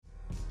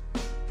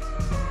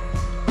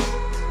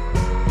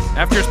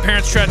After his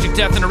parents' tragic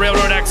death in a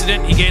railroad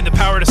accident, he gained the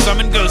power to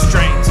summon ghost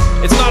trains.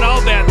 It's not all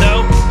bad,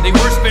 though. They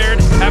were spared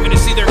having to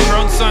see their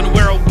grown son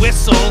wear a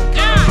whistle.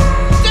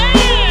 God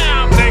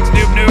damn! Thanks,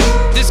 Noob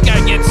Noob. This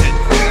guy gets it.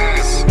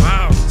 Yes.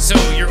 Wow. So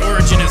your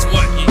origin is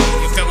what? You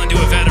fell into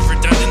a vat of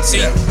redundancy?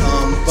 Yeah.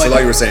 So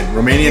like you were saying,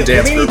 Romanian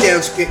dance group.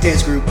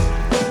 Dance group.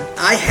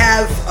 I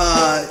have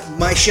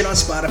my shit on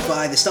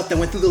Spotify, the stuff that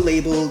went through the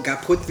label,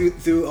 got put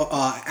through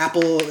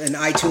Apple and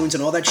iTunes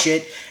and all that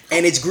shit,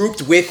 and it's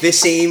grouped with this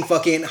same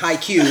fucking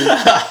Haikyuu,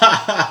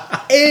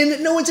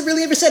 and no one's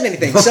really ever said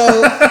anything,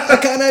 so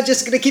I'm kind of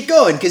just gonna keep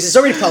going, because it's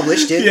already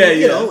published, and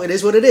you know, it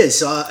is what it is,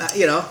 so,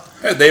 you know.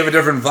 Hey, they have a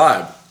different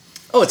vibe.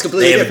 Oh, it's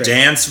completely different. They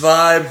have a dance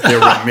vibe,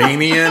 they're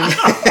Romanian.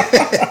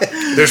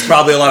 There's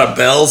probably a lot of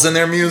bells in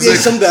their music.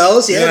 There's some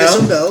bells, there's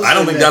some bells. I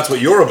don't think that's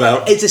what you're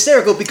about. It's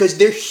hysterical because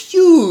they're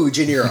huge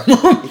in Europe.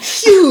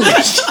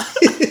 Huge.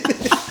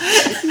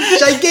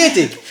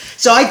 Gigantic.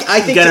 So I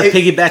think... You gotta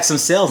piggyback some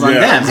sales on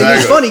them. Exactly. And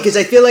it's funny because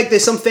I feel like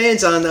there's some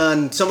fans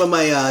on some of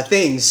my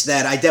things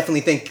that I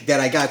definitely think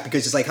that I got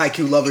because it's like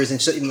Haikyuu lovers and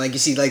like you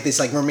see like this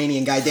like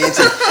Romanian guy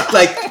dancing.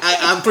 Like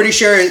I'm pretty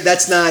sure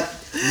that's not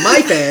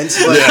my fans,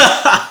 but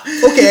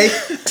okay.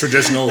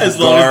 Traditional as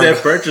long as they're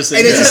purchasing.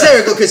 And it's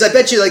hysterical because I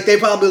bet you like they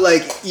probably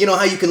like, you know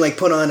how you can like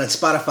put on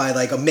Spotify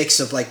like a mix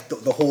of like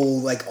the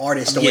whole like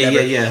artist or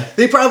whatever. Yeah.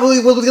 They probably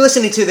will be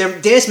listening to their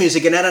dance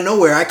music and out of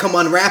nowhere I come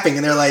on rapping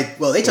and they're like,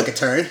 well, they took a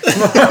turn.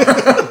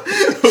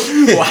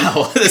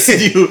 Wow, that's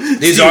new.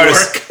 These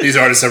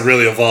artists have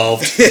really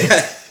evolved.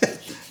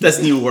 That's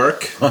new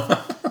work. All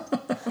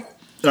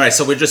right,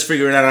 so we're just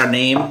figuring out our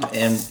name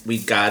and we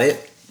got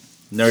it.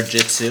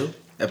 Nerdjitsu.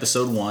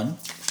 Episode 1.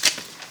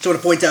 So I want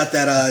to point out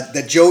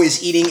that Joe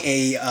is eating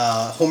a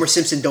Homer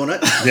Simpson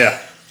donut. Yeah.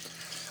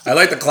 I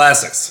like the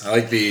classics. I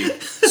like the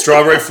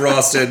strawberry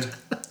frosted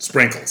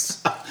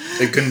sprinkles.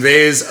 It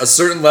conveys a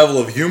certain level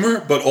of humor,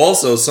 but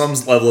also some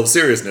level of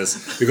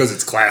seriousness because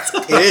it's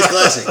classic. It is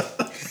classic.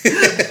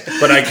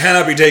 But I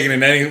cannot be taken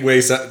in any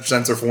way,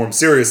 sense, or form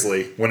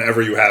seriously whenever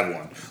you have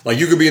one. Like,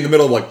 you could be in the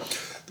middle of like,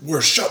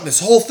 we're shutting this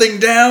whole thing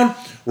down.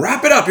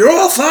 Wrap it up. You're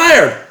all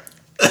fired.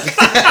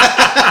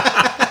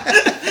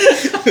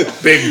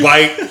 Big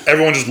bite.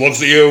 Everyone just looks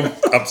at you,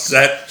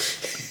 upset.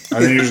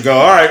 And then you just go,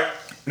 all right,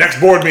 next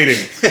board meeting.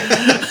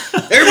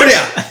 Everybody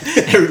out.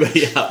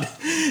 Everybody out.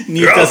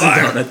 Need a dozen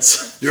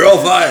donuts. You're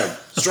all fired.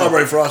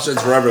 Strawberry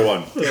frosteds for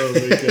everyone. Oh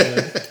my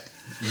god.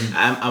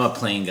 I'm a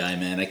plain guy,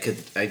 man. I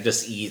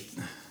just eat.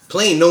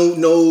 Plain,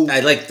 no. I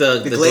like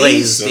the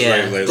glaze. Glaze is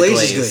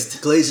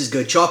good. Glaze is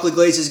good. Chocolate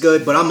glaze is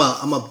good, but I'm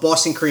a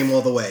Boston cream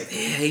all the way.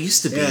 Yeah, I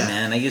used to be,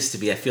 man. I used to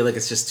be. I feel like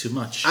it's just too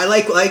much. I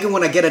like it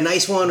when I get a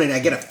nice one and I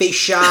get a face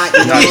shot.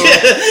 You know?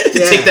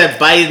 Take that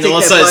bite and all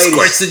of a sudden it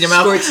squirts in your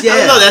mouth. I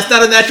don't know. That's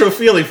not a natural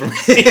feeling for me.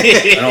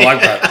 I don't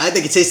like that. I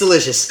think it tastes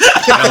delicious.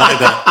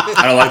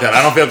 I don't like that.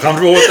 I don't feel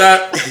comfortable with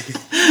that.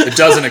 It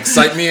doesn't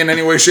excite me in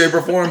any way, shape,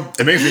 or form.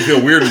 It makes me feel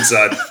weird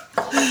inside.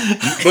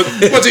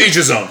 But to each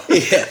his own.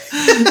 Yeah.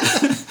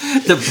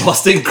 The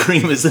Boston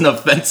cream is an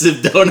offensive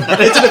donut.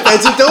 It's an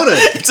offensive donut.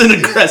 It's an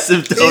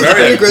aggressive donut.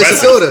 Very aggressive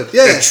donut.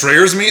 Yeah. It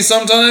triggers me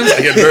sometimes.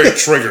 I get very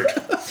triggered.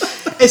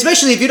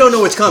 Especially if you don't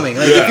know what's coming.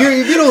 Like if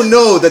you don't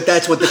know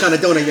that's what the kind of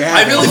donut you're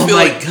having.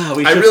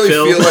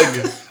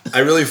 I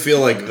really feel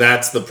like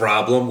that's the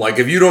problem. Like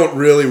if you don't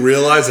really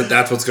realize that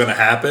that's what's going to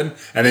happen,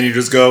 and then you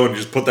just go and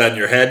just put that in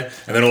your head,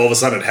 and then all of a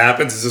sudden it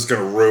happens, it's just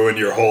going to ruin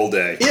your whole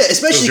day. Yeah,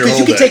 especially because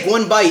you can take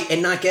one bite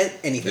and not get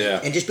anything,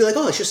 and just be like,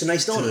 "Oh, it's just a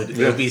nice donut."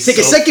 Take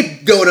a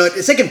second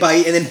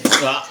bite, and then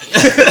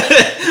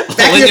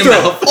back of your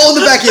throat, all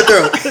in the back of your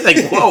throat.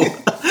 Like, whoa!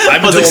 I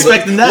was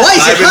expecting that. Why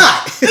is it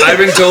hot? I've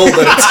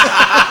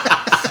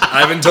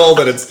been told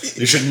that it's.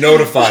 You should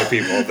notify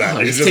people of that.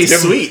 You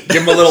just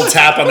give them a little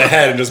tap on the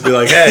head and just be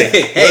like,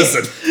 "Hey,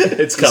 listen,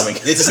 it's coming.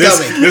 It's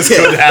coming. This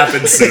could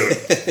happen soon."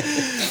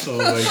 Oh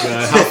my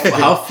god!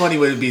 How funny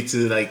would it be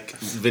to like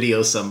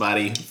video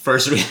somebody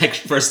first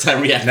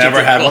time reaction?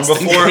 Never had one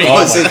before. Oh my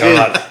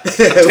god!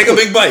 Take a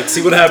big bite.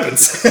 See what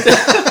happens.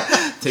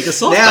 Take a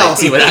soft bite.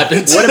 See what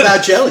happens. What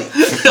about jelly?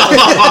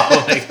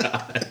 Oh my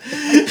god!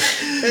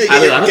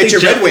 Hey, get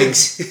your Red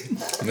Wings.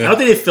 I don't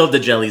think they filled the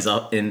jellies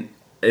up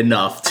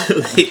enough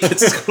to make it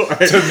score.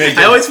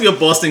 I always feel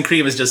Boston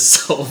cream is just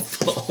so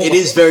full. It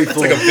is very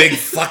full. It's like a big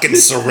fucking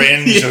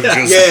syringe of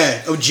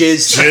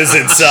just jizz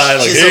inside.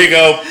 Like, here you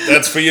go,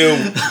 that's for you.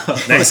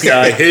 Next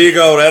guy, here you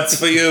go, that's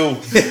for you.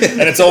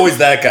 And it's always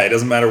that guy. It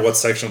doesn't matter what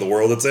section of the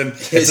world it's in.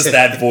 It's just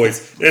that voice.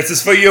 This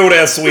is for you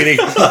there, sweetie.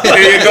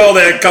 Here you go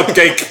there,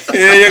 cupcake.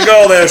 Here you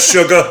go there,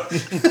 sugar.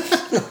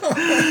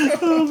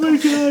 Oh my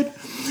god.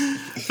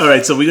 All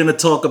right, so we're going to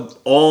talk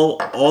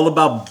all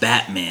about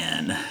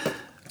Batman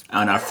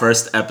on our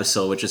first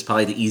episode, which is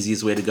probably the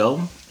easiest way to go.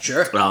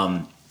 Sure.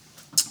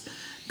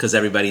 because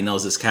everybody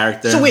knows this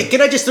character. So wait,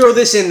 can I just throw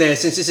this in there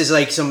since this is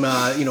like some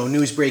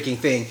news breaking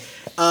thing?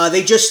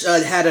 They just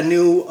had a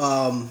new,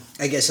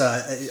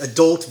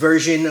 adult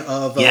version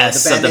of the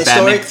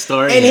Batman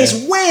story, and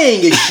his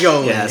wang is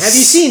shown. Yes. Have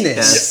you seen this?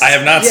 Yes. I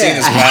have not seen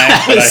his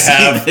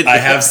wang, but I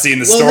have seen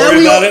the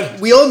story about it.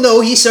 We all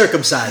know he's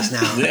circumcised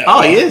now. Yeah.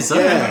 Oh, he is.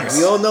 Yeah,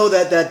 we all know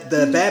that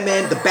the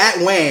Batman, the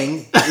Bat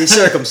Wang, is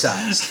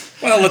circumcised.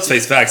 Well, let's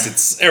face facts.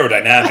 It's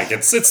aerodynamic.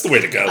 It's the way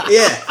to go.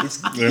 Yeah,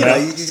 it's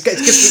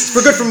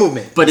for good for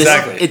movement. But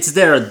exactly. It's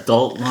their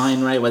adult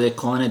line, right? What they're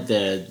calling it,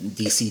 the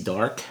DC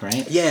Dark,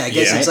 right? Yeah, I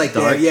guess it's like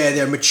Dark.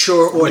 their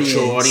mature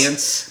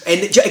audience.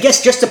 And I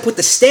guess just to put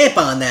the stamp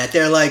on that,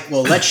 they're like,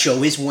 well, let's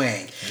show his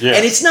wang. Yeah.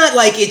 And it's not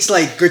like it's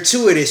like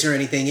gratuitous or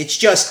anything. It's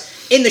just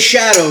in the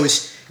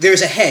shadows.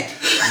 There's a head.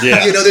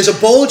 Yeah. There's a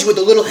bulge with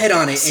a little head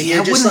on it, and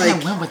you're just like.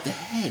 I went with the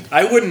head.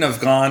 I wouldn't have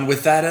gone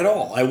with that at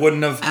all. I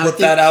wouldn't have put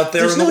that out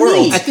there in the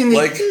world. Need. I think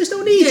there's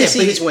no need to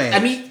see his wang. I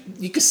mean,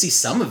 you could see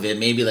some of it,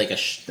 maybe like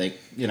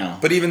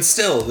But even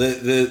still,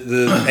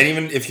 the and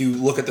even if you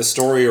look at the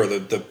story or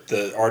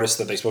the artist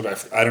that they spoke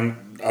about,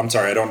 I'm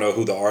sorry, I don't know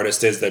who the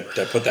artist is that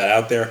put that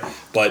out there,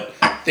 but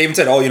they even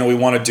said, we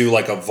want to do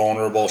like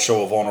a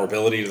show of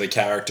vulnerability to the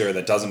character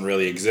that doesn't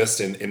really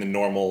exist in the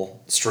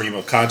normal stream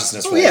of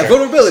consciousness. Oh yeah,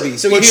 vulnerability.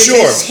 So but you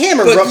his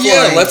hammer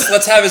flying.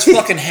 let's have his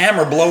fucking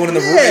hammer blowing in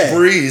the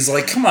breeze.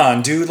 Like, come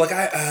on, dude. Like,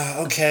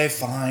 okay,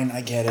 fine,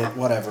 I get it.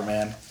 Whatever,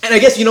 man. And I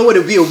guess you know what?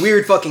 It'd be a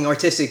weird fucking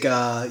artistic,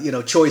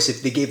 choice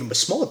if they gave him a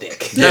small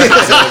dick. Yeah.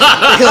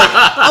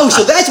 Like,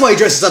 so that's why he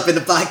dresses up in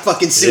the black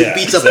fucking suit, and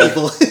beats up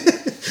people.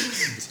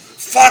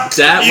 Fuck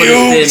that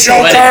you,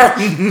 Joker!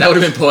 That would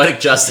have been poetic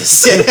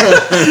justice.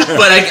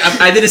 But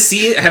I didn't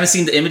see it. I haven't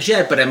seen the image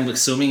yet, but I'm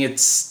assuming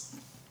it's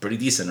pretty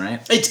decent,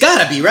 right? It's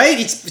gotta be, right?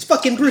 It's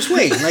fucking Bruce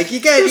Wayne. Like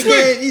he's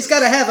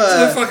gotta have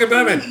He's fucking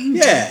Batman.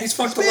 Yeah, he's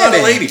fucked a lot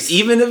of ladies.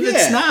 Even if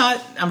it's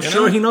not, I'm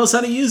sure he knows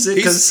how to use it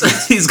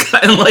because he's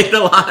gotten laid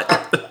a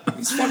lot.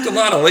 He's fucked a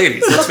lot of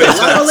ladies. Let's face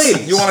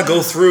facts. You want to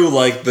go through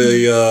like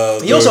the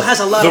he also has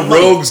a lot of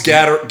Rogues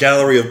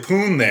Gallery of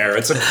Poon there.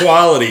 It's a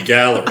quality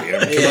gallery.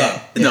 I mean, come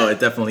on. No, it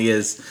definitely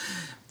is.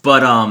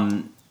 But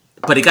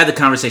it got the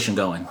conversation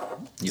going.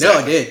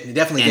 Exactly. No, it did. It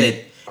definitely did.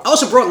 It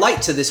also brought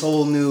light to this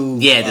whole new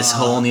this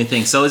whole new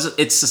thing. So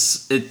it's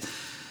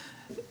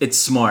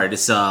smart.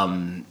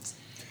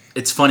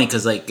 It's funny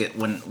because like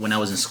when I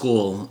was in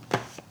school,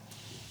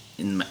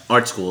 in my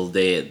art school,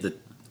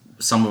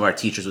 some of our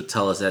teachers would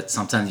tell us that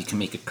sometimes you can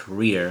make a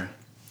career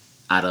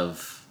out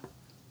of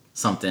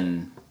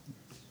something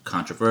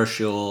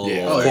controversial,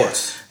 of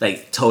course,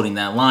 like toting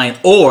that line,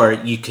 or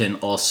you can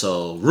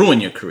also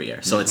ruin your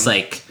career. So it's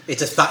like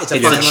it's a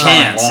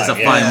chance, it's a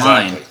fine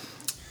line.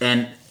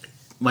 And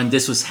when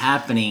this was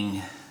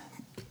happening,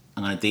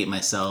 I'm gonna date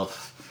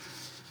myself.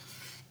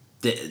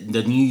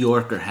 The New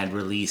Yorker had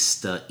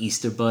released the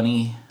Easter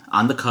Bunny.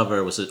 On the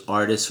cover was an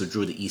artist who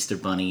drew the Easter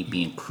Bunny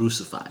being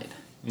crucified.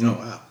 Oh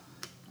wow.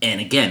 And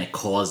again, it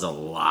caused a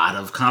lot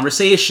of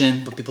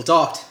conversation. But people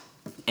talked.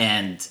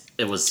 And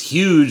it was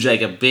huge,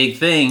 like a big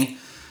thing.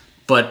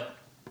 But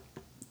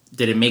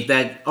did it make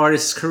that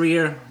artist's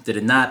career? Did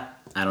it not?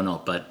 I don't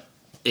know. But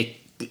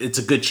it's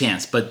a good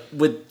chance. But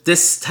with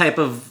this type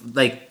of,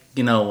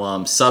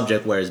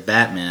 subject where it's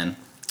Batman,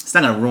 it's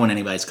not going to ruin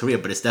anybody's career,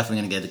 but it's definitely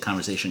going to get the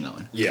conversation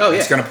going. Yeah,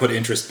 it's going to put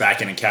interest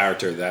back in a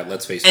character that,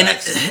 let's face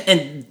it,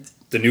 and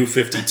the New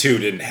 52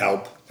 didn't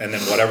help. And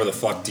then whatever the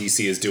fuck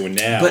DC is doing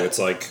now, it's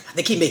like...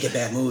 They keep making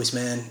bad moves,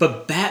 man.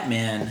 But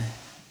Batman,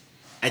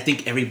 I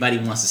think everybody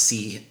wants to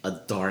see a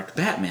dark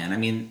Batman. I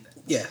mean,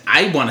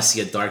 I want to see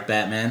a dark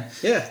Batman.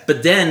 Yeah.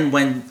 But then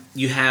when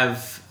you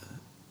have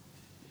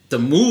the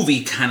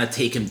movie kind of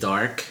take him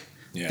dark,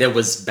 there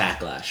was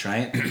backlash,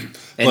 right?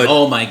 And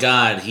oh my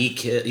God,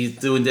 he's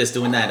doing this,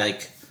 doing that.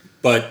 Like,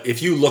 but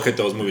if you look at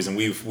those movies, and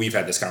we've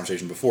had this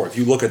conversation before, if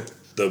you look at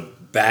the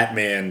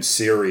Batman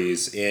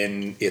series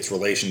in its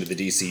relation to the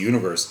DC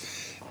universe,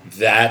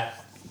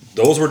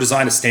 those were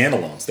designed as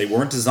standalones. They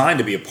weren't designed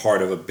to be a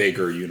part of a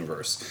bigger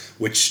universe,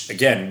 which,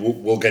 again,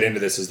 we'll get into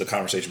this as the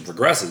conversation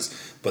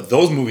progresses, but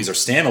those movies are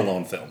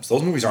standalone films.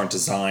 Those movies aren't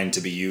designed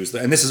to be used,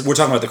 and we're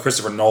talking about the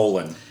Christopher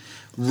Nolan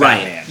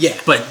Batman. Yeah,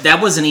 but that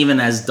wasn't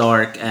even as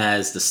dark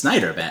as the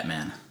Snyder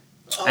Batman.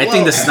 I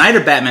think the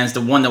Snyder Batman is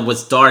the one that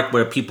was dark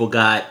where people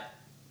gave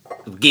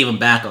him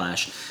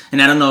backlash.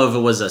 And I don't know if it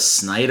was a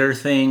Snyder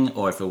thing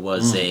or if it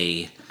was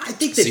I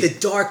think that the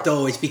dark,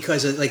 though, is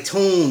because of, like,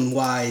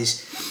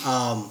 tone-wise,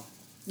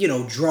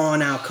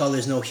 drawn out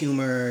colors, no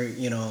humor,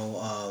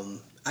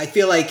 I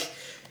feel like,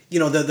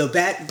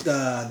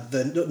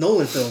 the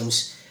Nolan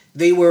films,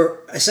 they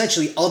were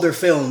essentially other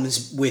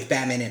films with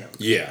Batman in them.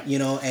 Yeah.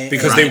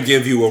 Because they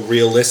give you a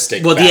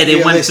realistic Batman.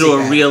 They went through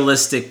a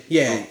realistic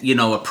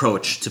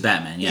approach to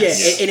Batman.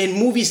 Yes. Yeah, and in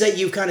movies that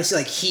you kind of see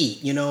like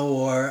Heat,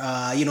 or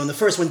in the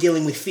first one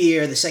dealing with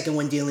fear, the second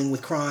one dealing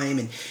with crime,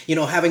 and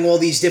having all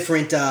these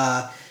different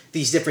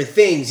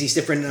things, these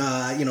different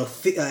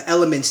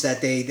elements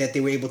that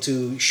they were able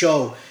to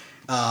show.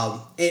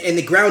 And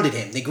they grounded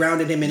him. They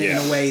grounded him in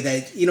a way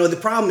that the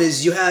problem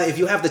is if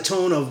you have the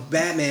tone of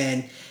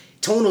Batman,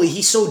 tonally,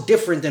 he's so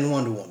different than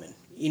Wonder Woman.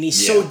 And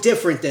he's so Yeah.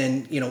 different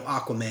than,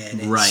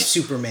 Aquaman and Right.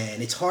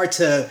 Superman. It's hard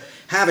to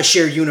have a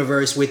shared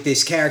universe with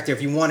this character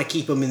if you want to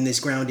keep him in this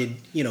grounded,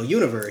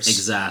 universe.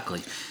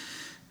 Exactly.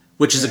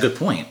 Which is a good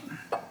point.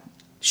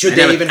 Should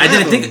they even have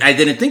him? I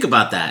didn't think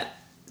about that.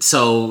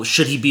 So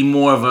should he be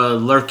more of a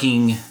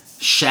lurking,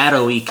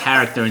 shadowy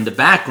character in the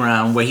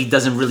background where he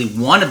doesn't really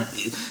want to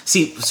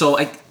see? So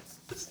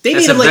They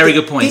that's made a him like very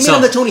the, good point. They made So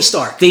him the Tony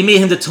Stark. they made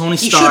him the Tony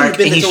He shouldn't have Stark,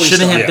 been and the he Tony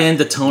shouldn't Stark. have been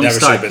the Tony Never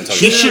should Stark. have been Tony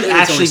He Stark. should Shouldn't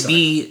have been actually Tony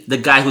be the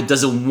guy who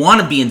doesn't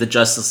want to be in the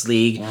Justice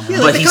League, Yeah, but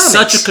like the he's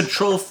such comics. a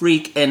control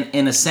freak and,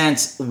 in a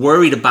sense,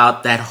 worried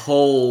about that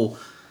whole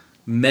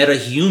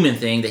meta-human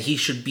thing that he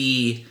should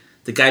be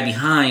the guy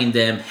behind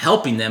them,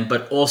 helping them,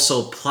 but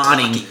also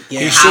plotting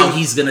Yeah. how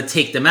he's going to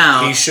take them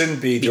out. He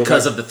shouldn't be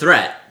because of the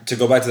threat. To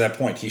go back to that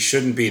point, he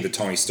shouldn't be the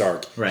Tony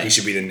Stark. Right. He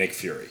should be the Nick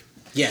Fury.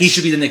 Yes. He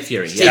should be the Nick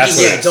Fury. Taking That's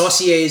what it is.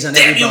 dossiers on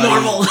Damn everybody. you,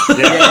 Marvel!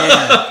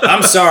 Yeah.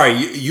 I'm sorry,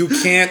 you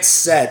can't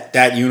set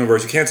that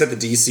universe. You can't set the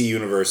DC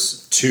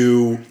universe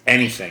to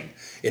anything.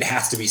 It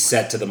has to be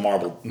set to the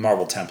Marvel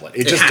template.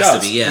 It just has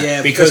does. to be, yeah.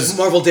 Yeah, because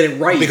Marvel did it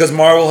right. Because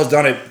Marvel has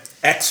done it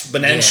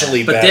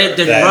exponentially But better.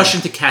 they're than-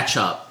 rushing to catch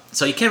up,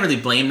 so you can't really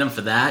blame them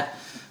for that.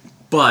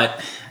 But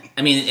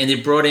I mean, and they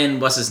brought in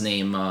what's his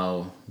name,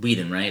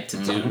 Whedon, right, to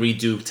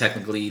redo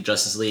technically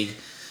Justice League,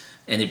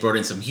 and they brought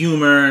in some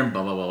humor,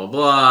 blah blah blah blah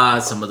blah.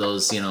 Some of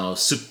those,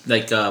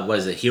 what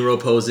is it, hero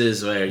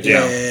poses, where you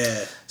know.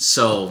 yeah.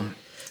 So,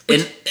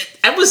 and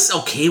I was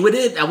okay with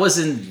it. I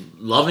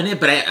wasn't loving it,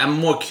 but I'm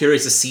more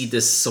curious to see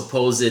this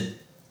supposed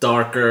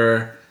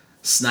darker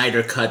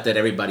Snyder cut that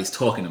everybody's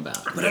talking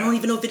about. But I don't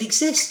even know if it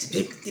exists.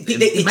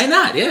 It might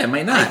not. Yeah, it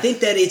might not. I think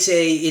that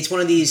it's one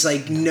of these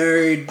like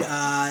nerd,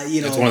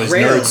 It's one of these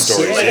rails. nerd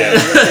stories,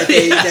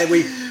 yeah. that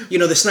we,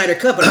 the Snyder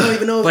Cut, but I don't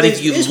even know. But if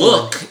if you is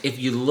look, one. if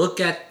you look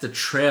at the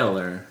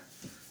trailer,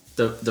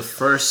 the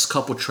first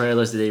couple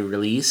trailers that they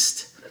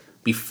released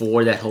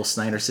before that whole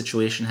Snyder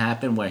situation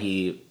happened, where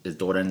his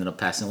daughter ended up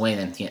passing away,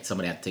 and then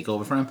somebody had to take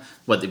over for him.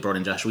 What they brought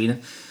in Josh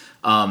Whedon.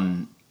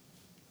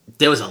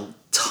 There was a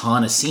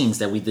ton of scenes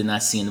that we did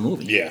not see in the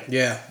movie. Yeah.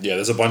 Yeah.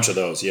 There's a bunch of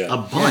those. Yeah. A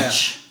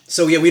bunch.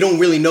 So yeah, we don't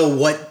really know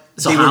what.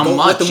 So they were how what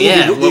much? the movie,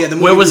 Yeah. the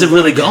Where movie was it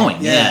really going.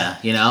 going? Yeah.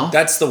 You know.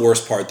 That's the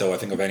worst part, though. I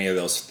think of any of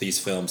these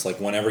films. Like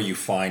whenever you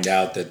find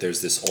out that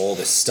there's all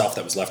this stuff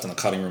that was left on the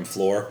cutting room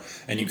floor,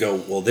 and you go,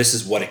 "Well, this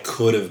is what it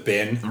could have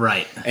been."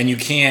 Right. And you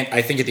can't.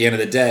 I think at the end of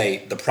the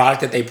day, the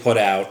product that they put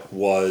out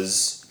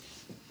was,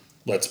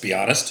 let's be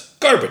honest,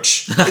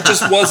 garbage. It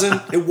just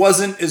wasn't. It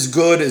wasn't as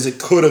good as it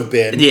could have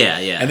been. Yeah,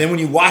 yeah. And then when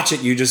you watch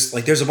it, you just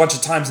like. There's a bunch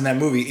of times in that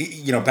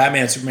movie,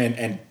 Batman,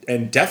 Superman,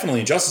 and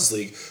definitely in Justice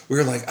League, where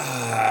you're like,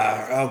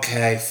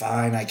 okay,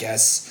 fine, I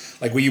guess.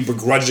 Like where you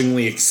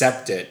begrudgingly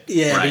accept it.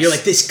 Yeah, Right. but you're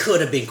like, this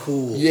could have been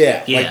cool.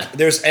 Yeah. Yeah. Like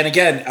there's, and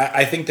again,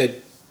 I think that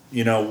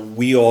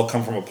we all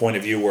come from a point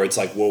of view where it's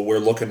like, well, we're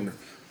looking.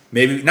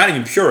 Maybe not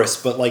even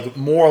purists, but like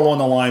more along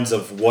the lines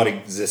of what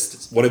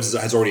exists,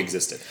 has already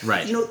existed.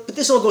 Right. But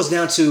this all goes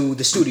down to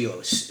the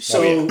studios.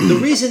 So the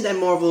reason that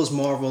Marvel is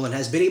Marvel and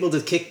has been able to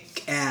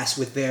kick ass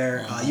with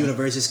their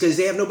universe is because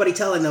they have nobody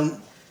telling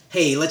them,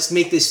 hey, let's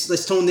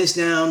tone this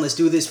down, let's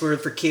do this for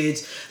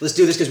kids, let's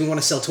do this because we want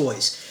to sell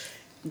toys.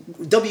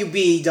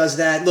 WB does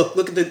that.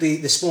 Look at the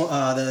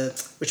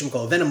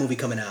whatchamacallit, Venom movie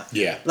coming out.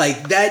 Yeah.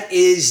 Like that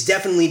is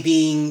definitely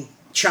being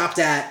chopped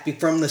at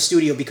from the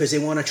studio because they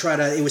want to try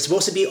to. It was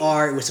supposed to be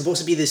art. It was supposed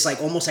to be this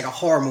like almost like a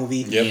horror movie.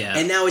 Yep. Yeah.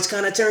 And now it's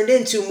kind of turned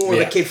into more of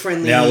a kid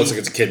friendly. Now it looks like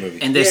it's a kid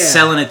movie. And they're Yeah.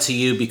 selling it to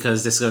you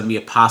because there's going to be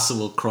a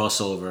possible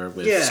crossover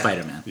with Yeah.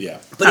 Spider-Man. Yeah.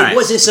 But All it right.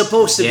 wasn't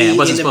supposed to be. Yeah, it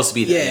wasn't in the- supposed to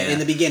be there, yeah. in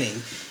the beginning.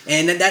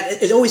 And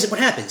that is always what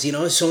happens,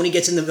 Sony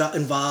gets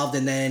involved,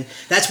 and then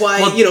that's why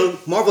Well-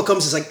 Marvel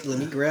comes is like, let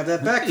me grab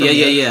that back from Yeah,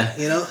 you. yeah.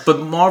 You know? But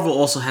Marvel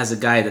also has a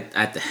guy that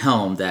at the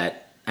helm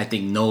that I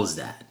think knows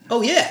that.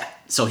 Oh yeah.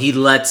 So he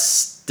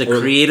lets the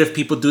creative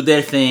people do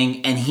their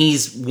thing, and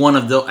he's one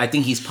of the. I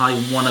think he's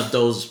probably one of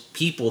those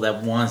people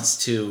that wants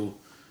to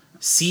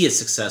see it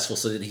successful,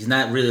 so that he's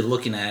not really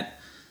looking at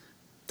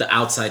the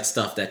outside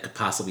stuff that could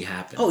possibly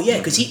happen. Oh yeah,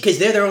 because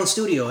they're their own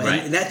studio, and,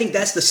 Right. and I think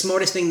that's the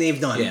smartest thing they've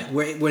done. Yeah.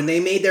 When they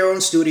made their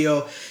own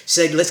studio,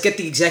 said let's get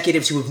the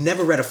executives who have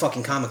never read a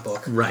fucking comic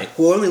book, Right.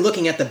 who are only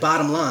looking at the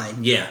bottom line.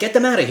 Yeah. Get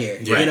them out of here.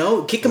 Right.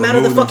 Kick them out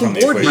of the Remove them fucking from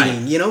the board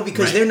equation. meeting.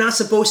 Because Right. they're not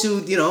supposed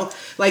to.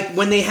 Like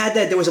when they had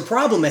that, there was a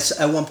problem at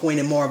one point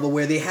in Marvel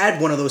where they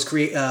had one of those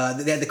they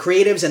had the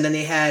creatives, and then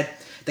they had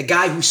the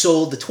guy who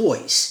sold the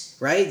toys.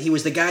 Right, he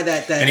was the guy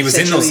that And he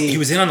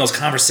was in on those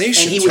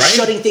conversations. and he was right?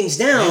 shutting things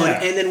down.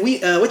 Yeah. And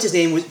then what's his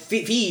name was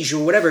Fige or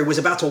whatever was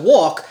about to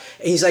walk,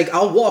 and he's like,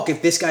 "I'll walk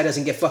if this guy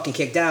doesn't get fucking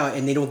kicked out,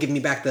 and they don't give me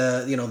back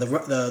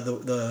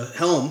the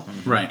helm."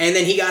 Right. And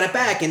then he got it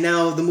back, and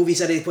now the movies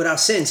that they put out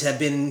since have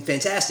been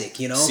fantastic.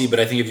 See, but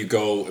I think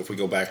if we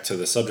go back to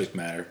the subject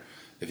matter,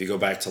 if you go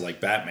back to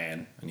like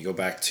Batman, and you go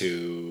back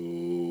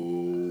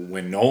to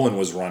when Nolan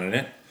was running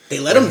it. They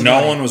let him.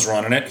 Nolan was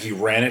running it. He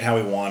ran it how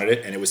he wanted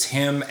it, and it was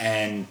him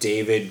and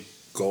David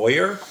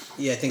Goyer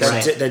Yeah, I think so.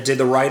 that did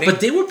the writing. But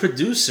they were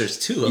producers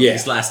too of Yeah.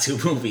 these last two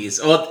movies.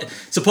 Well,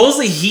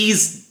 supposedly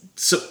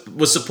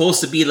was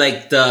supposed to be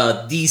like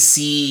the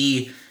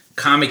DC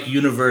comic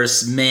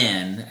universe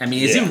man. I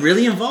mean, is he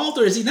really involved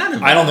or is he not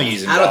involved? I don't think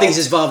he's involved. I don't think he's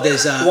as involved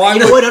as. Well, you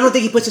know what? I don't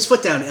think he puts his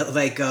foot down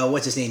like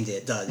what's his name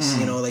does.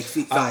 You know, like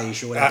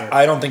Feisch or whatever.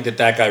 I don't think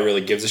that guy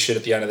really gives a shit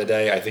at the end of the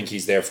day. I think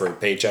he's there for a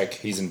paycheck.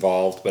 He's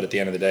involved, but at the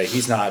end of the day,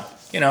 he's not.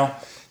 You know,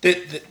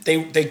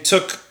 they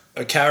took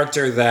a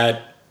character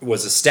that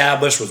was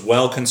established, was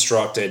well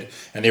constructed,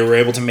 and they were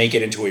able to make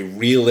it into a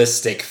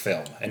realistic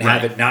film and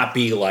have it not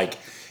be like,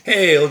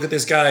 hey, look at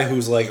this guy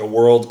who's like a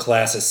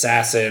world-class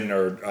assassin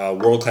or a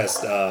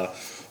world-class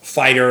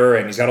fighter,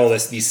 and he's got all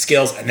these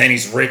skills, and then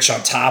he's rich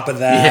on top of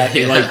that.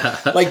 Yeah.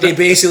 Like they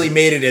basically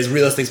made it as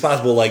realistic as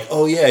possible. Like,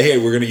 oh yeah, hey,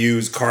 we're gonna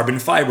use carbon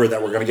fiber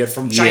that we're gonna get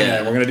from China,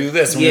 and we're gonna do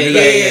this. And we're gonna do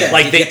that. Yeah.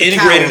 Like You they get the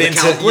integrated cowl,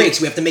 into the cowl breaks.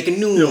 We have to make a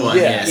new one.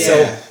 yeah.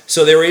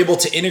 So they were able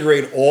to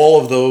integrate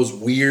all of those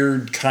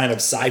weird kind of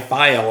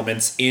sci-fi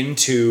elements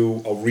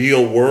into a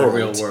real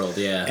world.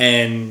 Yeah.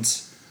 And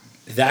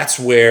that's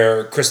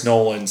where Chris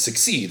Nolan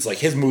succeeds. Like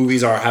his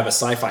movies have a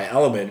sci-fi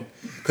element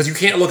because you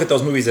can't look at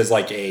those movies as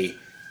like a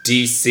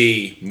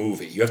DC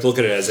movie. You have to look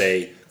at it as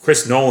a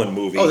Chris Nolan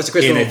movie that's a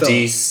Chris in Nolan a film.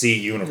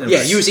 DC universe.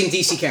 Yeah, using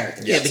DC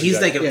characters. Yeah, but he's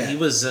exactly.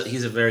 like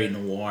he's a very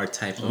noir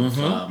type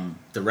of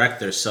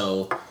director,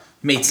 so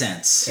made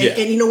sense. And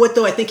you know what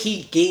though? I think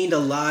he gained a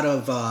lot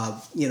of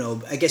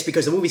I guess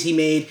because the movies he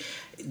made,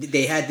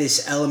 they had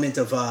this element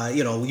of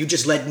you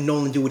just let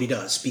Nolan do what he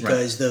does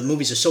because the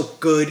movies are so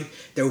good.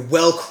 They're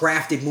well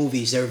crafted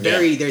movies. They're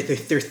very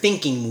they're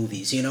thinking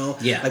movies.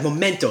 Like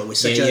Memento was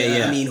such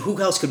I mean, who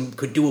else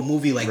could do a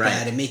movie like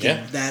that and make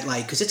it that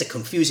like because it's a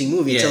confusing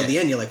movie until the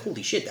end. You're like,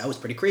 holy shit, that was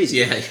pretty crazy.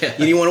 Yeah.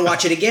 You didn't want to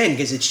watch it again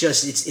because it's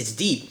just it's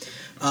deep.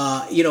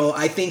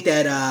 I think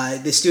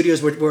that the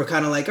studios were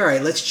kind of like, all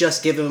right, let's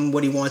just give him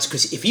what he wants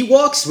because if he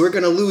walks, we're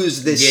gonna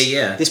lose this.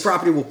 This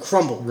property will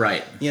crumble.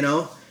 Right.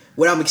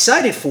 What I'm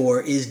excited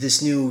for is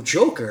this new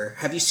Joker.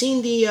 Have you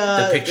seen the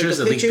pictures,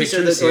 the the leaked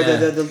pictures? or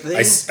the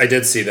thing? I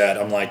did see that.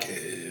 I'm like,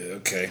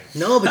 okay.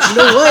 No, but you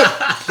know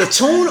what? The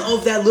tone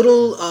of that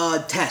little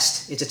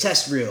test. It's a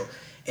test reel.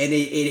 And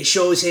it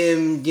shows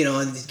him,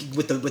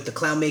 with the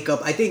clown makeup.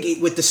 I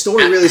think what the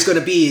story really is going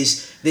to be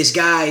is this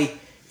guy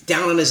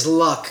down on his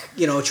luck,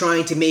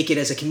 trying to make it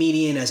as a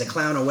comedian, as a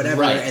clown or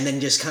whatever, and then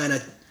just kind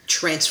of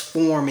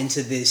transform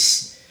into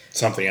this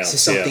something else,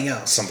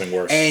 something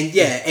worse. And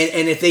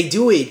and if they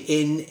do it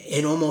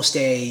in almost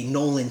a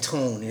Nolan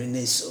tone, in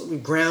this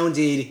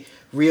grounded,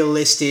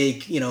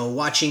 realistic,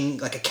 watching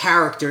like a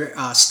character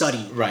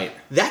study, right?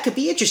 That could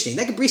be interesting.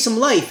 That could breathe some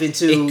life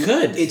into. It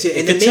could.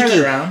 And then turn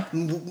it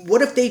around.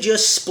 What if they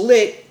just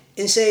split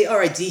and say, all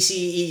right,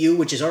 DCEU,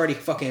 which is already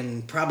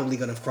fucking probably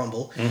going to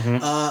crumble.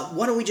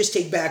 Why don't we just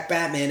take back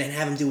Batman and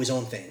have him do his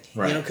own thing?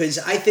 Right. Because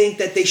I think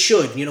that they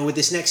should. With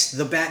this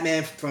the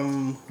Batman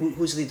from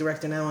who's the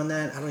director now on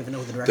that? I don't even know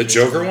who the director. The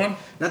Joker one?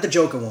 Not the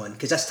Joker one,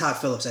 because that's Todd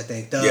Phillips, I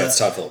think. It's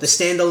Todd Phillips.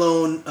 The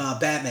standalone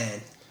Batman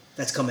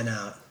that's coming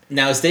out.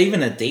 Now, is there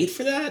even a date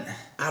for that?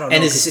 I don't know.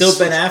 And is it still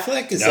Ben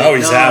Affleck? He's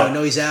out.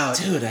 No, he's out.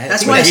 Dude,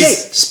 that's why I say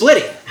split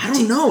it. I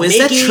don't know. Is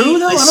that true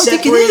though? I don't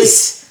think it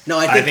is. No,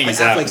 I think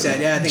he's out. Affleck's out.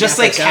 Yeah, I think just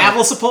Affleck's like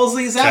Cavill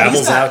supposedly is out.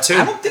 Cavill's out too.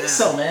 I don't think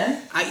so,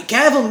 man.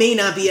 Cavill may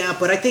not be out,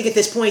 but I think at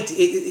this point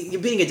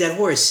you're being a dead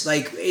horse.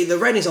 Like the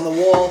writing's on the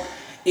wall.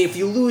 If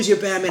you lose your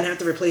Batman, have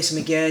to replace him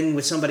again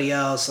with somebody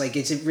else. Like,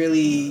 is it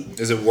really?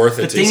 Is it worth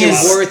it? Is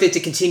it worth it to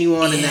continue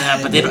on in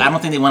that? But I don't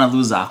think they want to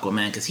lose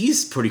Aquaman because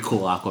he's pretty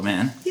cool,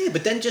 Aquaman. Yeah,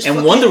 but then just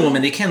Wonder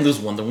Woman, they can't lose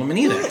Wonder Woman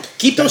either.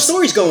 Keep those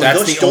stories going.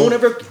 Don't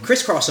ever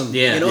crisscross them.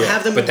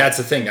 Have them. But that's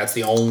the thing. That's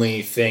the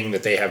only thing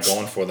that they have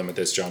going for them at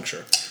this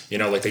juncture.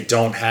 Like they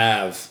don't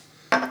have.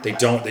 They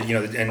don't.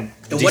 And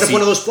DC, what if one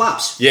of those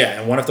flops?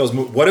 Yeah, and what if those?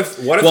 What if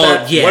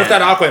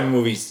that Aquaman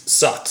movie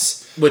sucks?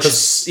 Which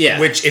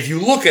if you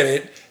look at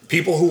it,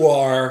 people who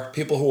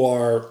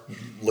are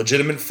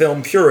legitimate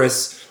film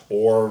purists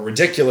or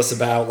ridiculous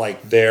about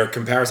like their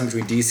comparison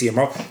between DC and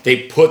Marvel,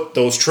 they put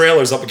those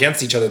trailers up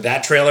against each other.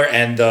 That trailer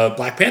and the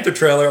Black Panther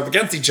trailer up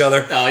against each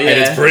other. Oh yeah,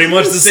 and it's pretty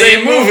much the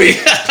same movie.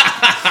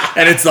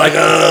 And it's like,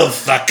 oh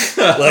fuck,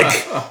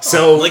 like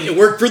so, like it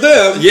worked for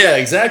them. Yeah,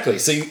 exactly.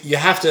 So you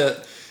have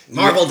to.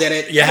 Marvel did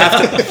it. You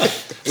have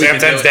to.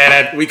 Samson's did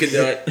it. We could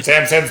do it.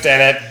 Samson's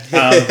did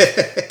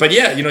it. But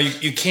yeah,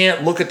 you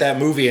can't look at that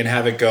movie and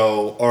have it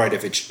go, all right,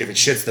 if it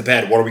shits the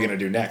bed, what are we going to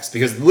do next?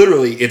 Because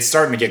literally, it's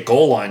starting to get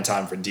goal line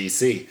time for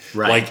DC.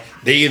 Right. Like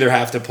they either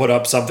have to put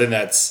up something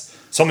that's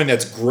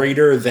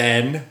greater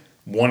than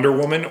Wonder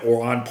Woman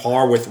or on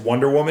par with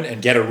Wonder Woman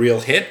and get a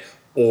real hit,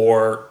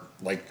 or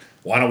like.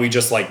 Why don't we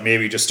just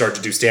maybe just start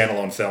to do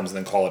standalone films and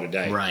then call it a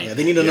day? Right. Yeah,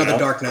 they need another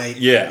Dark Knight.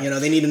 Yeah.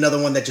 They need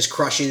another one that just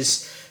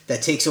crushes,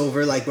 that takes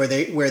over, like where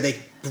they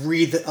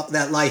breathe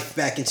that life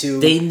back into.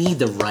 They need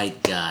the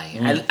right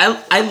guy.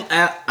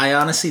 I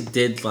honestly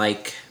did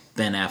like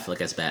Ben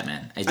Affleck as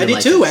Batman. I did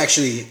too,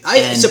 actually.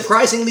 I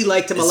surprisingly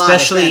liked him a lot,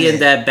 especially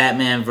in that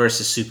Batman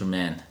versus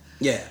Superman.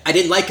 Yeah, I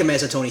didn't like him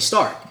as a Tony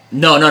Stark.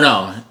 No.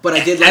 But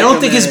I did like I don't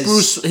him think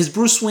as- his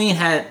Bruce Wayne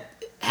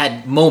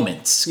had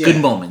moments, good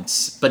Yeah.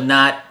 moments, but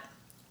not.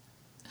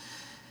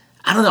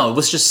 I don't know. It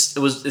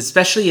was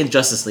especially in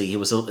Justice League. He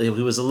was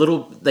a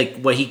little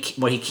like where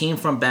he came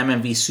from.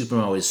 Batman v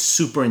Superman was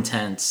super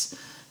intense.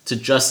 To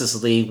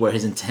Justice League, where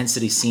his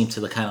intensity seemed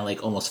to kind of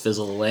like almost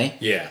fizzle away.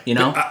 Yeah, you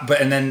know.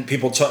 But and then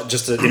people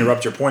just to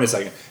interrupt your point a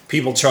second.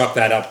 People chalk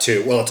that up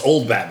to it's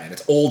old Batman.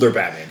 It's older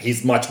Batman.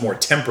 He's much more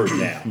tempered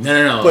now.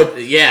 No.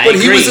 But yeah, but I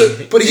he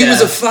agree. he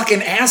was a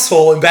fucking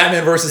asshole in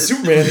Batman versus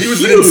Superman. He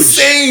was an Huge.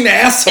 insane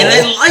asshole. And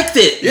I liked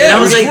it. Yeah, and I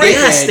it was was like, great,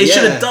 yes, man, they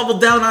should yeah. have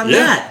doubled down on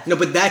that. No,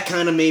 but that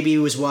kind of maybe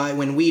was why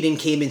when Whedon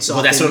came in,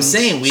 Well, that's what I'm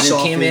saying. Whedon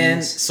came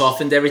in, softens.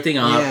 softened everything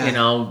up,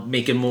 Yeah.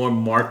 make it more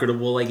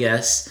marketable, I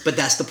guess. But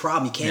that's the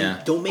problem. You can't.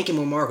 Yeah. Don't make it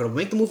more marketable.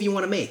 Make the movie you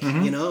want to make.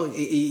 Mm-hmm. You know,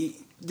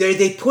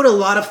 they put a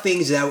lot of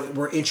things that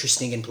were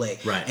interesting in play.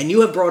 Right. And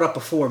you have brought up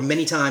before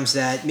many times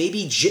that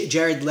maybe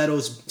Jared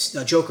Leto's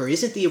Joker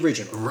isn't the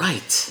original.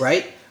 Right.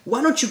 Right.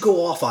 Why don't you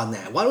go off on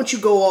that? Why don't you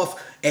go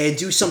off and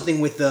do something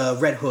with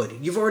Red Hood?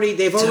 They've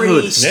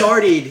already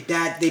started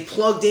that. They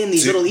plugged in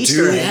these little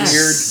Easter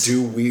eggs.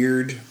 Do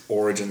weird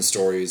origin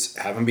stories.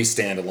 Have them be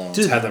standalones.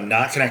 Dude. Have them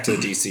not connect to the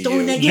DCU.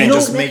 Don't and you know-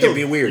 just make it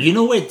be weird. You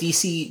know where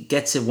DC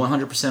gets it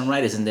 100%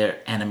 right is in their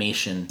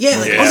animation. Yeah,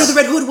 like Yeah. Under the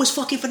Red Hood was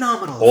fucking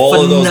phenomenal. All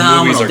of those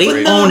Phenomenal. movies are They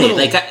great. own it. Phenomenal.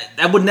 Like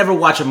I would never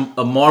watch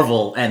a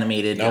Marvel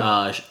animated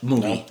Nope.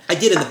 movie. Nope. I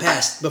did in the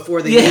past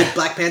before they Yeah. did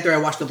Black Panther. I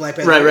watched the Black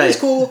Panther. Right. It was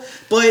cool,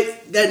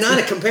 but they're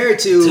not compared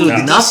to Dude, the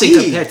nothing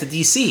DC. compared to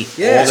DC.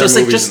 Yeah. All So it's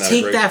their like movies just in that are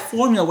take great. that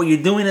formula, what you're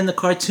doing in the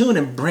cartoon,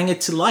 and bring it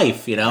to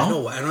life. You know.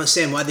 No, I don't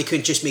understand why they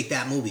couldn't just make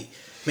that movie.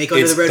 Make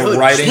Under It's the Red the Hood.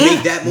 writing- Just Yeah,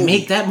 make that movie.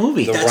 Make that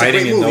movie. The That's a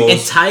writing great in movie. those,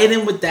 And tie it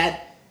in with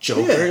that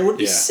Joker. Yeah. It would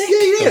be Yeah. sick.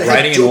 Yeah. the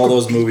writing in all Joker-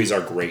 those movies are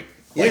great.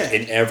 Like Yeah.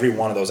 in every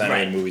one of those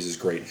animated Right. movies is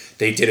great.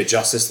 They did a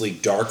Justice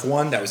League Dark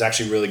one that was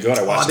actually really good.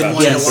 I watched I've been about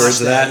wanting to 2/3 watch of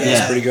that. that, And it's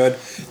yeah. pretty good.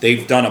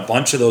 They've done a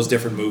bunch of those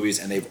different movies,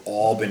 and they've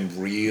all been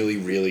really,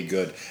 really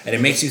good. And it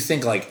makes you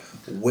think like,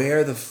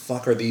 where the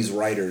fuck are these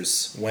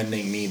writers when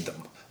they need them?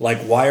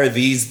 Like, why are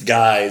these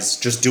guys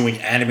just doing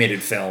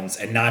animated films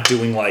and not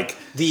doing like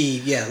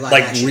live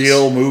actions.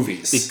 real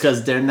movies?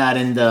 Because they're not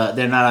on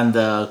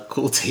the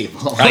cool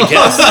table. I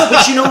guess.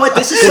 But you know what?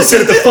 This is Go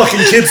sit at the fucking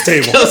kids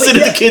table. Go sit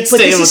at the kids' but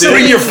this table, is dude.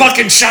 Bring your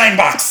fucking shine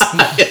box.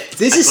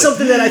 This is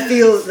something that I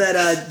feel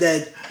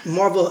that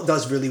Marvel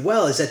does really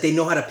well is that they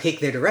know how to pick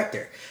their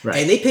director. Right.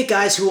 And they pick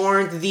guys who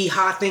aren't the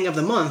hot thing of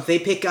the month. They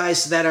pick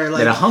guys that are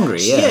like That are hungry,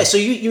 yeah. Yeah. So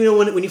you know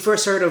when you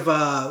first heard of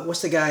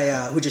what's the guy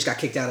who just got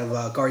kicked out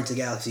of Guardians of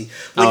the Galaxy?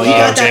 When Oh, he yeah.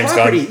 got that James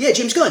property, Gunn. yeah,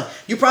 James Gunn.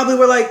 You probably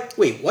were like,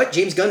 wait, what?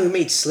 James Gunn who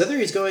made Slither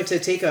is going to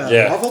take a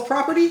Yeah. Marvel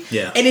property?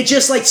 Yeah. And it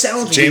just like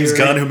sounds James weird.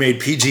 Gunn, who made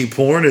PG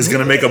porn, is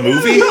gonna make a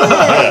movie.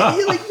 Yeah,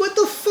 you're like, what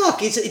the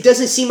fuck? It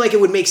doesn't seem like it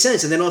would make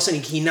sense. And then all of a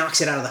sudden he knocks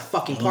it out of the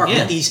fucking park Yeah.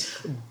 with these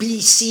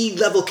BC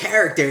level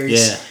characters.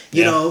 Yeah.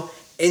 You Yeah. know?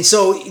 And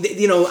so,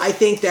 I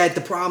think that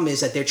the problem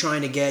is that they're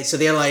trying to get, so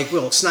they're like,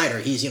 well, Snyder,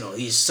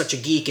 he's such a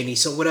geek and he's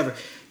so whatever.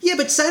 Yeah,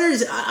 but Snyder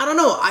is, I don't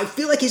know. I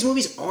feel like his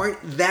movies aren't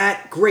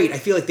that great. I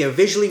feel like they're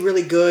visually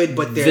really good,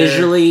 but they're...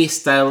 Visually,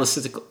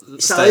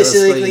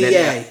 stylistically, yeah.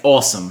 they're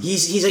awesome.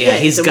 He's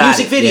again, he's it's a got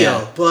music it, video,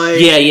 yeah. but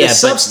yeah, the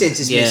substance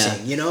is yeah.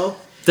 missing, you know?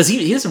 Does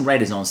he doesn't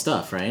write his own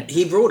stuff, right?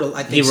 He wrote,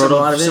 I think, He wrote a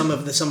lot of it? some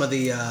of the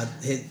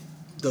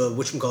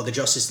whatchamacallit, the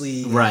Justice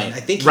League. Right. I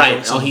think he Right.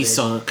 wrote some Oh, of he's it.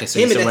 so- okay, so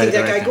him he's and a I think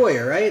that writer, guy director.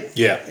 Goyer, right?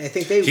 Yeah, I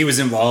think they. He was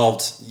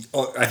involved.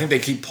 I think they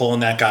keep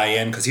pulling that guy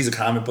in because he's a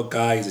comic book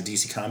guy. He's a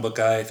DC comic book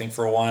guy, I think,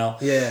 for a while.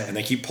 Yeah. and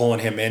they keep pulling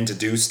him in to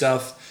do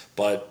stuff.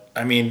 But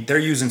I mean, they're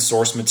using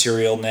source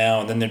material now,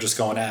 and then they're just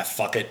going,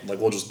 fuck it, like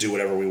we'll just do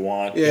whatever we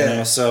want. Yeah. You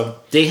know? So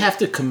They have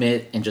to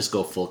commit and just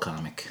go full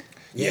comic.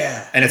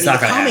 Yeah, And it's I mean, not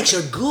the gonna comics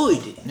are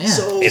good. Yeah.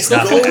 So It's go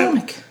not go- gonna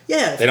comic.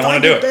 Yeah, They don't find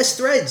wanna do your it. best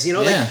threads. Yeah.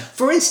 Like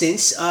for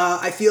instance,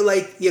 I feel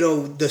like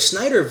the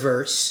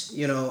Snyderverse,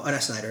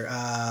 not Snyder,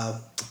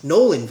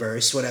 Nolan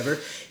verse, whatever.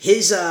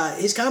 His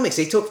comics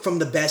they took from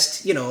the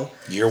best,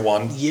 year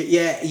one,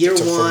 year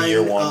Took one, from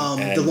year one,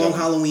 the and, Long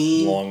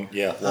Halloween, long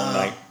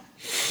night.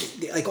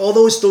 like all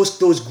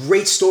those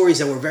great stories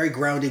that were very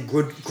grounded,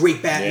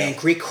 great Batman, Yeah.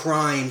 great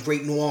crime,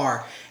 great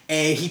noir,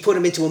 and he put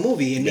them into a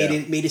movie and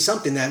made it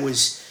something that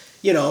was,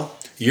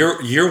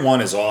 Year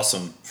one is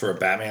awesome for a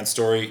Batman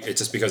story. It's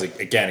just because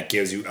it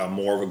gives you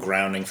more of a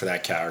grounding for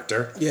that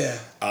character. yeah.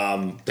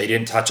 They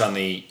didn't touch on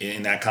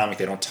in that comic.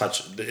 They don't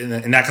touch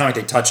in that comic.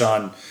 They touch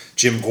on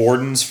Jim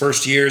Gordon's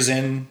first years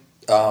in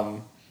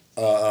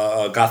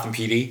Gotham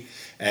PD,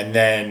 and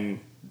then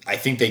I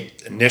think they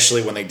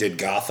initially when they did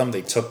Gotham,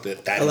 they took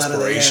that A lot of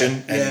that,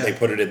 inspiration yeah. and they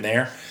put it in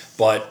there.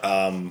 But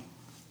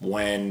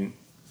when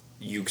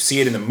you see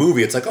it in the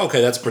movie, it's like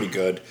okay, that's pretty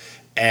good,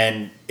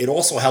 and it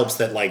also helps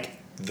that like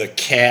the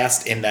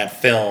cast in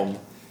that film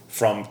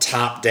from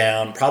top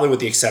down, probably with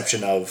the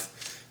exception of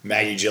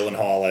Maggie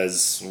Gyllenhaal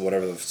as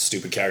whatever the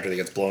stupid character that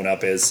gets blown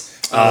up is.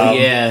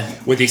 Yeah.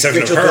 With the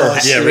exception Rachel of her.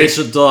 Dawes. Yeah,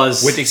 Rachel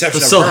Dawes. With the exception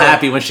was of so her.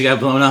 happy when she got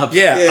blown up.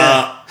 Yeah,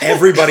 Yeah.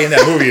 everybody in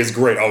that movie is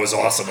great. Oh, it was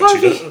awesome when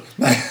she did it.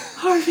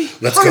 Harvey.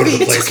 Let's go to the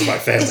Harvey, place it's where my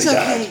family It's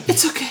died. okay.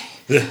 It's okay.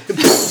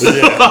 Mid-sentence.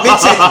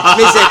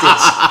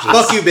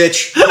 Fuck you,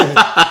 bitch.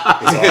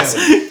 It's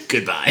awesome.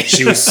 Goodbye.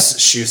 She was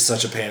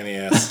such a pain in the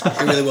ass.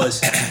 It really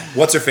was.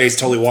 What's her face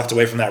totally walked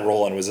away from that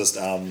role and was just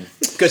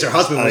Because her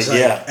husband was like,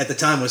 yeah. at the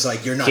time was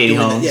like, you're not Katie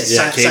doing Holmes. that.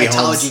 Yeah, Katie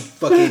Scientology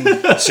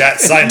Holmes.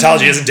 fucking.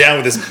 Scientology isn't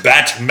down with this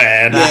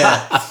Batman.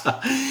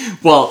 Yeah.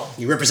 Well,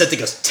 You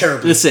representing us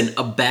terribly. listen,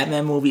 a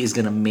Batman movie is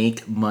gonna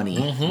make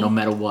money no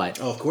matter what.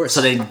 Oh, of course.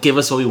 So then give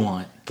us what we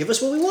want. Give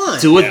us what we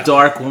want. Do a Yeah.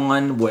 dark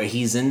one where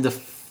he's in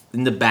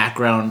the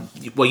background.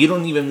 Well, you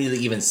don't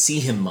even see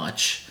him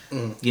much.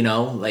 You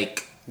know,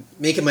 like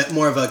Make him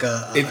more of like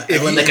a If you-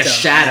 element like a of-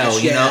 shadow.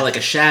 You yeah. know, like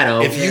a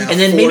shadow. If you and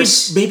then maybe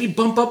force-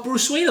 bump up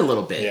Bruce Wayne a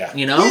little bit. Yeah.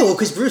 You know. Yeah, well,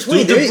 because Bruce Do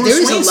Wayne, the there Bruce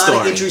is a Wayne lot of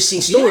story.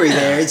 interesting story Yeah.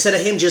 there instead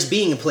of him just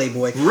being a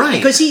playboy. Right.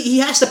 Because he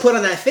has to put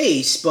on that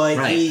face, but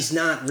Right. he's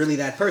not really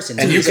that person.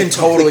 And So you he's a can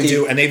totally conflicted-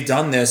 do, and they've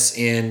done this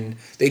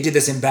they did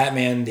this in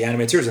Batman the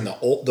Animated Series, in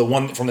the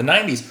one from the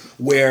 90s,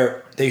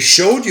 where they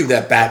showed you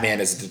that Batman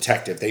is a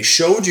detective. They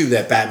showed you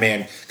that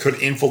Batman could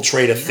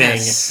infiltrate a thing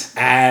Yes.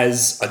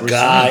 as a Bruce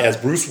guy, Wayne. as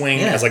Bruce Wayne,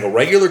 Yeah. as like a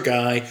regular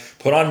guy,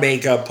 put on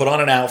makeup, put on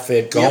an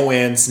outfit, go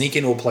in, sneak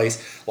into a place.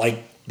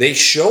 Like they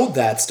showed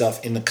that stuff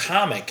in the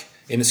comic.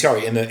 In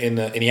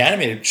the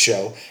animated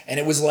show, and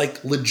it was like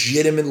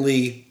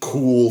legitimately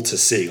cool to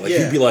see. Like Yeah.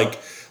 you'd be like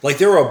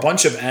there were a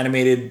bunch of the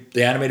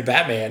animated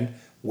Batman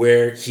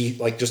where he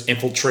like just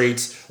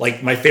infiltrates.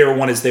 Like my favorite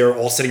one is they're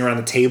all sitting around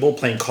the table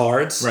playing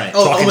cards, Right.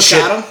 Oh, Talking almost shit.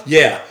 got him?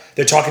 Yeah,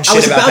 they're talking I shit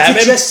was about about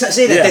Batman. to just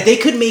say that, Yeah. that they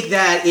could make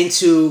that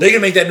into They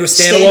can make that into a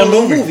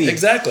standalone movie.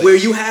 Exactly. where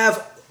you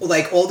have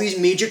like all these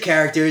major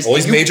characters, All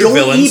these and you major don't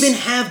villains. even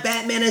have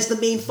Batman as the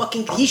main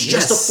fucking. He's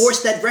just a Yes. force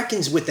that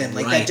reckons with them,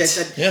 like Right.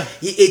 that. Yeah.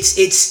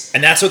 It's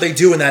And that's what they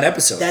do in that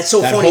episode. That's so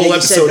that funny whole that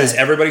you said episode is that.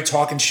 everybody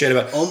talking shit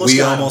about. Almost we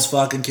got him. almost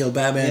fucking killed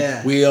Batman.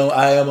 Yeah.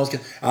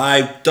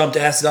 I dumped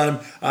acid on him.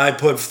 I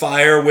put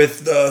fire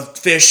with the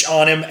fish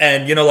on him,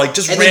 and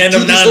just and they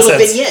random do these nonsense. little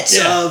vignettes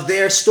Yeah. of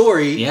their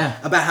story Yeah.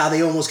 about how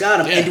they almost got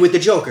him, Yeah. and with the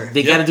Joker.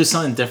 They Yeah. got to do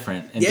something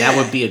different, and Yeah. that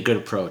would be a good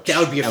approach. That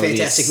would be a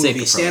fantastic sick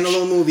movie, approach.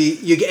 standalone movie.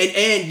 You get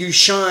and you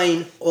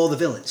shine all the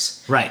villains.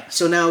 Right.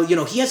 So now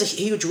he has a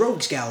huge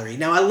rogues gallery.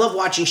 Now I love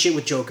watching shit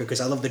with Joker because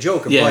I love the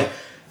Joker. Yeah. But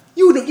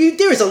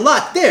there is a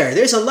lot there.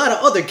 There's a lot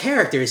of other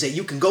characters that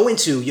you can go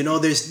into.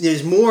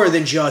 There's more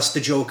than just the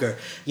Joker.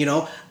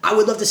 I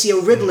would love to see a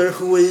Riddler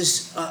who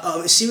is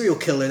a serial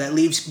killer that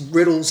leaves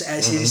riddles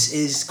as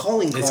his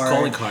calling card. His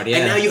calling card, yeah.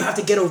 And now you have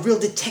to get a real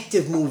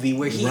detective movie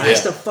where he Right.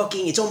 has to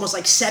fucking. It's almost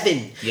like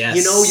Seven. Yes.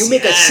 You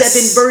make a Yes.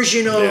 Seven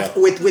version of Yeah.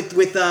 with the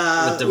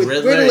Riddler.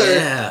 Riddler,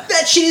 yeah.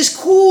 That shit is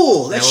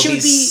cool. That, That would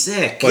should be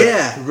sick.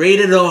 Yeah.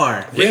 Rated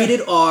R.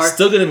 Rated R.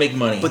 Still gonna make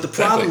money. But the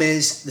problem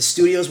is the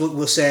studios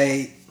will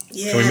say,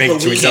 yeah, Can we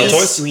but sell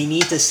toys? we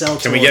need to sell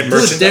toys. Can we get Dude,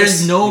 merchandise?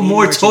 there's no We need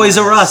more Toys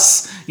R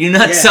Us. You're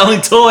not Yeah.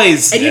 selling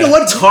toys. And you know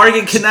what?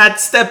 Target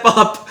cannot step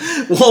up.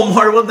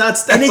 Walmart will not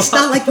step up. And it's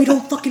not like we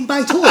don't fucking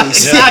buy toys.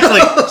 Exactly.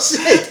 You know what I'm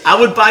saying?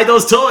 I would buy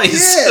those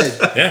toys.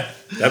 Yeah. Yeah,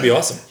 that'd be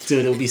awesome.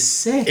 Dude, it would be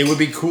sick. It would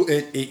be cool.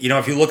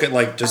 If you look at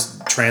like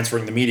just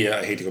transferring the media,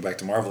 I hate to go back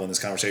to Marvel in this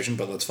conversation,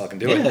 but let's fucking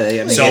do Yeah,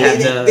 it. I mean, So they have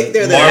the,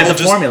 they're they have the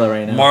just, formula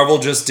right now. Marvel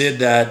just did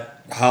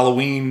that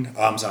Halloween.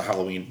 I'm sorry,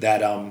 Halloween.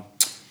 That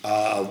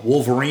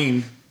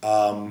Wolverine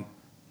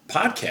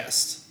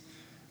podcast.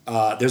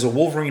 There's a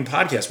Wolverine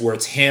podcast where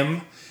it's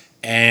him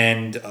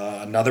and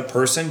another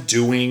person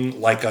doing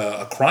like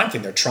a crime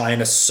thing. They're trying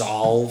to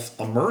solve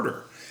a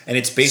murder, and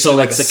it's basically So,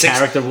 like it's the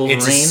character Wolverine?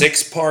 It's a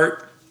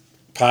 6-part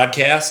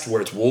podcast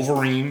where it's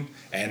Wolverine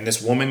and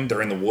this woman.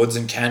 They're in the woods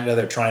in Canada.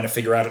 They're trying to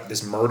figure out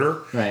this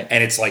murder, Right.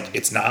 And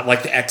it's not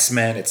like the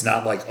X-Men. It's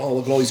not like, oh,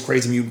 look at all these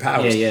crazy mutant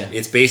powers. Yeah, yeah.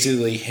 It's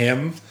basically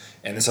him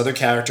and this other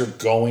character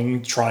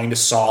trying to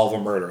solve a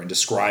murder and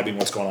describing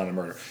what's going on in a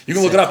murder. You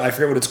can look it up. I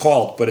forget what it's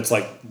called, but it's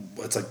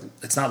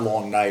not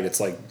Long Night. It's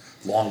like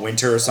Long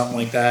Winter or something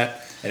like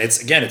that. And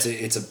it's a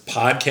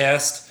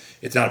podcast.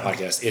 It's not a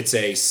podcast. It's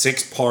a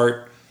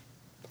 6-part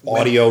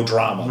audio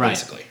drama, Right.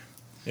 basically.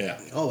 Yeah.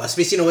 Oh,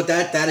 you know what?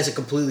 That is a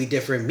completely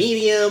different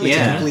medium. It's a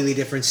Yeah. completely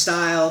different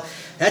style.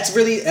 That's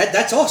really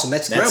that's awesome.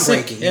 That's That's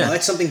groundbreaking. sick, You know, yeah.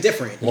 that's something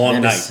different.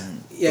 Long That is Night.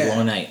 Yeah. The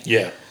Long Night.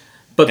 Yeah.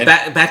 But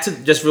And- back to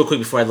just real quick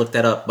before I look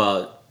that up.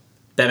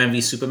 Batman v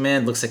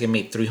Superman looks like it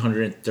made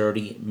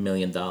 $330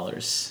 million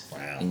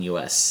in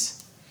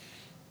US.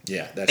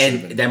 Yeah. That should have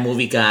And been. that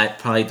movie got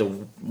probably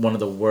one of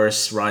the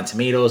worst Rotten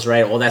Tomatoes,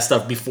 right? All that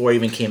stuff before it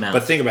even came out.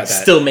 But think about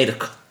that. Still made a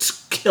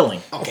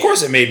killing. Of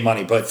course it made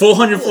money, but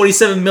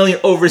 447 million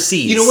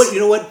overseas. You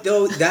know what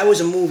though? That was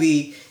a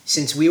movie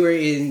since we were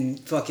in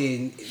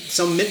fucking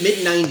some mid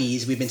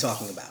 90s. We've been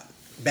talking about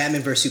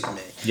Batman vs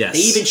Superman. Yes. They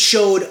even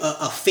showed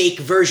a fake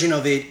version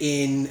of it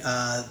in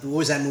what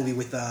was that movie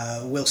with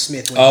Will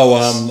Smith? When he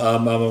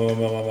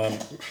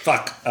was-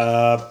 fuck.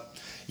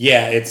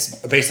 Yeah, it's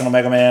based on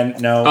Omega Man.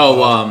 No.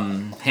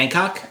 Oh,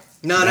 Hancock?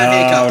 No, not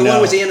Hancock. The no.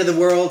 one was the end of the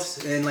world,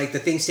 and like the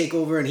things take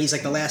over, and he's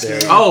like the last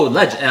man. Oh,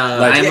 Legend.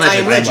 I Am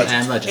Yeah, Legend. I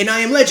Am Legend. In I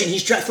Am Legend,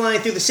 he's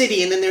flying through the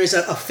city, and then there's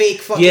a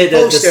fake fucking Yeah, the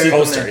poster.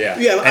 Poster, yeah.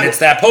 Yeah, and it's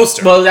that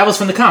poster. Well, that was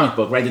from the comic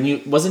book,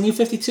 right? Was it New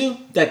 52?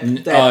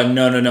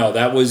 No.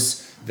 That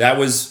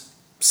was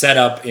set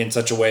up in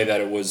such a way that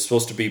it was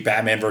supposed to be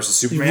Batman versus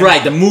Superman.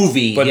 Right, the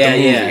movie. But yeah, the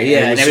movie, yeah.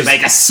 it And was everybody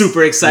just- got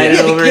super excited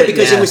Yeah, over yeah, it.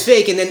 because it was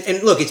fake,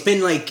 and look, it's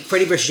been like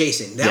Freddy vs.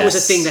 Jason. That was a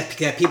Yes. thing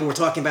that people were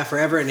talking about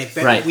forever, and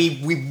Right.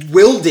 we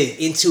willed it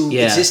into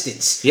Yeah.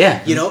 existence. Yeah.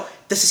 You know,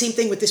 that's the same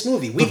thing with this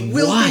movie. We But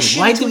willed why? this shit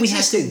Why into do we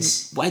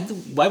existence. have to?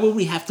 Why would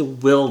we have to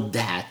will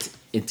that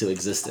into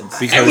existence?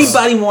 Because-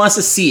 Everybody wants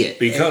to see it.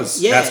 Because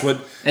Yeah. that's what...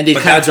 And they but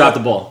kinda that's dropped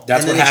what- the ball.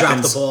 That's And then what they dropped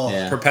happens the ball.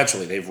 Yeah.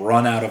 perpetually. They've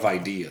run out of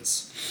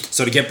ideas.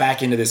 So to get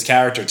back into this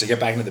character, to get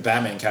back into the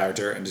Batman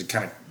character, and to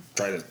kind of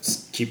try to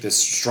keep this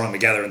strung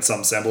together in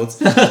some semblance,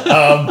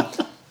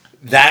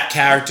 that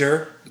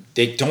character,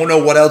 they don't know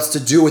what else to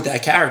do with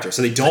that character.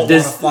 So they don't want to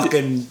This-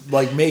 fucking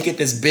like make it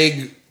this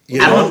big...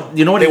 You I know, don't-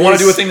 you know what they it want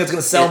is? to do a thing that's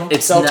going to sell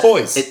It's sell not-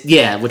 toys.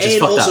 Yeah, which is And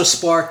fucked also up.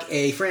 spark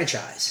a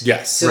franchise.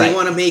 Yes. So Right. they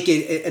want to make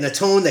it in a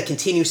tone that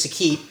continues to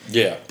keep.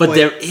 yeah, But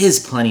there is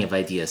plenty of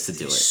ideas to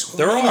do it.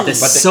 there are. There's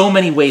but they- so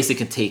many ways they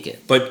can take it.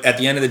 But at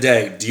the end of the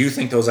day, do you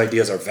think those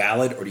ideas are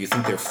valid, or do you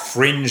think they're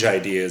fringe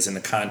ideas in the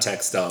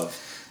context of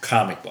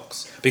comic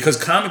books? Because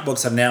comic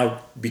books have now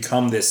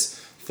become this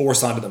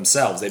force unto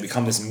themselves. They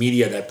become this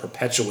media that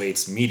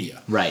perpetuates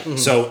media. Right.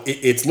 So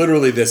it's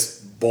literally this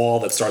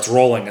ball that starts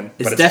rolling, but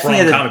it's definitely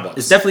from at comic the, books.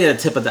 it's definitely at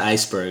the tip of the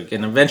iceberg,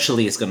 and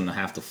eventually it's going to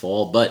have to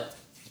fall. But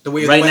The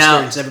way of Right the now-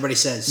 westerns, everybody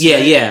says. yeah,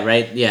 right? yeah,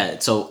 right, yeah.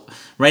 So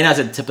right now it's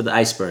at the tip of the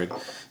iceberg.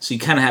 So you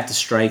kind of have to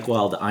strike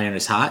while the iron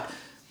is hot.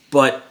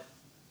 But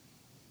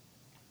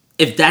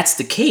if that's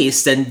the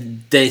case,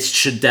 then they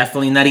should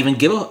definitely not even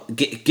give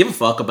a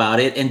fuck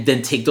about it, and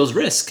then take those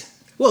risks.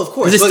 Well, of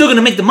course. Because it's but- still going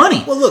to make the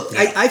money. Well, look,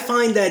 I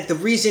find that the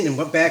reason, and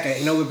went back,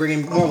 I know we're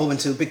bringing Marvel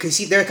into, because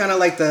they're kind of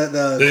like the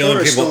they're the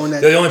only people. cornerstone They're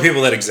that. the only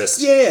people that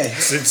exist. Yeah.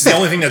 It's the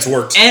only thing that's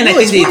worked. And I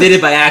Well, think it's they work. did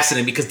it by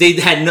accident because they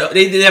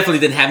definitely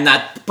didn't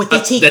have But they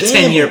take the gambles.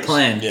 10-year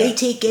plan. Yeah. They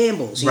take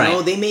gambles. You Right.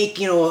 know, they make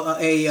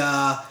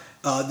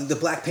the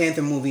Black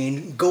Panther movie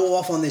and go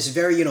off on this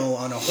very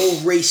on a whole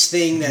race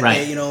thing that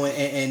Right. they,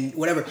 and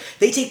whatever.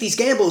 They take these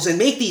gambles and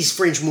make these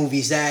fringe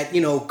movies that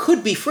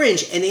could be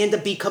fringe, and they end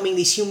up becoming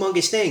these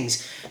humongous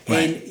things.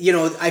 Right.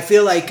 And I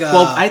feel like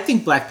Well, I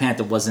think Black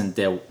Panther wasn't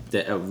a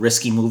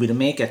risky movie to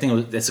make. I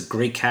think it's a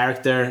great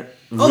character.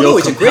 Oh, real no,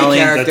 it's a great compelling.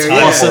 character. The yeah.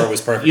 time for it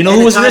was perfect. You know And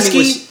who the was timing risky?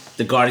 was-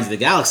 The Guardians of the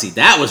Galaxy.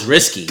 That was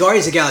risky.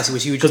 Guardians of the Galaxy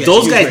was huge. Because yes,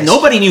 those huge guys, risk.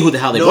 nobody knew who the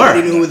hell they Nobody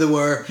were. knew who they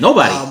were.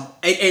 Nobody.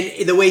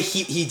 And the way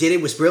he did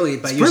it was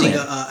brilliant by using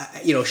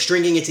brilliant.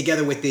 stringing it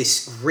together with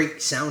this great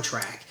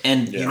soundtrack.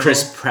 And Yeah.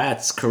 Chris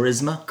Pratt's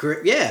charisma.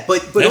 Yeah,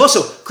 but Yeah.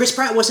 also Chris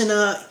Pratt wasn't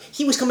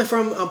he was coming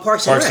from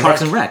Parks and Rec.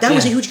 Parks and Rec, That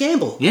was a yeah. huge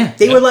gamble. Yeah.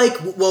 They Yeah. were like,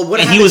 well, what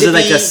And happens he was if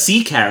like he, a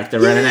C character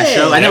right in that Yeah.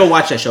 show. I never Yeah.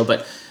 watched that show,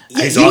 but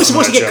Yeah, He's he was awesome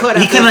supposed to in get that cut show.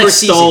 he after kind the of like first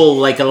season. stole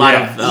like a lot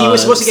Yeah. of He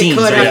was supposed to get scenes,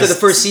 cut right? after the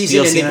first season,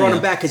 You'll and see they that, brought yeah.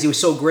 him back because he was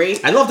so great.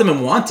 I loved him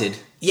in Wanted.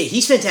 Yeah,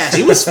 he's fantastic.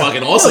 He was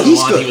fucking awesome No, in he's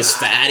Wanted. good. He was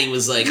fat. He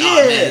was like, oh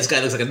Yeah. man, this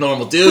guy looks like a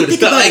normal But dude.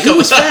 think about it, he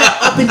was fat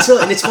up until,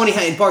 and it's funny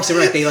how in Parks and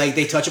Rec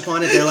they touch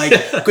upon it. They're like,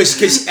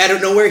 because out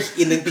of nowhere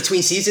in the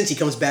between seasons he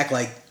comes back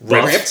like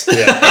Rough. ripped,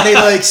 Yeah. and they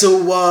like,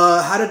 so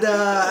how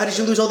did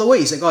you lose all the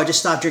weight? He's like, oh, I just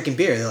stopped drinking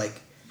beer. They're like,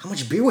 how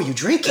much beer were you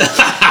drinking?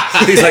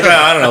 He's like,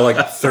 I don't know,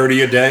 like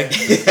 30 a day,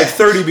 like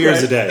 30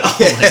 beers a day. Oh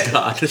my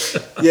god.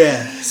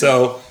 Yeah.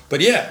 So, but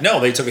yeah, no,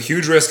 they took a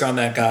huge risk on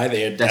that guy.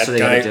 They had That's that what they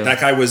guy. gotta do.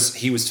 That guy was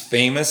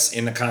famous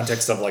in the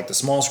context of like the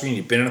small screen.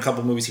 He'd been in a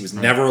couple movies. He was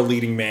never a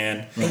leading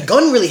man. And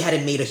Gunn really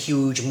hadn't made a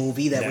huge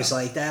movie that No. was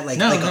like that, like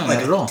No, like, no, a, like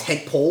not a at all.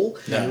 tent pole.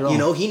 Not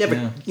at all. He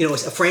never, Yeah. a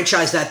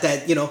franchise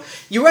that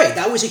you're right.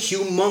 That was a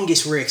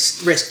humongous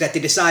risk that they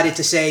decided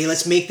to say,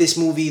 let's make this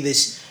movie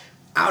this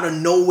out of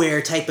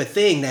nowhere type of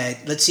thing.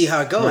 That let's see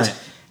how it goes. Right.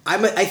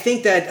 I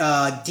think that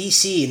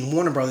DC and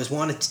Warner Brothers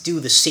wanted to do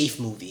the safe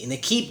movie, and they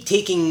keep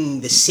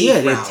taking the safe Yeah,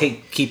 they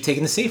route. keep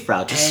taking the safe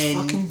route. Just and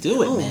fucking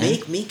do it, no, man.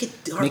 Make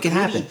it dark, Make it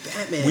gritty happen.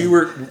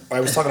 Batman. I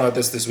was talking about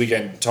this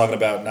weekend, talking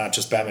about not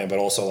just Batman, but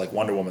also like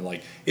Wonder Woman.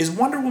 Like, is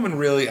Wonder Woman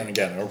really, and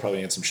again, we're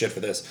probably get some shit for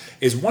this,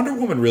 is Wonder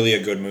Woman really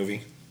a good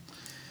movie?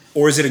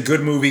 Or is it a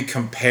good movie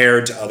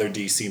compared to other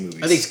DC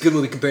movies? I think it's a good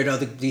movie compared to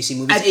other DC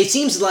movies. I- It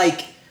seems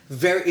like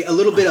a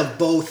little bit of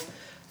both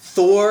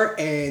Thor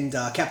and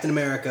Captain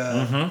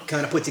America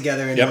kind of put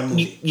together in Yep. one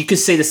movie. You could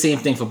say the same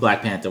thing for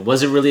Black Panther.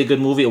 Was it really a good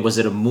movie, or was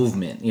it a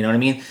movement? You know what I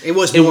mean? It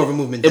was more of a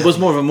movement, It was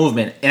definitely. more of a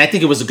movement, and I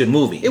think it was a good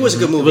movie. It was a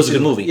good movie, It was a too.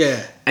 good movie. Yeah.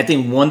 I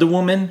think Wonder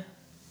Woman.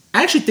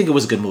 I actually think it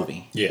was a good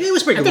movie. Yeah. It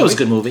was a pretty I good thought it was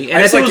a movie. good movie, and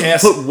I I just think like it to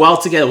was ask- put well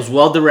together. It was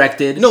well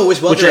directed. No, it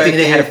was well which I think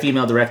they had a directed.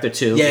 female director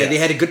too. Yeah, they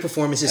had good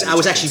performances. I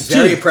was actually Dude.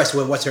 very impressed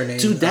with what's her name.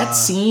 Dude, that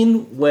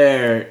scene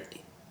where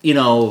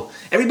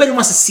everybody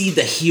wants to see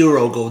the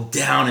hero go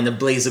down in the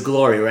blaze of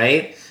glory,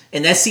 right?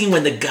 And that scene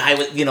when the guy,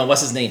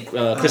 what's his name?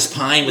 Chris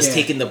Pine was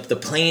taking the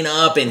plane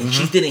up and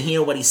she didn't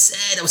hear what he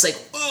said. I was like,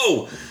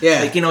 whoa.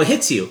 Yeah. Like, it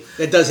hits you.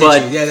 It does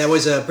hit you. Yeah, that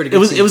was a pretty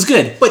good scene. It was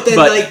good. But then,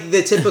 like,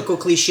 the typical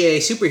cliche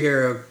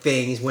superhero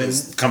things when...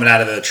 Coming out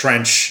of the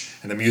trench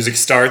and the music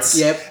starts.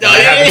 Yep. And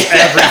that happens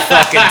every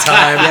fucking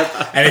time.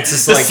 Yep. And it's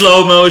just the like...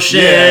 slow motion.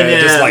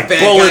 Yeah, just like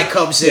bad guy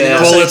comes in and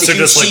bullets it's are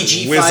just like...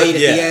 CG fight at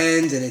the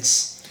end and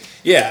it's...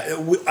 Yeah,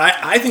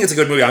 I think it's a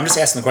good movie. I'm just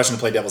asking the question to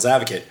play devil's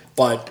advocate.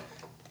 But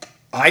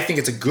I think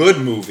it's a good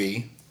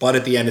movie, but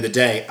at the end of the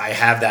day, I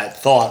have that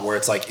thought where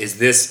it's like,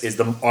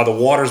 are the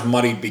waters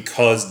muddied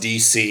because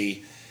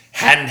DC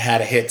hadn't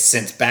had a hit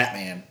since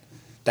Batman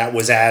that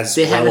was as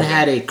they haven't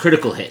had a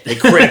critical hit.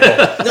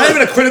 Not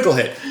even a critical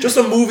hit, just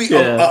a movie,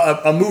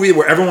 a movie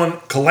where everyone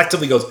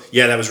collectively goes,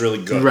 yeah, that was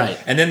really good. Right.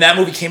 And then that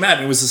movie came out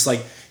and it was just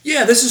like,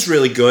 yeah, this is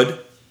really good.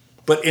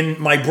 But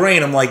in my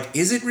brain, I'm like,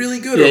 is it really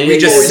good? Or are we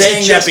just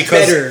saying that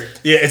because... Better?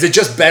 Yeah, is it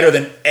just better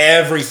than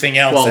everything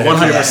else? Well,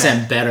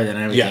 100% better than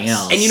everything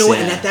else. And you know what?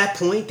 And at that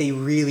point, they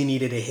really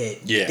needed a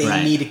hit. Yeah.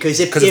 They needed...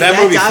 Because if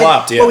that movie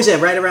flopped, What was that?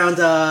 Right around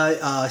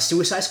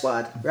Suicide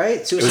Squad,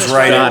 right? Suicide Squad.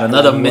 Right. God,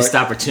 another missed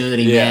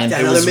opportunity, man.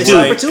 Another missed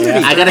opportunity.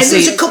 Yeah. I gotta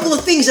say... there's a couple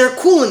of things that are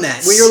cool in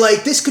that, where you're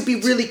like, this could be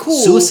really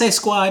cool. Suicide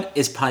Squad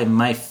is probably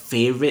my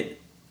favorite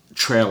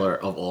trailer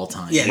of all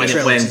time. Yeah, when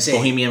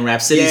Bohemian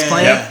Rhapsody is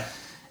playing. Yeah.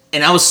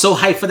 And I was so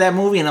hyped for that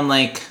movie, and I'm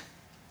like,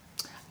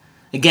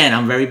 again,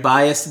 I'm very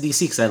biased to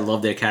DC because I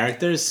love their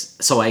characters.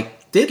 So I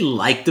did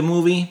like the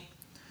movie,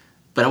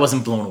 but I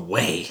wasn't blown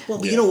away.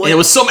 Well, you know what? And there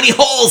was so many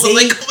holes. I'm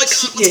like, oh my god,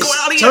 what's going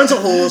on here? Tons of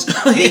holes.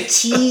 They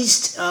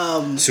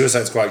teased...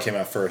 Suicide Squad came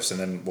out first, and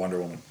then Wonder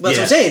Woman. Well, that's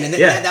what I'm saying, and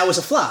that was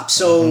a flop.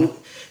 So...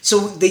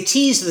 So they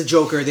teased the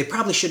Joker. They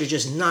probably should have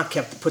just not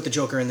put the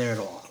Joker in there at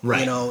all,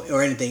 right?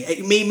 Or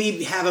anything.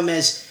 Maybe have him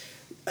as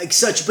like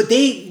such. But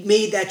they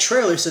made that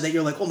trailer so that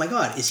you're like, oh my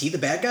god, is he the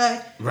bad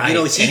guy? Right?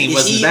 Is he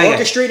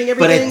orchestrating everything?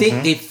 But I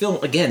think they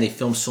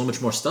filmed so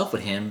much more stuff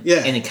with him, yeah,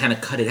 and it kind of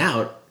cut it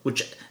out.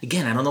 Which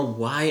again, I don't know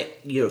why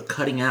you're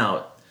cutting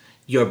out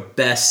your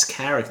best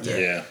character.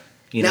 Yeah.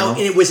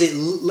 Was it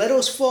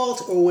Leto's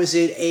fault or was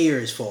it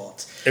Ayer's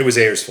fault? It was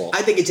Ayer's fault.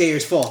 I think it's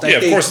Ayer's fault. Yeah,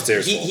 of course it's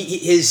Ayer's fault.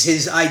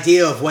 His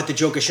idea of what the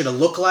Joker should have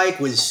looked like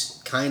was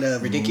kind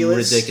of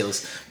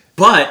ridiculous.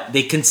 But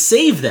they can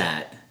save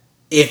that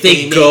if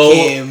they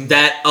go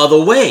that other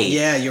way.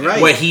 Yeah, you're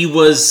right. Where he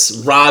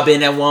was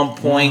Robin at one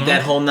point,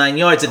 that whole 9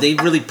 yards. If they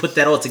really put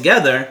that all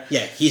together.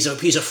 Yeah, he's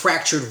a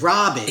fractured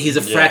Robin. He's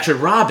a fractured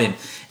Robin.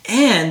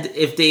 And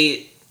if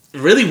they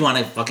really want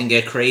to fucking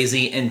get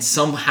crazy and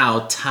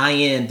somehow tie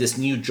in this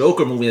new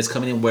Joker movie that's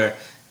coming in where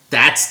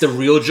that's the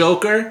real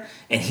Joker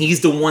and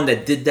he's the one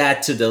that did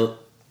that to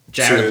the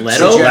Jared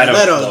Leto.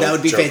 That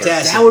would be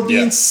fantastic. That would be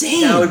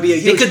insane. That would be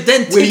they could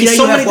then take it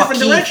so many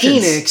different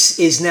directions. Phoenix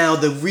is now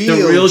the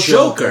real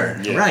Joker.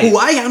 Yeah. Right. Who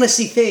I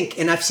honestly think,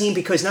 and I've seen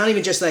because not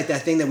even just like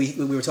that thing that we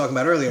were talking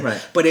about earlier,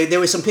 right. But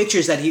there was some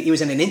pictures that he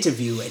was in an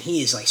interview and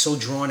he is like so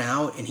drawn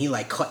out and he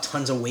like cut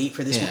tons of weight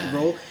for this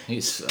role.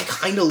 He's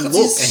kind of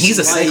looks, and he's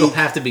a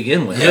psychopath to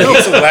begin with. Yeah,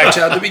 he's a whack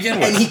job to begin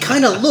with, and he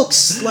kind of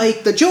looks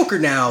like the Joker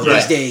now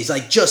these days,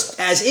 like just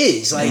as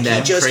is, like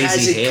he just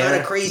has it kind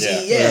of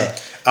crazy, yeah.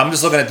 I'm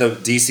just looking at the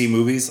DC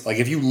movies. Like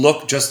if you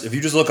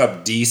just look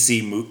up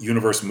DC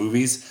universe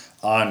movies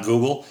on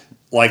Google,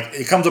 like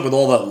it comes up with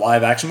all the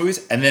live action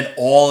movies, and then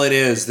all it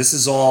is. This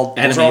is all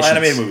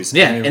animated movies.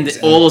 Yeah,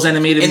 all those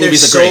animated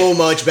movies are great. So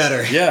much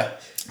better. Yeah,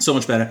 so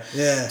much better.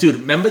 Yeah, dude,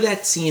 remember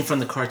that scene from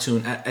the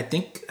cartoon? I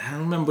think I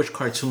don't remember which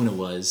cartoon it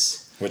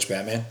was. Which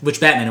Batman?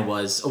 Which Batman it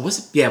was? Or was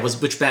it? Yeah, it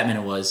was which Batman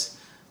it was.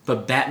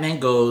 But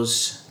Batman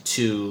goes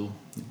to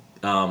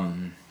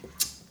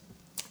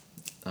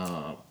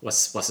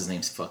what's his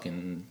name's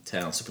fucking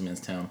town? Superman's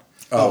town.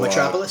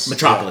 Metropolis.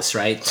 Metropolis,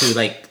 right? To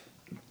like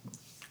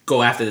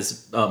go after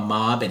this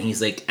mob, and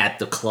he's like at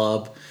the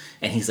club,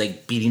 and he's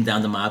like beating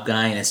down the mob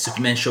guy, and then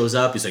Superman shows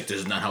up. He's like,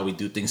 "This is not how we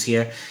do things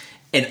here."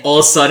 And all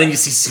of a sudden, you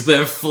see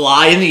Superman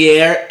fly in the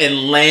air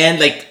and land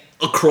like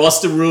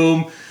across the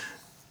room.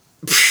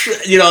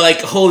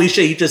 Like holy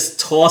shit, he just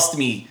tossed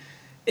me,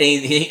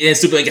 and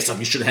Superman gets up.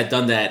 You should have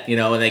done that,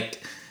 and like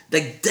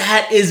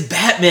that is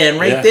Batman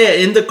right there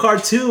in the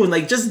cartoon.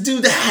 Like, just do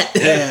that.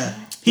 Yeah.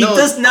 He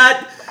does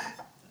not.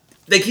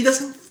 Like, he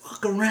doesn't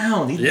fuck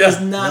around. He does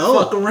not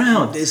fuck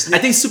around. I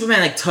think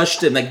Superman like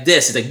touched him like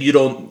this. He's like, we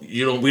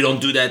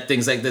don't do that.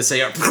 Things like this. He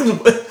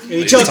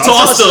just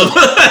tossed him.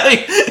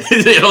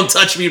 You don't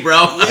touch me,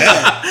 bro.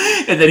 Yeah.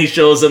 And then he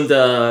shows him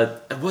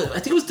I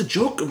think it was the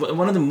Joker.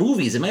 One of the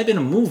movies. It might have been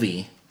a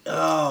movie.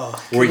 Oh.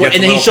 And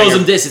then he shows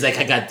him this. He's like,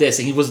 I got this.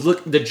 And he was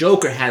the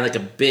Joker had like a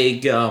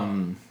big.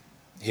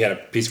 He had a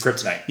piece of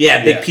kryptonite. Yeah,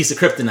 a big piece of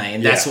kryptonite,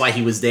 and that's why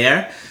he was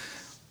there.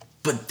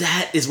 But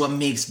that is what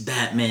makes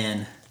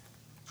Batman.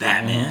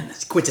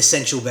 It's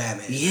quintessential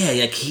Batman. Yeah,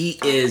 like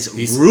he's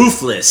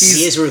ruthless.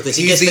 He is ruthless.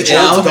 He gets the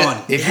job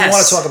done. If you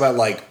want to talk about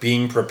like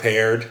being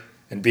prepared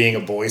and being a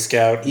Boy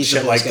Scout and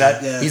shit like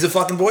that, he's a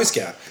fucking Boy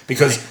Scout.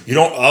 Because you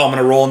don't, I'm going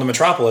to roll into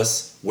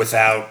Metropolis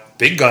without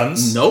big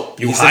guns. Nope.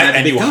 You He doesn't have hide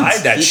and big you guns.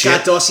 hide that He's shit.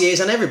 got dossiers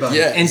on everybody.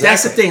 Yeah. And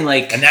that's the thing,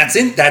 like, And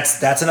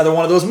that's another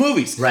one of those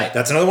movies. Right.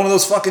 That's another one of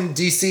those fucking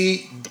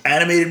DC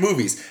animated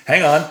movies.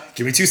 Hang on,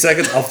 give me 2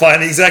 seconds. I'll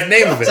find the exact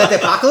name of Is that it.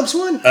 the Apocalypse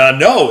one?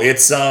 No,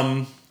 it's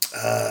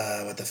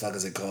what the fuck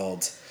is it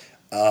called?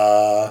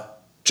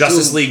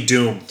 Justice Doom. League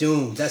Doom.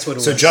 Doom. That's what it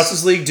was. So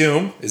Justice League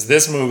Doom is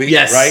this movie,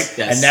 Yes, right?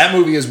 yes. And that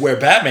movie is where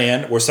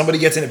Batman, where somebody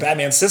gets into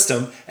Batman's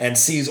system and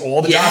sees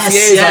all the yes,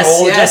 dossiers on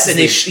all the yes, Justice and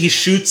League. he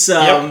shoots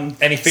And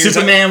he figures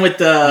Superman with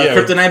the Yeah.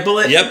 kryptonite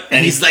bullet. Yep.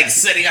 And he's like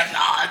sitting up,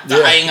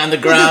 dying on the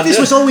ground. This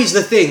was always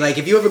the thing. Like,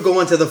 if you ever go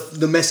onto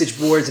the message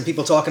boards and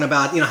people talking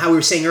about, how we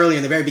were saying earlier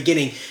in the very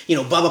beginning,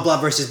 blah, blah, blah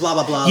versus blah,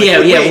 blah, blah. Yeah,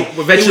 like, yeah, wait,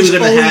 eventually it was we're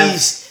gonna have-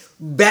 always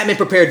Batman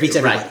prepared beats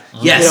everybody.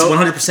 Right. Yes,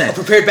 100%. A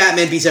prepared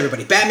Batman beats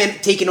everybody. Batman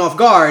taken off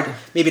guard,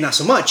 maybe not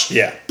so much.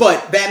 Yeah.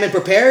 But Batman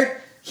prepared,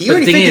 he But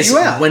already the thing figured is, you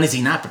out. when is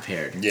he not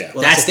prepared? Yeah.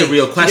 Well, that's the thing.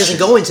 real question. He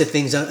doesn't go into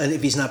things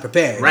if he's not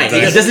prepared. Right. He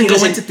doesn't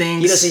go into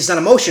things. He's not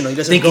emotional. He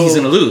doesn't Thinking go, he's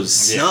gonna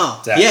lose. No.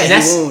 exactly. Yeah,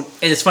 And, he won't.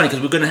 and it's funny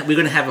because we're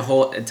gonna have a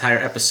whole entire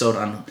episode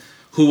on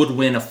who would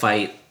win a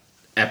fight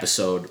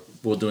episode.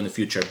 We'll do in the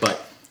future,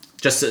 but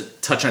just to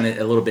touch on it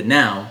a little bit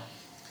now.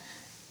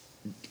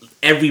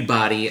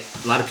 Everybody,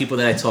 a lot of people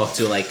that I talk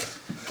to, like,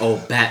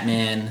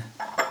 Batman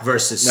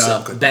versus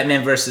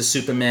Batman versus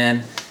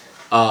Superman.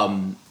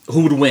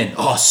 Who would win?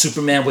 Oh,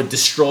 Superman would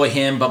destroy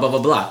him. Blah blah blah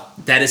blah.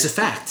 That is a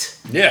fact.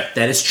 Yeah.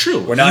 That is true.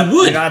 We're not, he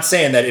would. We're not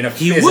saying that in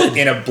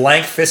a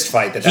blank fist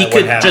fight that He would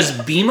could happen.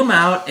 just beam him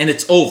out and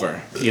it's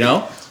over.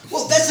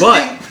 Well, that's the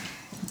But thing.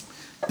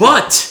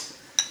 but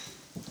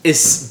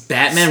is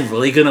Batman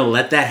really gonna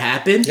let that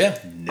happen? Yeah.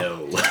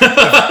 No.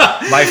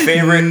 My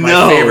favorite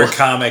No.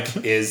 comic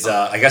is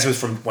I guess it was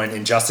from when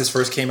Injustice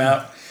first came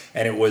out,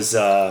 and it was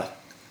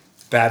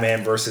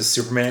Batman versus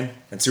Superman,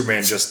 and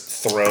Superman just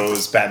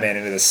throws Batman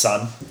into the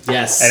sun.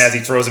 Yes. And as he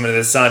throws him into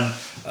the sun,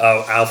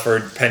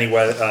 Alfred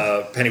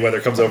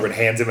Pennyweather comes over and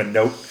hands him a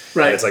note.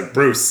 Right. And it's like,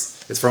 Bruce.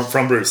 It's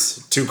from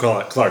Bruce to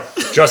Clark.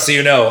 Just so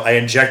you know, I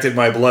injected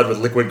my blood with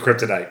liquid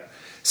kryptonite.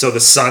 So the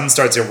sun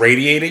starts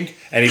irradiating,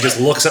 and he just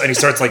looks up and he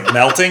starts like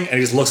melting, and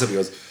he just looks up and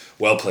he goes,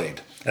 "Well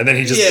played." And then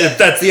he just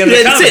that's the end of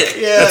the That's comic. it.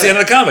 Yeah. That's the end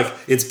of the comic.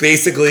 It's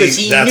basically Because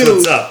he that's knew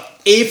what's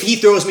up. if he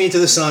throws me into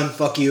the sun,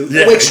 fuck you.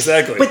 Yeah,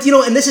 exactly. But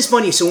and this is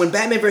funny. So when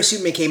Batman vs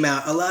Superman came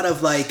out, a lot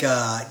of like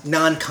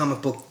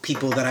non-comic book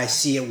people that I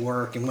see at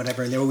work and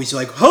whatever, and they're always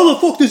like, "How the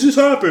fuck does this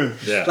happen?"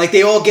 Yeah. Like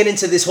they all get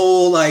into this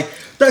whole like,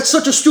 "That's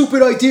such a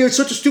stupid idea. It's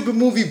such a stupid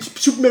movie.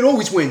 Superman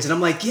always wins." And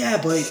I'm like, "Yeah,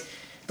 but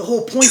the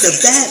whole point of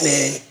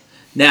Batman."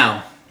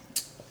 Now,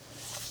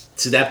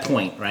 to that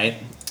point, right?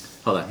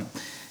 Hold on.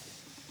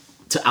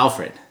 To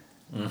Alfred.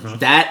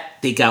 That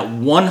they got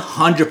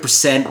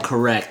 100%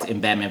 correct in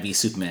Batman v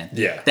Superman.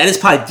 Yeah. That is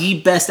probably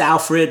the best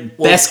Alfred,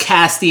 best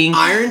casting.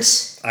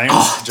 Irons.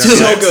 Oh, Just dude,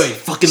 so Irons. good.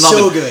 Fucking love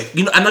So it. good.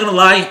 You know, I'm not gonna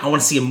lie. I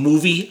want to see a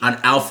movie on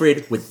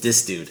Alfred with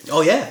this dude.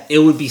 Oh yeah. It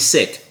would be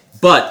sick.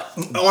 But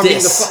Arming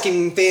this, the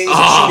fucking things. and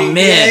oh shooting.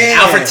 man,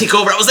 Yeah. Alfred take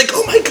over. I was like,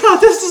 oh my god,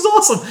 this is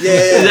awesome.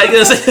 Yeah. Like,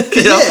 it's like,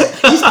 you know?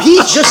 Yeah,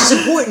 he's just as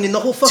important in the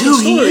whole fucking Dude,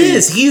 story. he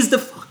is. He's the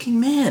fucking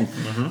man.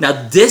 Now,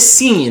 this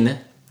scene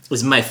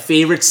was my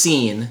favorite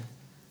scene.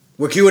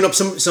 We're queuing up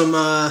some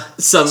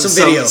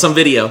video. Some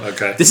video.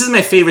 Okay. This is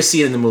my favorite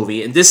scene in the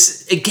movie, and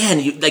this again,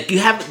 you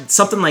have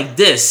something like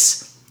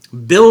this.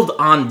 Build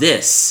on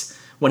this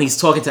when he's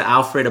talking to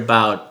Alfred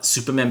about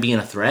Superman being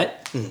a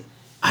threat.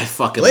 I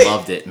fucking Wait.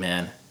 loved it,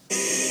 man.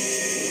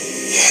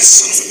 That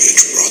son of a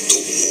bitch brought the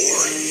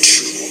war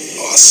to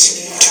us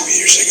 2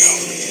 years ago.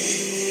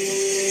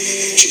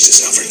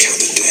 Jesus, Alfred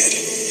counted dead.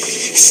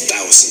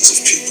 Thousands of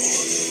people.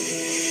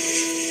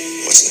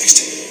 What's next?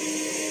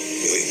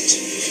 Millions.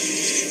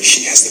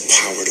 He has the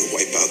power to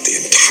wipe out the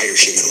entire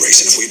human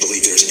race, and if we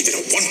believe there's even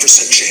a 1%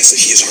 chance that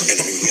he is our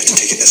enemy, we have to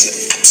take it as an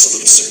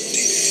absolute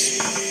certainty.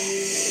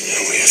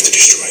 And we have to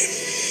destroy him.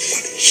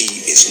 But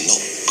he is not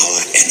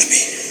our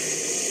enemy.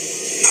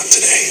 Not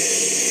today.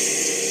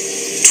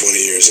 20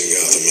 years in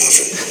Gotham,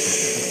 Alfred.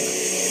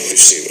 We've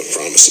seen what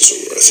promises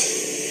are worth.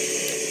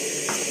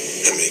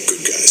 How many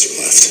good guys are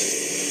left?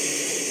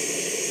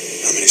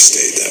 How many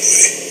stayed that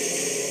way?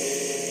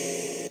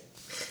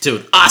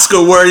 Dude,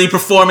 Oscar-worthy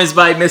performance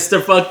by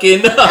Mr. fucking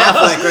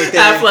Affleck right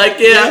there. Affleck,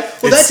 yeah.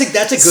 Well, that's a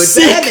good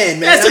Sick. Batman,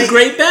 man. That's a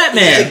great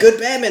Batman. That's a good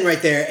Batman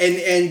right there,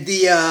 and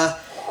the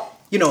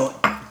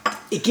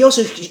it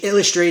also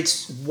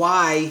illustrates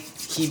why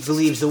he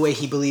believes the way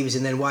he believes,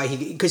 and then why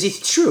because it's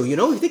true. If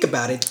you think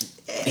about it,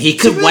 He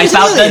could Superman's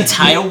wipe an out the alien.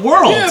 entire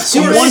world in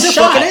Superman's one a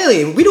shot. fucking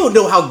alien. We don't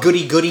know how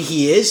goody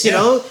he is. You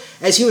know,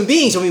 as human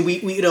beings. I mean,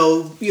 we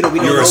don't know.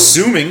 You're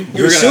assuming.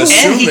 You're You're going to assuming.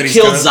 assume And he that he's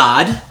killed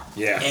gonna, Zod,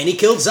 Yeah. And he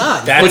killed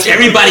Zod. That's which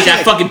everybody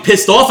got fucking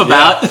pissed off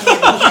about.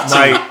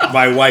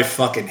 My wife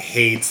fucking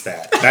hates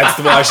that. That's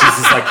why she's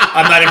just like,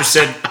 I'm not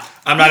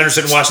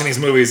interested in watching these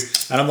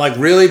movies. And I'm like,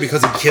 really?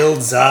 Because he killed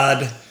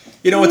Zod?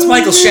 You know, it's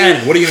Michael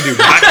Shannon. What are you gonna do?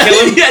 Not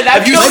kill him? Yeah,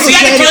 Have you Michael seen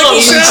Shannon Michael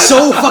is Shannon?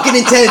 so fucking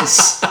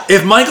intense.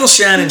 If Michael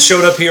Shannon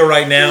showed up here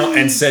right now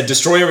and said,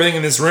 destroy everything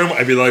in this room,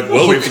 I'd be like,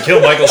 well, we have to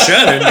kill Michael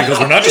Shannon because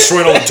we're not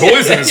destroying all the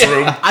toys in this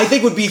room. I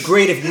think it would be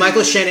great if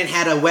Michael Shannon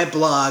had a web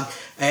blog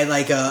and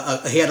like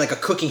he had like a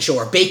cooking show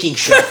or a baking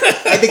show.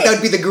 I think that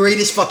would be the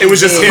greatest fucking It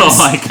was just thing. him. Oh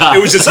my God. It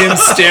was just him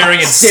staring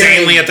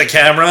insanely at the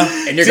camera.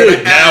 And you're Dude,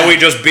 gonna now we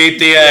just beat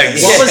the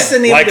eggs. What was the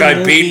name like of the I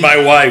movie? beat my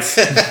wife.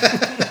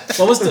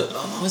 What was the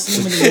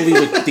name of the movie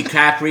with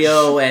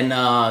DiCaprio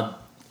and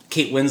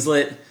Kate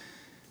Winslet?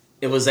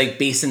 It was like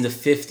based in the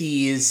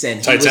 50s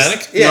and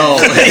Titanic? No,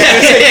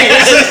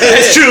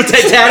 that's true.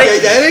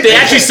 Titanic. Titanic? They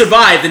actually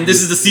survived, and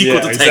this is the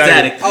sequel to exactly.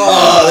 Titanic.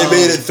 Oh, they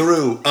made it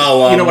through.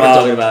 Oh, You know what I'm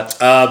talking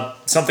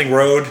about? Something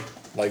Road,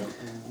 like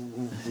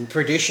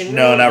Perdition?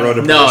 no, not Road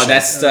to No,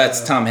 Perdition.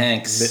 that's Tom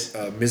Hanks.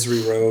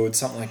 Misery Road,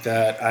 something like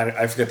that.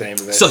 I forget the name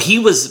of it. So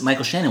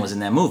Michael Shannon was in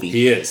that movie.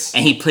 He is.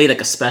 and he played like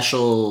a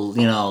special,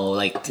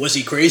 like Was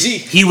he crazy?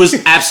 he was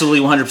absolutely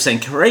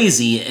 100%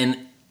 crazy, and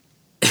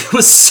he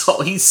was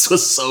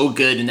so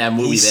good in that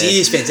movie. He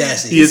is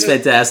fantastic. He is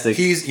fantastic.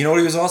 You know what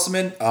he was awesome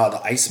in?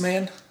 The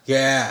Iceman.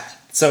 Yeah.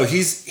 So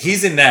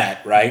he's in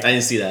that, right? I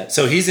didn't see that.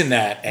 So he's in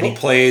that, and he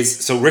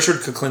plays. So Richard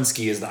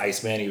Kuklinski is the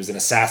Iceman. He was an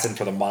assassin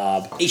for the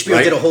mob. HBO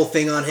right? did a whole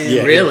thing on him.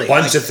 Yeah, Really? a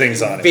bunch of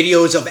things on it.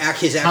 Videos of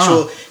his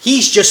actual.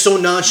 He's just so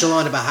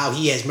nonchalant about how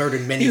he has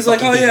murdered many. He was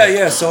like, fucking oh people.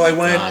 yeah. So I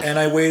went God. and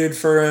I waited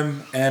for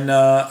him, and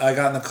I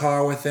got in the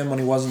car with him when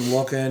he wasn't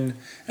looking,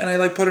 and I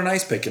like put an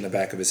ice pick in the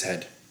back of his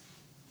head.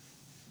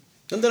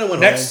 And then I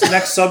went Next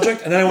home.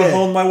 subject, and then I went Yeah.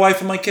 home with my wife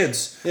and my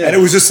kids, Yeah. and it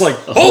was just like,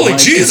 holy my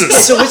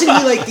Jesus! So wasn't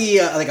he like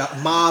the like a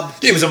mob?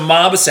 He was a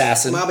mob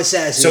assassin. Mob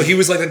assassin. So he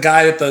was like a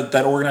guy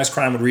that organized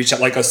crime would reach out,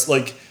 like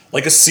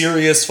a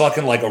serious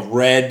fucking like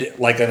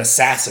an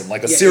assassin,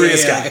 like a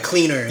serious guy, like a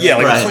cleaner. Yeah,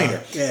 like Right. a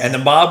cleaner. Yeah. And the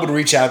mob would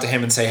reach out to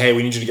him and say, "Hey,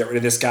 we need you to get rid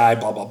of this guy."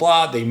 Blah blah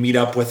blah. They meet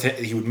up with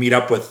him. He would meet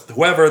up with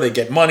whoever. They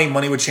get money.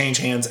 Money would change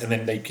hands, and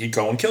then he'd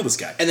go and kill this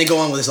guy. And then go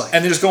on with his life.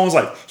 And they just go on his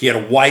life. He had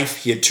a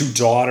wife. He had 2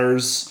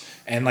 daughters,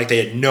 and like they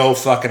had no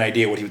fucking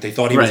idea what they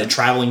thought he was a Right.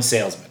 traveling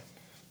salesman.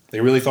 They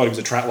really thought he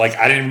was like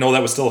I didn't even know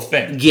that was still a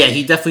thing. Yeah,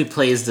 he definitely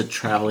plays the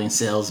traveling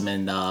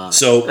salesman.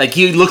 So- like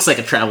he looks like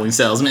a traveling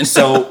salesman.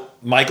 So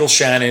Michael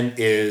Shannon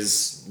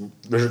is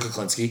Richard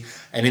Kuklinski,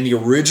 and in the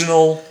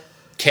original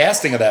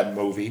casting of that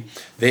movie,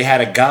 they had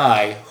a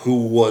guy who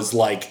was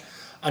like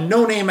a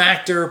no-name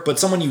actor, but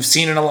someone you've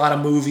seen in a lot of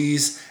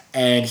movies,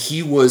 and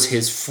he was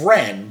his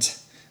friend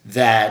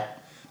that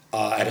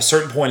at a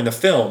certain point in the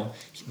film,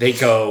 they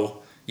go,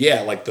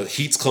 yeah, like the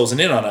heat's closing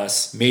in on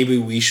us, maybe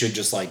we should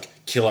just like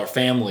kill our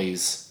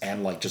families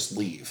and like just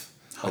leave.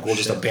 Like we'll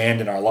just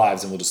abandon our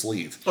lives and we'll just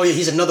leave. Oh yeah,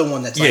 he's another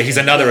one that's. Yeah, like he's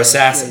him. another Yeah,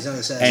 assassin. Yeah, he's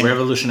another assassin. And-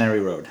 Revolutionary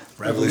Road.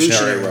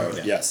 Revolutionary Revolutionary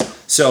Road,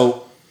 yes.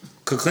 So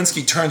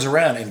Kuklinski turns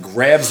around and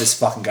grabs this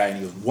fucking guy and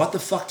he goes, "What the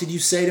fuck did you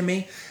say to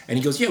me?" And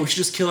he goes, "Yeah, we should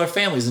just kill our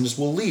families and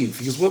we'll leave."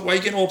 He goes, "Why are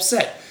you getting all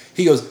upset?"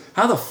 He goes,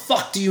 "How the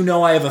fuck do you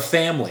know I have a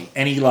family?"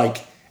 And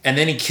and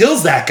then he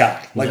kills that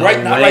guy. Like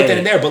No not way. right then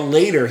and there, but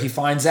later he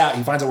finds out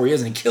where he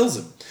is and he kills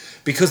him.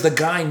 Because the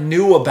guy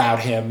knew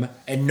about him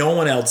and no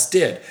one else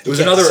did. It was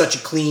kept another such a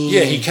clean-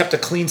 Yeah, he kept a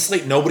clean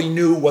slate. Nobody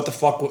knew what the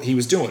fuck he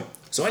was doing.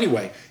 So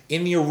anyway,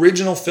 in the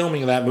original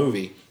filming of that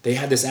movie, they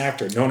had this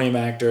actor, no-name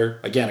actor,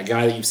 again, a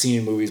guy that you've seen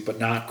in movies but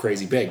not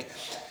crazy big.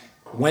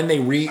 When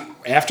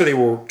after they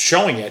were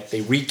showing it,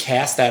 they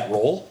recast that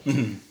role.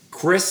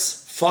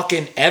 Chris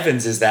fucking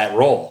Evans is that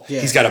role.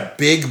 Yeah. He's got a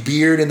big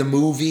beard in the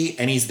movie,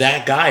 and he's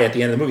that guy at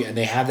the end of the movie. And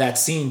they have that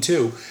scene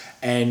too.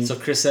 And So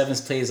Chris Evans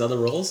plays other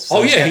roles.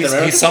 oh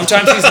yeah,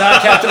 sometimes he's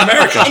not Captain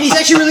America. And he's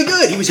actually really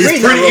good. He was great.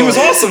 in pretty- that he role. was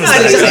awesome as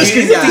Yeah, that he's a guy. nice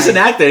He's good a decent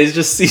guy. actor.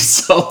 He's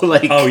so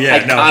like Oh,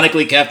 yeah, no.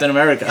 iconically Captain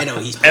America. I know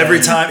he's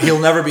Every time he'll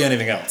never be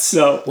anything else.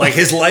 No. Like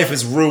his life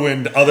is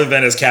ruined other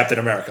than as Captain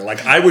America.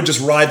 Like I would just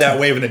ride that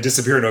wave and then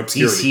disappear into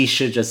obscurity. He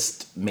should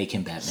just make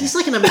him Batman. He's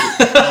like an American.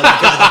 Oh my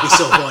god, that'd be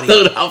so funny.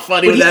 Dude, how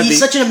funny But would that he's be?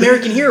 such an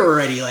American hero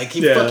already. Like he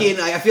Yeah. fucking.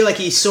 I feel like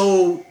he's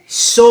so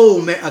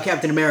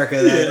Captain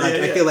America that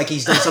I feel like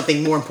he's done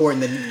something more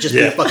important than just be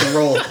a Yeah. fucking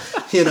role,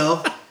 you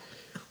know.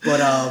 But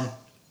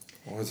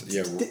What was it?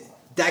 Yeah.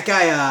 that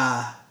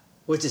guy,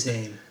 what's his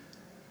name?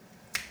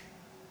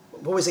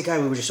 What was the guy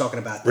we were just talking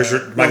about?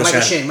 Michael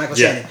Shannon. Michael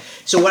Yeah. Shannon.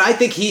 So what I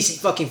think he's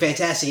fucking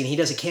fantastic, and he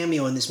does a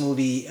cameo in this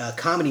movie,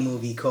 comedy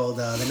movie called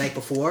The Night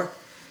Before.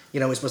 You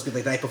know, it's supposed to be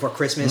like The Night Before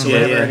Christmas or Yeah,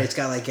 whatever, yeah. and it's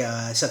got like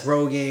Seth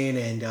Rogen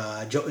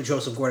and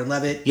Joseph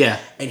Gordon-Levitt. Yeah.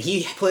 And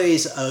he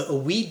plays a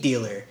weed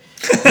dealer.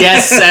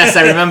 yes,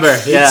 I remember.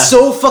 Yeah. It's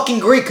so fucking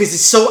great because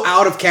it's so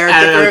out of character,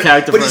 Out of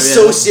character but for he's him,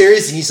 so yeah.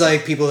 serious. And he's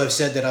like, people have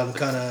said that I'm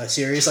kind of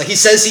serious. Like he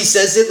says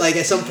it like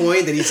at some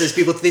point that he says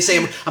they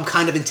say I'm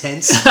kind of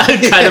intense. kind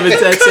of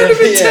intense.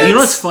 intense. You know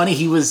what's funny?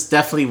 He was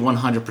definitely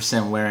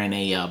 100% wearing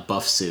a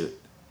buff suit.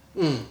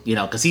 You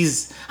know,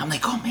 because I'm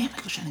like, oh man,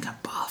 Michael Shannon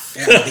got buff.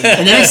 Yeah,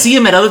 And then I see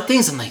him at other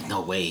things. I'm like,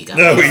 no way, he got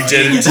No, buff. he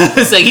didn't.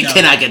 It's like he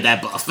cannot get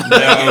that buff.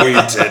 No, he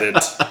didn't.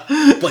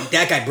 but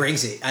that guy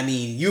brings it. I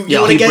mean, you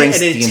Yo, want to he get brings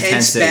an the intense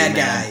intensity, bad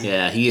man. guy.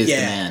 Yeah, he is the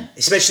man.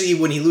 Especially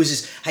when he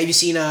loses. Have you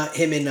seen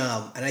him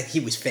in? He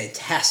was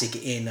fantastic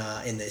in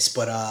this.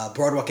 But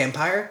Boardwalk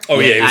Empire. Oh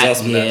yeah, he was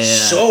awesome in that. Yeah.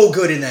 So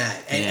good in that,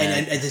 and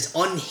Yeah. and this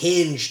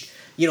unhinged.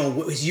 You know,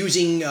 was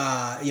using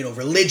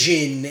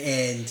religion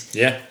and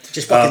Yeah.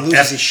 just fucking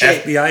loses his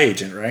shit. FBI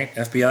agent, right?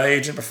 FBI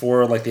agent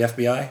before like the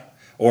FBI,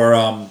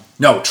 or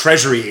no,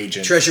 Treasury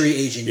agent. Treasury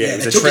agent. Yeah, Yeah, it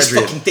was that a took his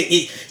treasury fucking thing.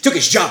 He took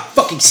his job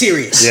fucking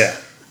serious. Yeah,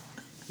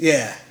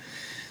 Yeah.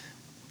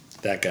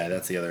 that guy.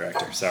 That's the other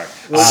actor. Sorry.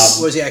 What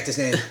was the actor's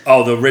name?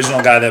 Oh, the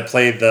original guy that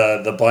played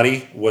the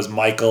buddy was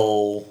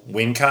Michael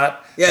Wincott.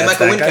 Yeah, That's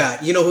Michael that guy?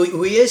 Wincott. You know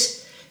who he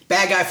is?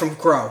 Bad guy from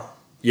Crow.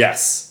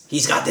 Yes.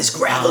 He's got this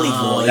gravelly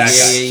voice. That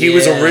guy. He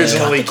was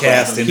originally Got the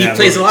cast in He that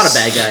plays a movie. lot of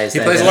bad guys. He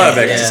that plays a guy. lot of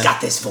bad guys. He's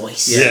got this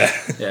voice. Yeah.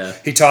 Yeah.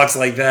 He talks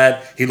like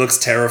that. He looks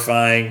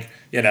terrifying.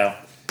 You know,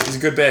 he's a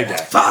good bad guy.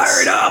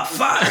 Fire it up,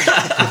 fire it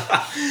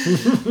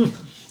up.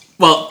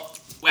 Well,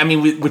 I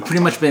mean, we've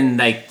pretty much been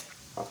like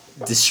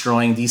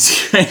destroying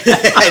DC right now.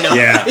 I know.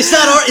 Yeah. It's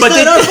not our, But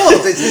they- our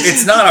fault. It's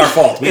It's not our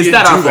fault. We It's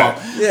didn't not our do that.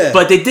 fault. Yeah.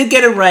 But they did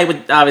get it right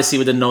with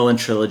the Nolan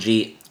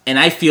trilogy, and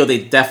I feel they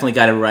definitely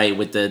got it right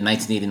with the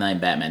 1989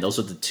 Batman. Those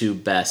are the two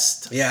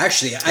best. yeah,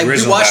 actually, we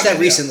Original watched Batman, that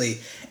yeah. recently,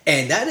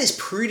 and that is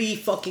pretty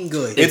fucking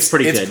good. It's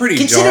pretty It's good. pretty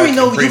Considering dark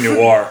though, and pretty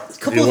noir. a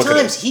couple of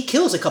times he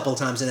kills a couple of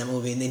times in that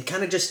movie, and then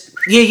kind of just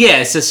Yeah.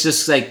 It's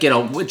just like, you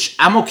know, which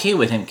I'm okay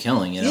with him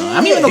killing. You know, Yeah,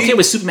 I'm even yeah, okay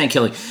with Superman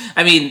killing.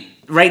 I mean,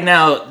 right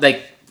now,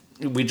 like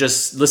we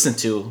just listened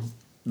to,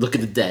 Look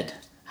at the Dead.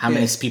 How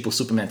many Yeah. people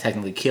Superman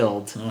technically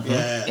killed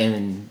yeah.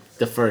 in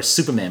the first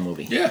Superman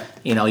movie? Yeah.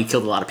 You know, he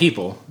killed a lot of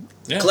people.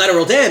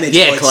 collateral damage.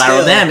 Yeah, but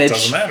collateral still. damage.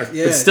 Doesn't matter.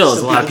 Yeah, But still,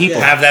 there's a lot of people.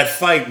 yeah. Have that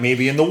fight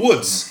maybe in the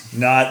woods,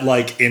 not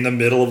like in the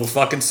middle of a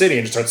fucking city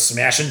and just start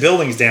smashing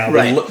buildings down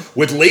Right.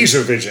 with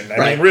laser vision. I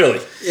Right. mean, really.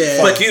 Yeah.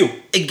 Fuck But- you.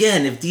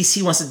 Again, if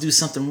DC wants to do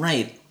something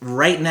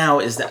right now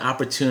is the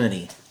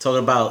opportunity. Talking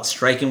about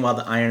striking while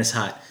the iron is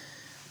hot.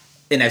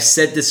 And I've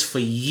said this for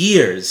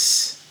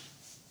years,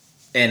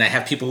 and I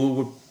have people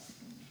who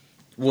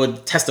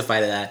would testify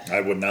to that.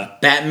 I would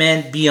not.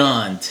 Batman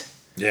Beyond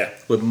Yeah.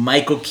 with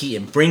Michael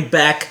Keaton. Bring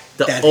back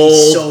the That'd be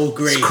old so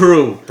great.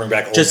 crew. Bring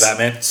back old Just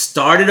Batman.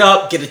 start it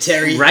up. Get a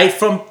Terry. Right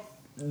from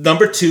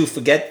number 2.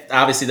 Forget,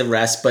 obviously, the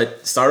rest,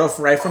 but start off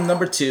right from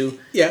number 2.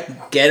 Yeah.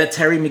 Get a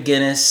Terry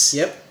McGinnis.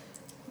 Yep.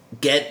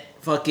 Get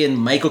fucking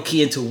Michael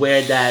Keaton to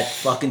wear that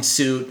fucking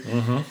suit.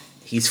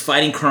 He's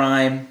fighting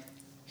crime.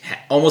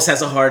 Almost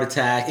has a heart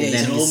attack. Yeah, and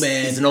he's then an old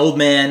man. He's an old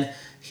man.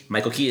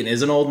 Michael Keaton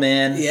is an old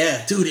man.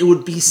 Yeah. Dude, it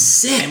would be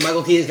sick. And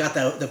Michael Keaton's got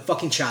the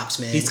fucking chops,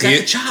 man. He's got He-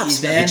 the chops, He's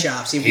got man. the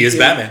chops. He is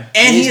Batman.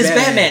 And he is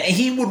Batman. And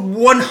he would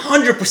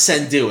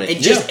 100% do it.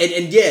 And just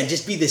and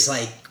just be this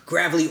like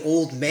gravelly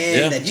old man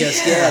Yeah. that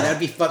just Yeah. that'd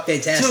be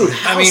fantastic. Dude,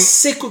 how mean,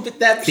 sick would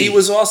that be? He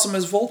was awesome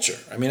as Vulture.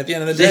 I mean, at the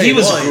end of the day, He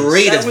was was.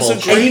 great That as was a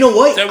Vulture. great- And you know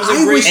what? That was a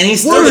I great- was And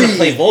he's still going to worried.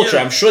 play Vulture.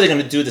 Yeah. I'm sure they're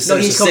going to do the No,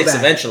 Sinister he's come Six back.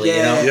 eventually,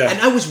 yeah. you know? Yeah.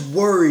 And I was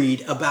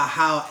worried about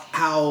how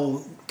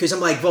because I'm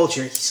like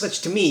Vulture. He's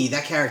such to me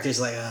that character is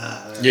like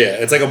Yeah,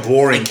 it's like a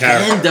boring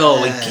character. Again,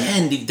 though, Yeah.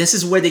 again, this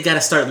is where they got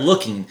to start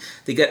looking.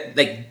 They got,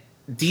 like,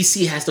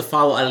 DC has to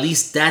follow at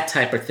least that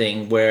type of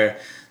thing where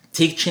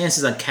take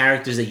chances on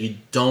characters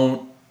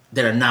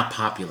that are not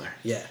popular.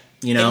 yeah.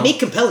 You know? And make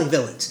compelling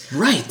villains.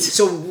 Right.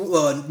 So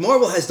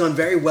Marvel has done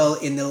very well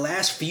in the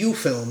last few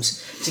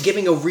films to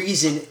giving a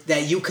reason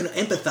that you can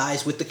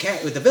empathize with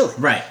the villain.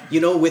 Right.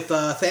 You know, with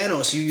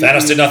Thanos.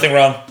 Thanos did nothing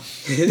wrong.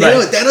 You know,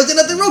 Thanos did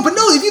nothing wrong. But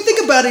no, if you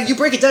think about it, you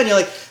break it down, you're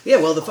like, yeah,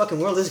 well, the fucking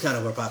world is kind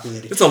of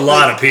overpopulated. It's a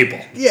lot of people.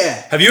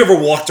 Yeah. Have you ever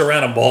walked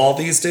around a mall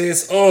these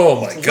days? Oh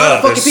my lot god,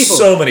 of fucking there's people.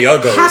 so many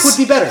uggos. Half would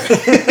be better.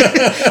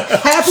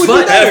 Half would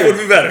But- be better. Half would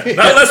be better.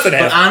 Not less than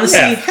half. But honestly,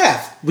 Yeah.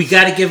 Half. we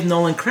got to give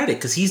Nolan credit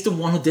because he's the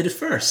one who did it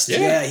first.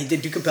 Yeah, he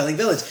did do compelling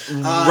villains.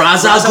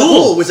 Ra's al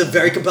Ghul was a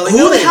very compelling Who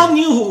villain. the hell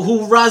knew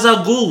who Ra's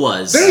al Ghul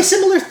was? Very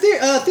similar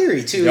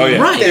theory to Oh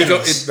yeah, Right.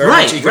 It's very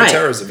Right, much right.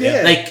 eco-terrorism. Yeah.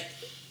 Yeah. Like,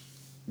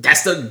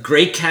 that's the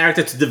great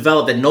character to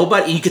develop that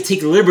nobody, you could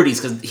take liberties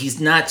because he's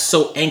not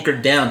so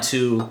anchored down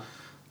to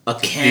a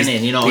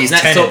canon, you know. these he's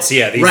not tenets,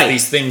 so,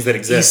 these things that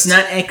exist. He's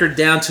not anchored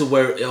down to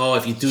where,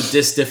 if you do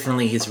this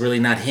differently, it's really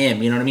not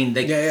him. You know what I mean?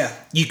 Like, Yeah.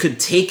 You could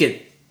take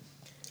it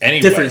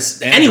Anyway, different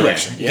any anywhere.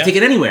 direction. You Yeah. can take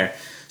it anywhere.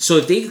 So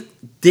if they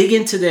dig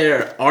into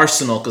their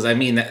arsenal, because I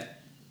mean that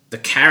the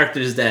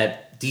characters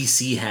that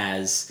DC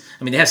has,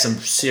 I mean they have some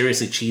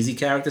seriously cheesy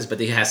characters, but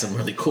they have some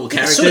really cool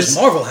characters. So does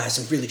Marvel has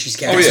some really cheesy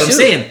characters. That's what I'm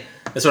too. saying.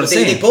 That's what I'm They,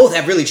 saying. they both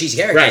have really cheesy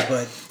characters, Right.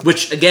 but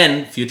Which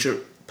again, future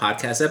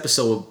podcast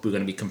episode, we're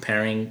going to be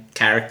comparing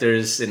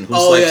characters in Who's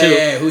Oh, Like yeah, Two.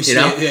 yeah, Who's you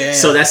know, Like- yeah.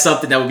 so that's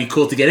something that would be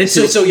cool to get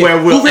into. so yeah,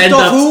 where we'll who ripped end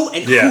off up who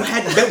and Yeah. who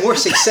had more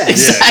success.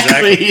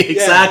 exactly, Yeah,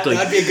 exactly.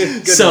 that'd be a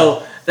good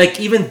So Like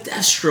even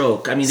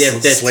Deathstroke. I mean, they're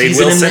Slade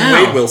teasing Wilson, him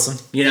now. Wade Wilson.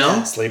 You know,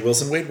 Yeah. Slade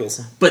Wilson, Wade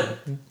Wilson. but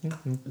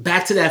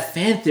back to that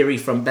fan theory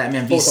from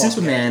Batman v Both awesome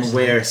Superman, characters.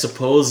 where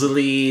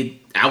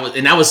supposedly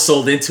I was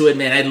sold into it,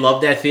 man. I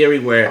love that theory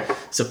where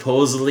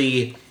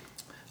supposedly,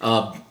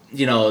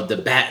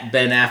 the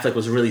Ben Affleck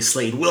was really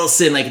Slade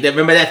Wilson. Like,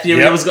 remember that theory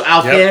that was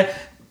out there,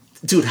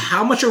 dude?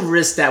 How much a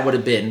risk that would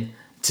have been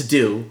to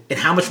do, and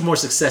how much more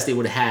success they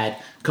would have had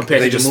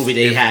compared to the movie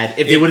they had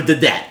if they would have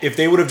did that. If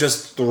they would have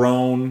just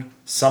thrown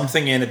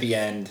something in at the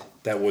end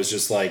that was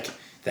just like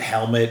the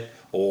helmet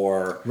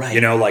or,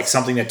 like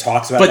something that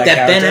talks about But that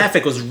character. Ben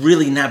Affleck was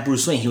really not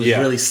Bruce Wayne. He was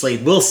really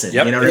Slade Wilson.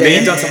 Yep. You know what If I they mean?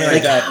 had done something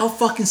like that. How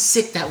fucking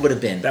sick that would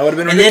have been. That would have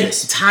been and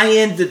ridiculous. then tie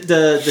in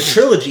the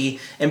trilogy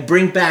and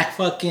bring back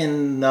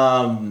fucking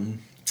Bale.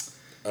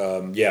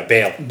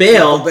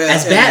 Bale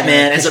as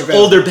Batman, as an Christian Bale.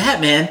 older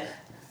Batman.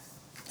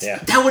 Yeah.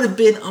 That would have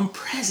been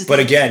unprecedented. But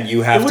again,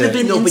 you have it would to. have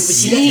been No, but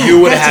insane. you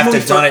would That's a have to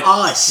movie done for it.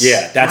 us.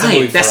 Yeah, that's Right, a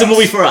movie. For that's us. a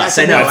movie for us. That's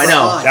I a know. movie I for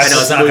know. us. That's I know.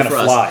 just It's a not movie going for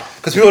to us. fly.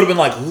 Because people would have been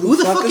like, Who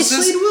the fuck is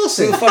this? Slade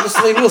Wilson? Who the fuck is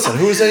Slade Wilson?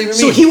 Who does that even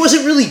So mean? he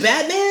wasn't really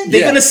Batman? They're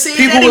Yeah. gonna say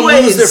People it would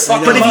anyways. lose their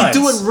fucking but if minds.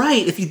 you do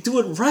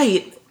it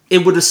right,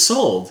 it would have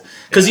sold.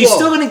 Because you're Whoa.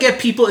 still gonna get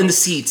people in the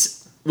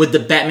seats with the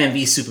Batman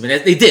v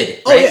Superman. They did.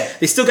 Oh, Right? yeah.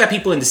 They still got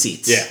people in the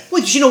seats. Yeah.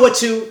 Well, you know what?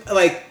 Too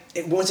like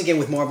once again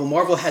with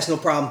Marvel has no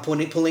problem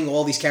pulling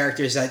all these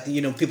characters that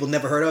people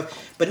never heard of.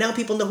 But now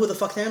people know who the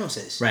fuck Thanos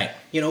is. Right.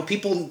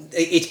 People,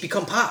 it's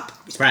become pop.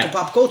 It's Right.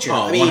 become pop culture.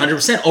 Oh, I mean,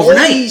 100%. all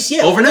Overnight. these-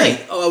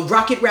 Overnight.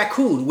 Rocket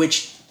Raccoon,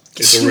 which.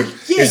 It's a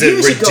years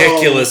ago,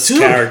 ridiculous dude,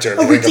 character.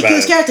 A ridiculous Think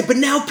about character, but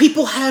now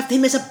people have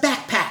him as a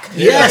backpack.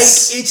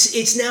 Yes. Like,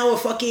 it's now a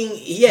fucking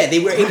they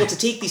were able to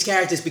take these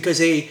characters because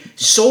they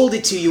sold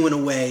it to you in a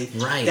way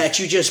Right. that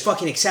you just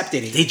fucking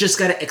accepted it. They just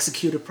got to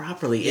execute it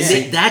properly. Yeah.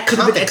 And that could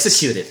have been Confidence.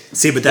 executed.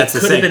 See, but that's It the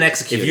could thing. have been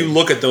executed. If you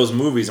look at those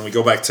movies, and we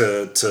go back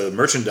to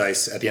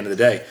merchandise at the end of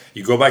the day,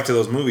 you go back to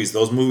those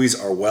movies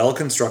are well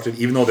constructed,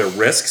 even though they're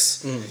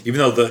risks. Even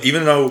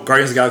though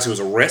Guardians of the Galaxy was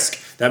a risk,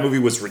 that movie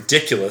was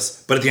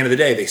ridiculous. But at the end of the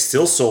day, they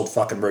still sold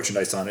fucking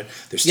merchandise on it.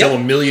 There's still Yep.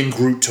 a million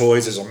Groot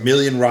toys. There's a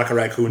million Rocket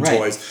Raccoon Right.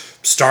 toys.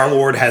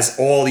 Star-Lord has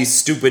all these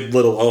stupid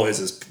little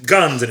his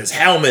guns and his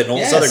helmet and all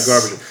this other Yes.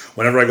 garbage.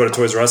 Whenever I go to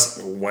Toys R Us,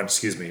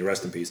 rest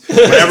in peace.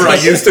 Whenever I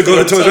used to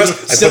go to Toys R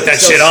Us, I put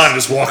that shit on and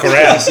just walk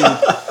around.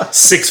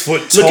 6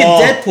 foot tall. Look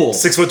at Deadpool.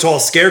 6 foot tall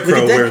Look scarecrow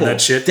at wearing Deadpool.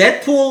 that shit.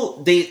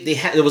 Deadpool, they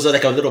had there was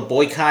like a little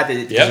boycott.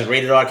 There's Yep. a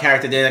rated R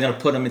character. They're gonna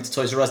put him into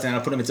Toys R Us. They're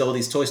gonna put him into all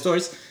these toy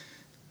stores.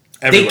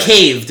 Everywhere. They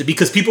caved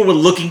because people were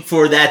looking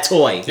for that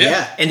toy.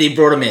 Yeah. And they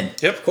brought him in.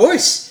 Yep. Of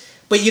course.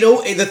 But the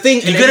thing,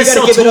 and You're then gonna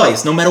sell give it up.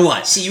 toys no matter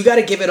what. See, you got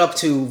to give it up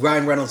to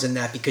Ryan Reynolds in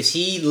that because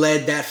he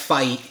led that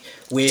fight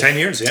with 10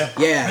 years, yeah.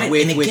 Yeah, Right,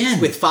 with, and with,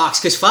 again- with Fox.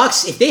 Because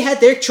Fox, if they had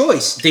their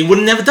choice, They would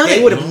have never done it.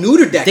 they would have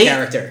neutered that They-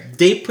 character.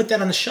 They put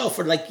that on the shelf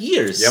for like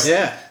years. Yep.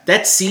 Yeah.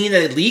 That scene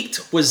that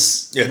leaked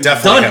was Yeah,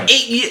 definitely done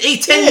him.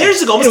 10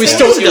 years ago. It was, 10 years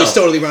totally, it ago. was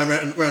totally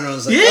Ryan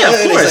Reynolds. Like, Yeah, of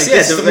it's course, Like, yeah,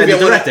 this is the movie I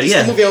wanna- director, this is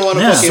yeah. the movie I want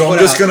to Yeah. fucking So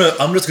put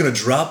out. I'm just gonna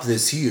drop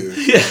this here.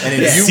 Yeah.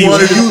 And Yeah. if See you what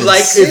wanted to happens.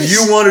 like if this?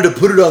 you wanted to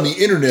put it on the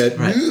internet,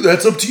 Right.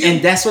 that's up to you.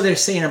 And that's what they're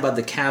saying about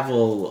the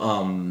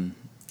Cavill,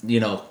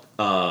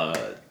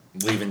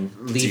 leaving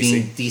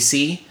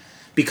DC.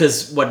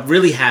 Because what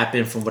really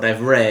happened, from what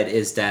I've read,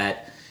 is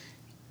that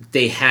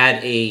they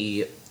had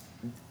they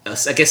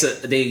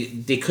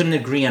couldn't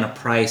agree on a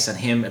price on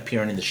him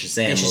appearing in the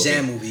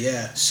Shazam movie.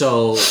 Yeah.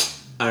 So,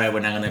 all right, we're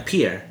not going to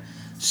appear.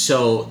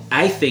 So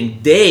I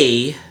think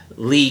they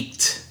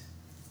leaked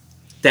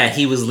that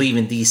he was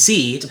leaving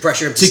DC To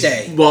pressure him to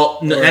stay. Well,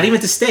 Or- not even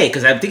to stay,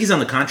 because I think he's on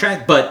the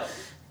contract, but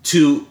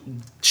to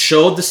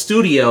show the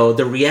studio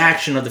the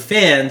reaction of the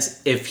fans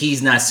if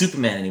he's not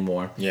Superman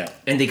anymore. Yeah.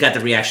 And they got the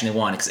reaction they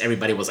wanted, because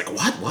everybody was like,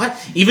 what?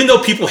 Even though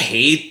people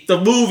hate the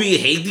movie,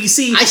 hate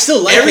DC. I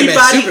still like him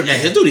as Superman.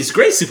 Yeah, dude, he's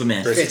great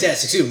Superman.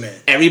 Fantastic Superman.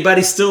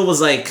 Everybody still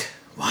was like,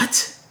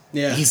 what?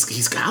 Yeah.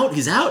 He's out.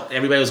 He's out.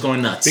 Everybody was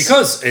going nuts.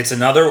 Because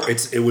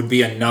it would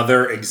be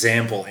another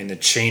example in the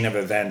chain of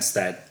events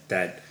that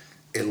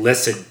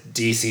elicit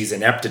DC's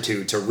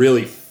ineptitude to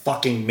really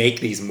fucking make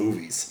these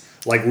movies.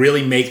 Like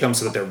really make them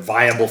so that they're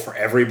viable for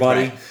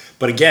everybody. Right.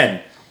 But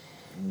again,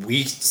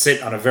 we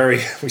sit on a very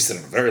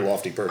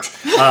lofty perch,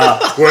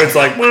 where it's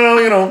like,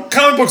 well,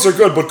 comic books are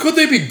good, but could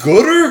they be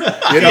gooder?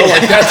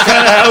 Like that's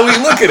kind of how we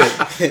look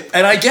at it.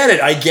 And I get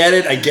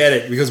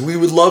it, because we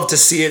would love to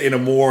see it in a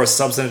more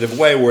substantive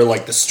way, where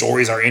like the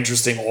stories are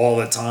interesting all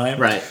the time.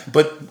 Right.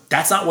 But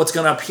that's not what's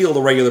going to appeal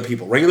to regular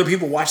people. Regular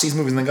people watch these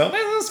movies and they go,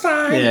 that's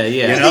fine. Yeah,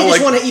 yeah. They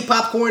just want to eat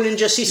popcorn and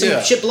just see some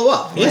Yeah. shit blow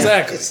up. Yeah.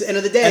 Exactly. It's the end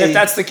of the day. And if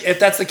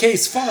that's the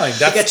case, fine. they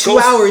got 2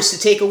 hours to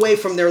take away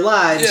from their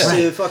lives Yeah.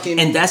 to Right. fucking.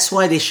 And that's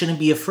why they shouldn't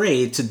be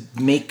afraid to do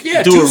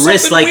do a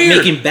risk something like weird.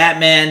 making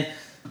Batman,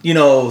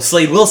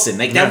 Slade Wilson.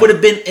 Like that would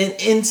have been an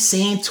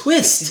insane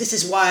twist. This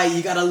is why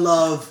you gotta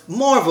love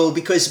Marvel,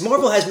 because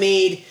Marvel has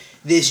made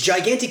this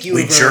gigantic We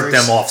universe. jerked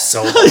them off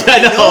so much. I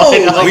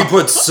know. We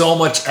put so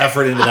much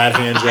effort into that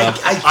hand job.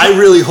 I- I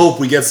really hope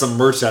we get some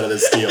merch out of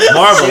this deal.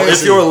 Marvel, if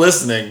Seriously. you're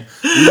listening,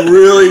 we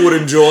really would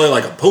enjoy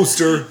like a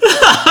poster,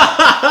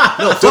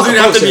 Doesn't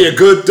have to be a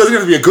good. Doesn't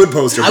have to be a good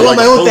poster. I but want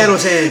my like own a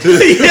Thanos hand.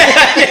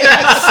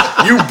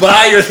 You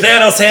buy your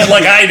Thanos hand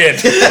like I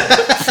did.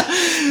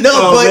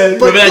 No, but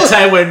Remember that look,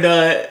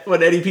 time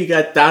when Eddie P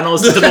got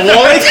Thanos into the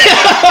wall?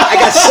 I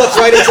got sucked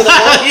right into the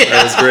wall.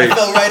 That was great. I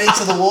fell right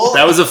into the wall.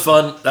 That was a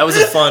fun.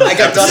 I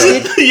got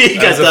episode. dusted. You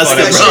got was a fun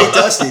I got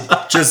dusted, bro.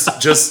 straight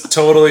dusted. Just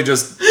totally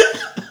just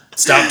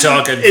stop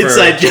talking.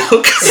 Inside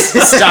jokes.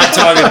 Stop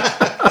talking.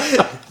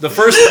 One of the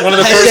first.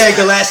 Hashtag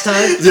the last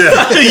time.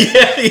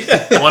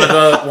 Yeah.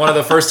 One of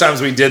the first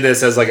times we did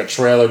this as like a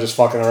trailer, just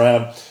fucking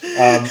around.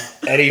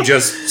 Eddie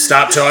just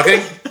stopped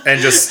talking and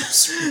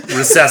just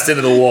recessed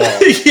into the wall.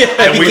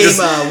 And we Became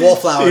just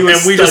wallflower. and we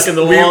stuck just in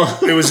the wall.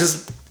 it was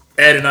just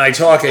Ed and I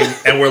talking,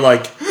 and we're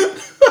like,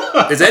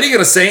 is Eddie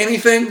gonna say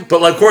anything?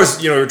 But like, of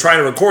course, we're trying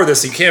to record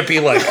this, so you can't be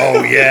like,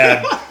 oh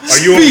yeah, are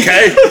you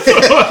okay?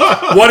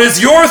 What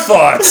is your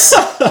thoughts?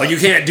 Like, you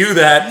can't do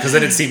that because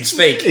then it seems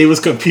fake. He was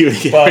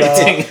computing But,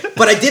 everything.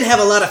 But I did have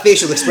a lot of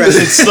facial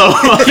expressions. So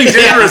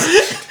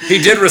He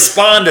did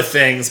respond to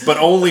things, but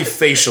only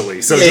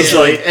facially. So just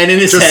Facially, like, and in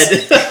his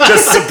head.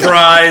 just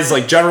surprise,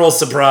 like general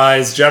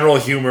surprise, general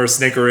humor,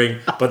 snickering,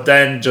 but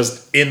then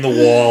just in the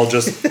wall,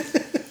 just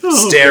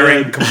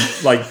staring,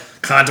 like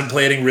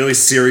contemplating really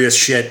serious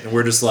shit, and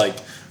we're just like,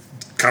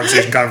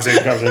 conversation.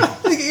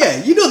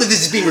 Yeah, you know that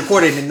this is being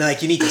recorded, and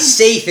like you need to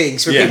say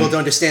things for Yeah. people to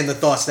understand the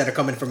thoughts that are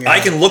coming from your I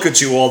mouth. can look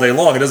at you all day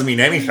long. It doesn't mean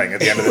anything at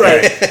the end of the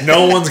Right. day.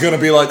 No one's going to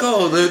be like,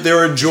 oh,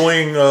 they're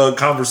enjoying a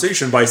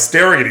conversation by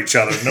staring at each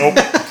other. Nope.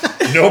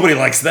 Nobody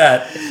likes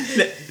that.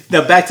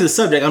 Now back to the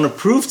subject. I'm going to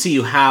prove to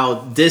you how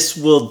this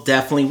will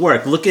definitely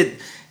work. Look at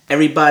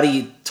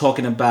everybody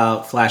talking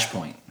about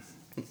Flashpoint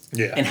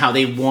Yeah. and how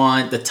they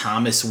want the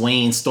Thomas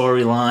Wayne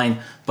storyline,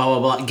 blah, blah,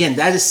 blah. Again,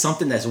 that is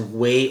something that's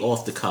way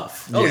off the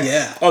cuff. Oh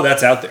yeah. Oh,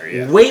 that's out there,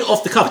 yeah. Way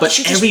off the cuff, but They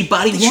should just-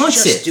 everybody they wants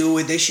should just it. Do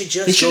it. They should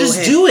just. They should go just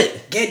ahead. do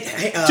it. Get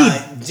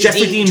Dude,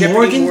 Jeffrey Dean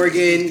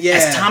Morgan? yeah.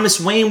 As Thomas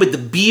Wayne with the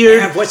beard.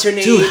 Yeah, what's her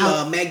name? Dude,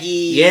 how- Maggie.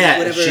 yeah,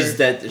 whatever. she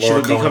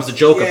Laura becomes Cohen. the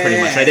Joker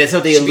pretty much, right? That's how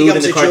they She allude in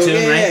becomes the a Joker,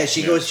 cartoon, right? Yeah,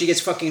 she goes. She gets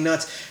fucking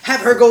nuts.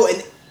 Have her go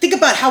and think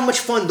about how much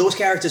fun those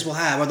characters will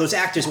have, or those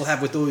actors will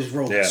have with those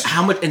roles. Yeah.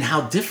 How much and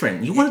how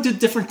different. You want to do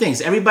different things.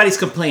 Everybody's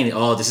complaining,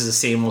 oh, this is the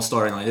same old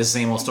storyline, this is the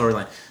same old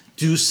storyline.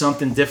 Do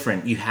something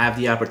different. You have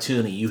the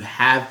opportunity.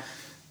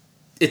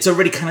 It's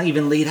already kind of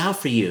even laid out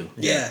for you.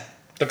 Yeah.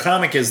 The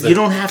comic is the You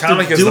don't have to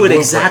comic is do the it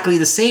blueprint. exactly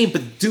the same,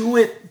 but do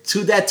it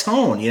to that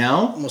tone,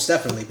 Most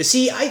definitely. But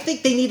see, I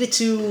think they needed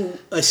to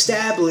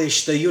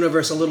establish the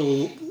universe a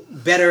little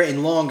better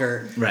and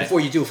longer Right. before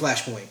you do a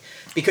Flashpoint.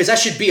 Because that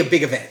should be a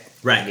big event.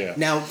 Right. Yeah.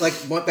 Now, like,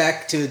 went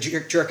back to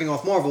jerking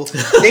off Marvel.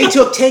 They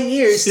took 10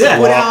 years to Yeah.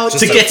 put Wow, out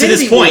just To get to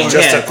this Infinity point. War.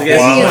 Just yeah, a to get to this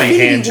quality point.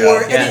 Infinity hand War,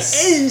 job. and Yes.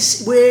 it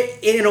ends where,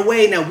 in a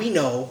way, now we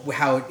know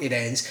how it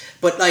ends,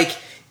 but like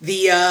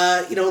the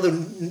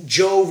the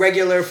Joe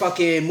regular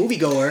fucking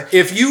moviegoer.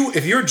 If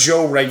you're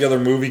Joe regular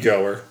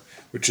moviegoer,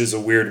 which is a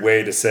weird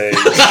way to say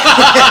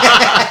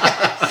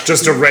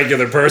just a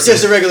regular person.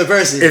 Just a regular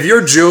person. If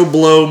you're Joe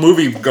Blow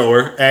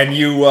moviegoer and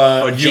you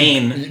Or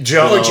Jane.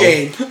 Joe, or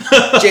Jane.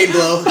 Jane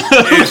Blow.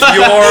 if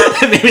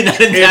you're Maybe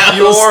not in that,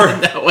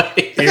 you're- that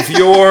way. if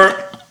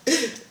you're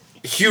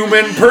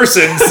human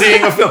person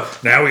seeing a film,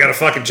 now we gotta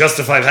fucking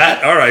justify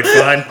that. All right,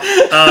 fine.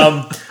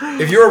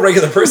 If you're a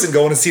regular person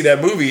going to see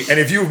that movie, and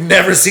if you've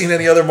never seen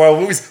any other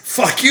Marvel movies,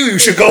 fuck you. You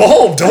should go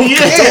home. Don't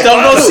Yeah,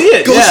 don't go see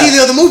it. Go yeah. see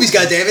the other movies,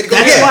 goddammit. Go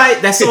That's yeah. why.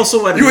 That's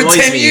also what You had annoys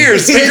 10 me.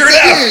 years. Figure it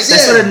out. Years,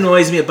 That's yeah. what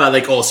annoys me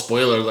about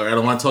spoiler alert. I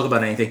don't want to talk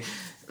about anything.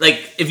 Like,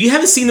 if you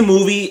haven't seen the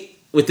movie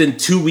within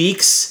 2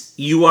 weeks,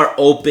 you are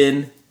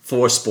open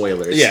for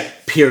spoilers. Yeah.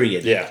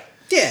 Period. Yeah.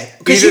 Yeah,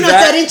 because Either you're not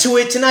that, that- into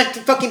it to not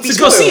fucking be Just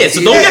go spoiled. see it.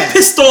 So don't Yeah. get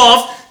pissed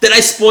off that I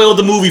spoiled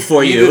the movie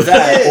for you. Either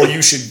that, or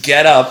you should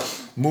get up,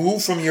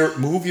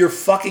 move your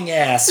fucking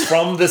ass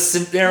from the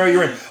scenario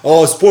you're in.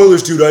 Oh,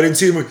 spoilers, dude! I didn't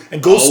see the movie.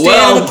 And go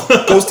stand in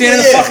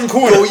the Yeah. fucking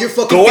corner. Go your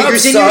fucking Go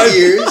fingers outside.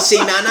 in your ears. Say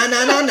nah nah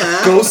nah nah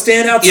nah. Go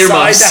stand outside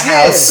Earmuffs. the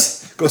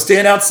house. Go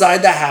stand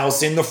outside the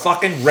house in the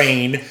fucking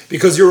rain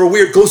because you're a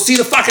weird. Go see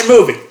the fucking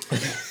movie.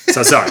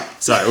 So sorry,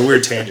 a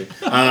weird tangent.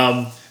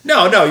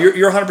 No,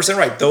 you're 100%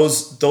 right.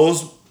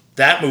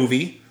 That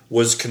movie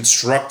was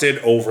constructed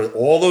over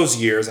all those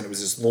years, and it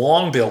was this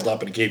long build up,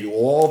 and it gave you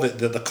all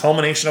the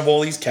culmination of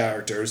all these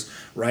characters.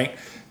 Right?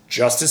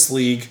 Justice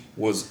League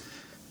was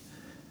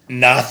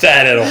not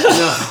that at all.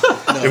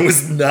 No. It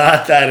was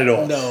not that at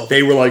all. No.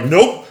 They were like,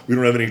 nope, we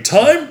don't have any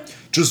time.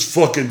 Just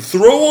fucking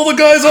throw all the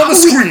guys on the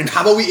screen.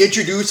 How about we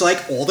introduce like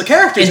all the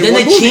characters And in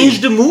then one they movie?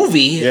 changed the movie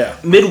Yeah.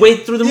 midway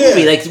through the Yeah.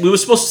 movie. Like, we were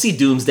supposed to see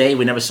Doomsday.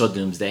 We never saw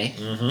Doomsday.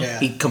 Yeah.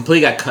 He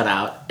completely got cut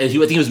out. I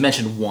think he was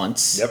mentioned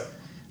once. Yep.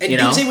 And You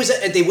know? Doomsday was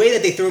the way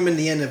that they threw him in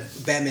the end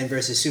of Batman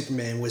versus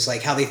Superman was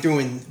like how they threw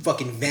in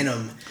fucking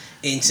Venom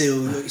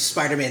into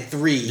Spider-Man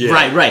 3. Yeah.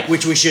 Right.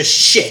 Which was just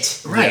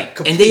shit. Right.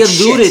 Complete And they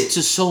alluded shit.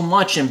 to so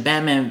much in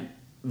Batman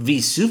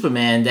v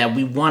Superman that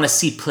we want to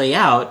see play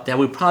out that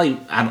we probably...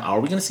 are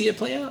we going to see it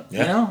play out?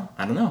 Yeah. You know?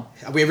 I don't know.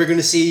 Are we ever going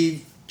to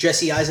see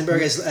Jesse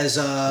Eisenberg as Lex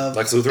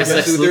Luthor?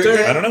 Lex Luthor?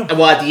 Yeah. I don't know.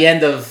 Well, at the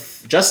end of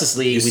Justice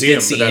League, we see did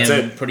him, see but that's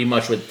him it. pretty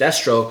much with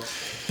Deathstroke.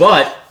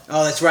 But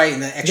Oh, that's right. In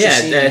the extra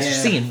scene. the extra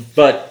scene.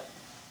 But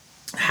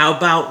how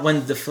about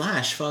when the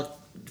Flash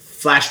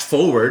flashed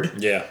forward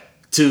Yeah.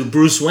 to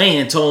Bruce Wayne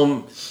and told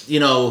him,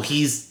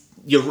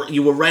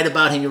 you were right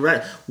about him. You're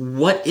right.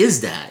 What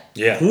is that?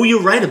 Yeah. Who are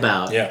you right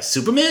about? Yeah.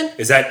 Superman?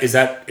 Is that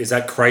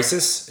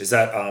Crisis? Is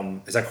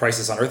that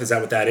Crisis on Earth? Is that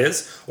what that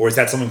is, or is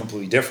that something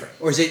completely different?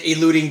 Or is it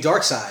eluding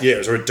Darkseid? Yeah,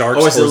 is there a dark?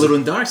 Or is it a or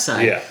little dark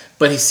side? Yeah.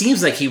 But he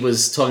seems like he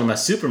was talking about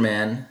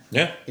Superman,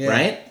 Yeah, Yeah.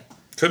 right?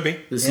 could be.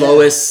 This Yeah.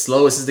 Lois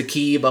is the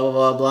key, blah blah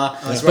blah blah.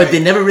 That's But right. they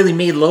never really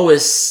made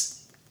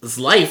Lois's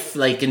life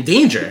like in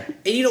danger.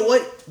 And you know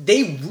what?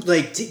 They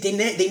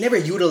never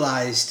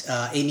utilized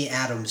Amy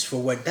Adams for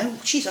what that.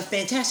 She's a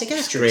fantastic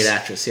actress. Great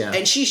actress, yeah.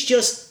 And she's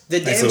just the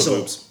Nice little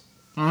damsel.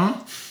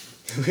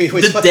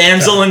 boobs. The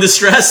damsel in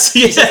distress. The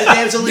Yeah.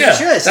 damsel in Yeah,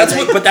 distress. that's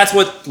And what. But that's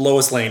what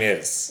Lois Lane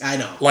is. I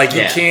know. Like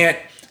you Yeah. can't.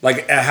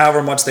 Like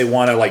however much they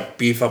want to like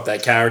beef up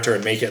that character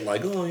and make it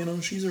like, oh,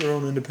 she's her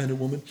own independent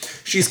woman.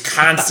 She's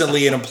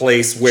constantly in a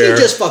place where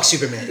she just fucked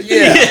Superman.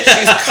 yeah,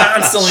 she's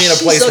constantly in a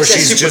She place where sucks at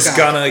she's just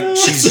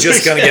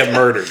Supergirl. gonna get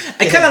murdered.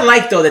 I kind of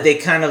like though that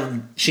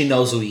she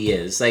knows who he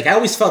is. Like I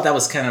always felt that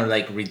was kind of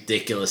like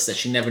ridiculous that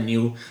she never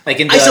knew.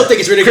 Like in I still think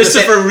it's ridiculous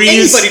Christopher that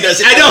Reeves. anybody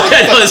does it. I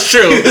know that's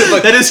true.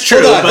 That is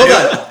true. Hold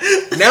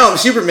on. Now I'm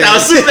Superman. Now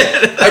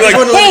Superman. I'm like,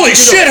 holy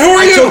shit, who are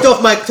I you?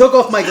 took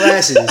off my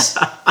glasses.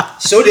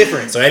 So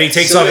different. So Eddie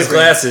takes So off his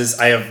different. glasses.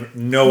 I have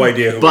no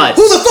idea who. But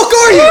Who the fuck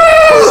are you?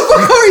 Who the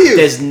fuck are you?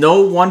 there's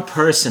no one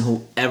person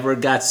who ever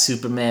got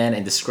Superman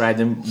and described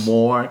him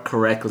more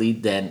correctly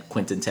than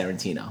Quentin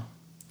Tarantino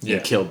Yeah.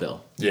 in Kill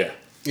Bill. Yeah,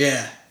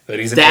 Yeah. that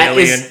he's an That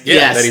alien. is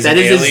Yeah, that he's an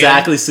alien.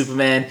 exactly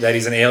Superman. That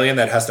he's an alien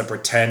that has to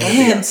pretend. to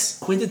be And us.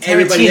 Quentin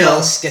Everybody Tarantino.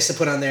 else gets to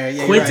put on there.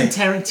 Yeah, Quentin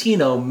you're right.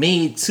 Tarantino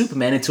made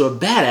Superman into a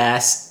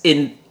badass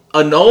in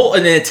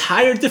an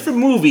entire different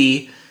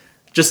movie,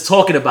 just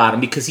talking about him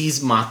because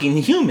he's mocking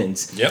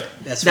humans. Yep.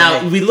 That's Now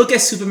right. we look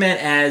at Superman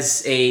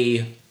as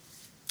a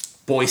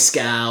Boy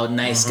Scout,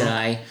 nice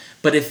guy,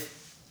 but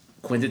if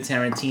Quentin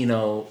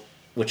Tarantino,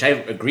 which I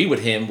agree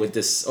with him with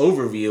this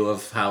overview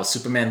of how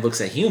Superman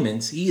looks at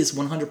humans, he is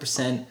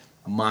 100%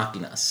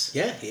 mocking us.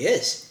 Yeah, he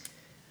is.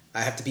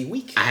 I have to be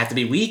weak. I have to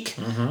be weak.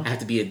 I have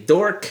to be a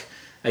dork.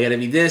 I gotta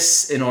be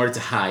this in order to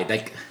hide.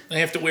 Like, I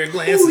have to wear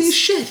glasses. holy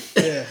shit!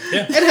 Yeah.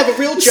 And have a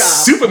real job.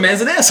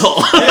 Superman's an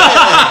asshole.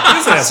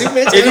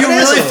 Superman's If you an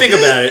really asshole. think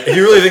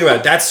about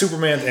it, that's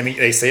Superman, and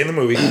they say it in the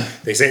movie,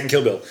 they say it in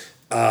Kill Bill.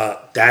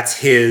 That's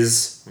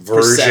his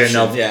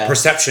version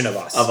perception of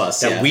us. Of us,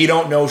 that yeah. we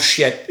don't know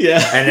shit. Yeah.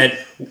 And that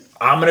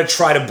I'm gonna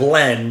try to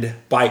blend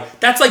by.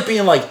 That's like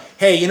being like,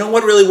 hey, you know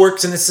what really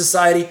works in this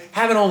society?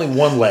 Having only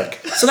one leg.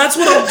 So that's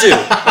what I'll do.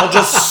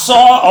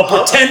 I'll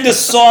pretend to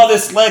saw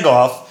this leg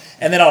off,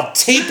 and then I'll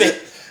tape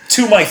it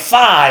to my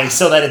thigh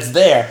so that it's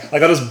there.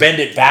 Like I'll just bend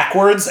it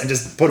backwards and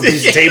just put a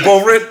piece of tape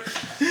over it.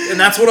 And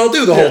that's what I'll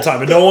do the whole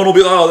time. And no one will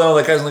be like, oh no,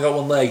 that guy's only got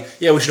one leg.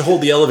 Yeah, we should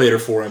hold the elevator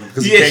for him.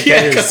 Because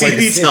because he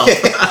needs help.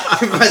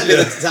 Reminds me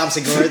of the Tom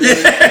Segura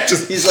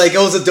thing. He's like,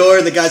 goes to the door,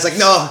 and the guy's like,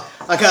 no,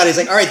 I got it. He's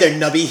like, all right there,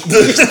 nubby. He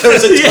just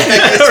throws a door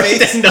back in his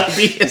face.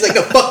 He's like,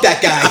 no, fuck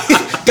that guy.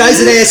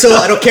 Guy's an asshole.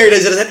 I don't care.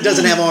 He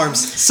doesn't have arms.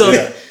 So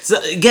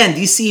again,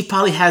 DC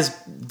probably has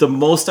the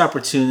most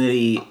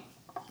opportunity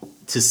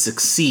to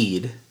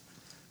succeed,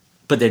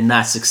 but they're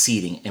not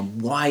succeeding.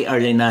 And why are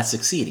they not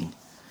succeeding?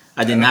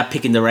 Are they not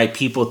picking the right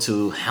people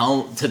to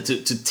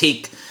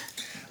take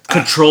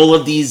control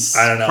of these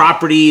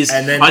properties?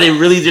 And then, are they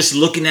really just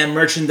looking at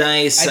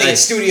merchandise? I think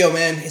it's studio,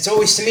 man. It's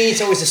always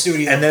the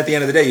studio. And then at the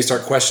end of the day, you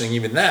start questioning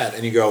even that,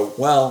 and you go,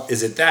 well,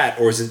 is it that,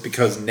 or is it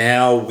because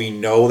now we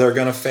know they're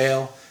going to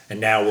fail, and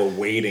now we're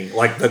waiting?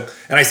 And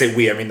I say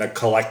we, I mean the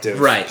collective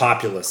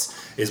populace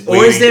is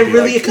waiting. Or is there to be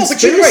really like, a No,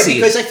 but you're right, conspiracy?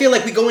 because I feel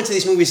like we go into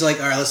these movies like,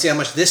 all right, let's see how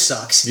much this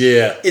sucks.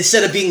 Yeah.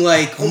 Instead of being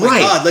like, oh my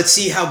Right. god, let's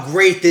see how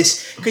great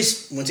this.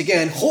 Because once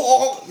again,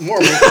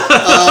 Marvel.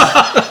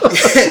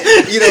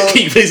 You know.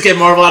 Can you please get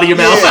Marvel out of your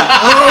mouth?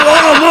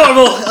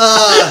 Marvel.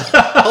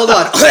 Hold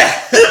on.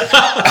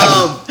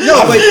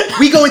 No, but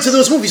we go into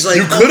those movies like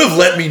You could have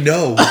let me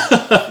know.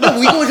 no,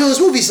 we go into those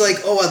movies like,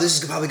 oh wow, this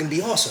is probably gonna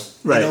be awesome.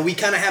 Right. You know, we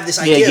kind of have this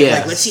idea Yeah. of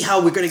like, let's see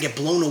how we're gonna get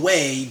blown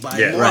away by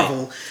Yeah,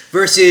 Marvel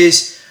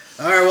versus.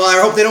 All right, well,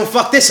 I hope they don't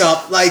fuck this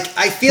up. Like,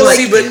 I feel like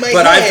in my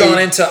but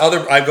head,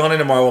 I've gone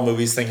into Marvel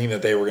movies thinking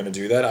that they were going to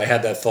do that. I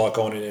had that thought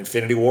going into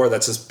Infinity War.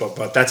 That's just,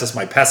 but that's just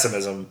my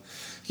pessimism.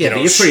 Yeah,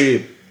 but you're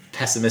pretty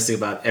pessimistic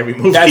about every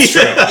movie. That's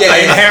true. I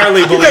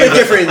inherently you're believe very that.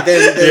 different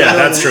than Yeah,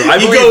 that's true.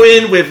 You go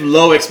in with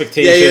low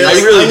expectations. Yeah, I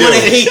really do. want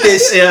to hate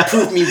this. Yeah.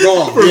 Prove me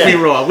wrong. Prove me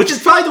wrong, which is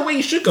probably the way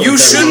you should go. You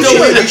with should that go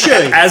movie. in. You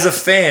should. As a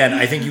fan,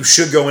 I think you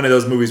should go into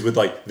those movies with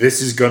like,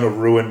 this is going to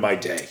ruin my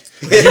day.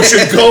 You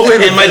should go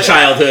in in my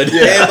childhood.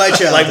 And my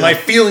child. like my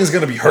feelings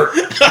gonna be hurt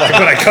like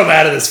when I come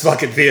out of this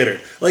fucking theater.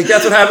 Like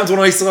that's what happens when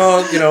I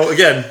saw,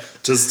 again,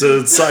 just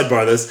to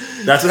sidebar this,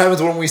 that's what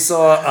happens when we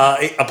saw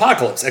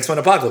Apocalypse, X-Men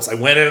Apocalypse. I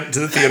went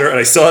into the theater and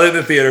I saw it in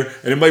the theater,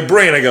 and in my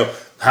brain I go,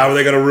 How are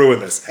they going to ruin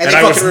this? And And they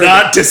I was fucking ruined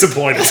not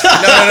disappointed.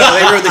 No,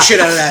 they ruined the shit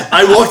out of that.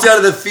 I walked out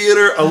of the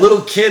theater. A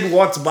little kid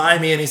walked by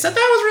me and he said,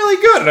 "That was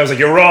really good." And I was like,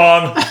 "You're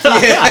wrong."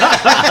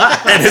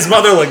 And his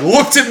mother like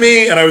looked at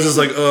me, and I was just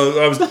like,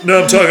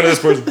 I'm talking to this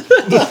person."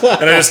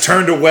 And I just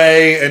turned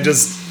away and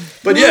just.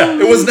 But yeah,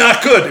 it was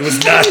not good. It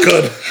was not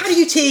good. How do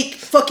you take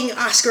fucking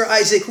Oscar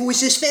Isaac, who was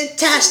just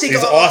fantastic?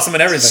 He's awesome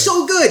in everything.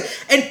 So good.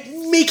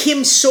 And make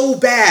him so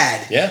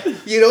bad. Yeah.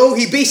 You know,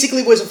 he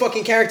basically was a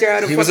fucking character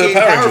out of He was a fucking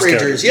Power Power Rangers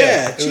Rangers. character.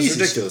 Yeah, It was Jesus.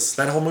 ridiculous.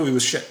 That whole movie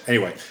was shit.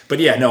 Anyway, but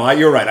yeah, no,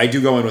 you're right. I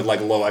do go in with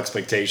like low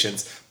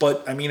expectations.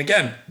 But I mean,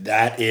 again,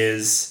 that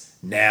is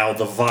now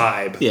the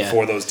vibe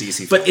for those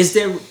DC films. But is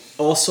there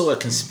also a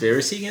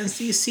conspiracy against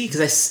DC?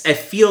 Because I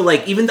feel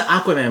like even the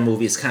Aquaman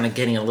movie is kind of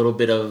getting a little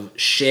bit of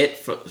shit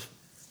for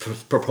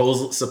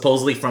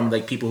supposedly from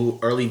like people who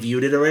early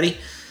viewed it already.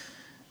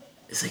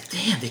 It's like,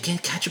 damn, they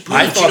can't catch a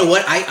break. But you know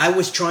what? I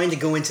was trying to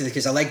go into this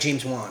because I like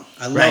James Wan.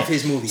 I love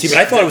his movies. See, but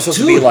I thought it was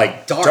supposed to be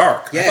like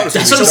dark. Yeah. I thought it was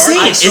That's supposed what to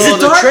I'm be saying. dark.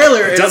 Is it dark?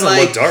 Trailer, It doesn't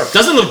look dark.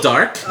 Doesn't look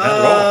dark. Not at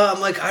all.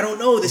 I'm like, I don't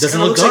know. This Doesn't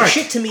kind of look looks like dark.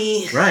 shit to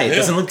me. Right, Yeah. it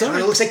doesn't look dark.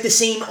 Kind of looks like the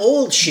same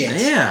old shit.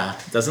 Yeah,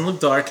 doesn't look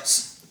dark.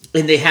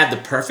 And they have the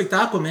perfect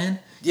Aquaman.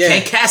 Yeah.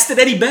 Can't cast it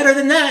any better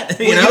than that.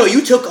 Well, you know,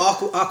 you took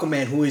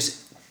Aquaman, who is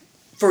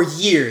for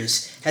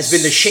years has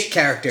been the shit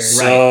character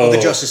of the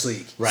Justice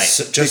League. Right.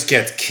 So just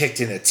gets kicked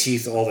in the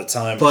teeth all the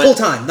time. But- The whole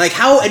time. Like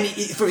how, and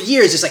for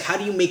years, it's like, how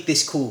do you make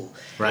this cool?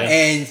 Right.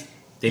 And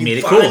They you made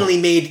it cool. finally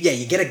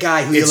you get a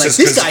guy who you're It's like, just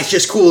this 'cause- guy's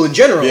just cool in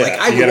general. Yeah, Like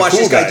I you would get a watch cool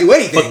this guy guy. do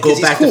anything. But go 'cause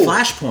he's back cool. to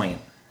Flashpoint.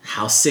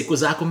 How sick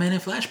was Aquaman in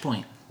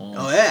Flashpoint?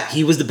 Oh yeah.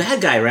 He was the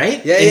bad guy,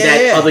 right? Yeah, in yeah,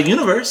 that yeah. other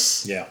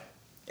universe. yeah.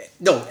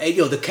 No,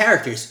 the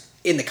characters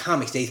in the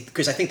comics,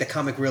 because I think the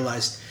comic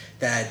realized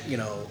that,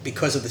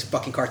 because of this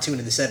fucking cartoon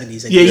in the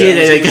 70s. Yeah,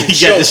 they got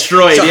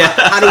destroyed, So yeah.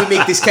 how do we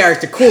make this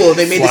character cool?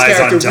 They made Flies this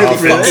character on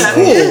really dolphins.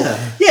 fucking cool.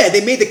 Yeah. Yeah,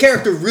 they made the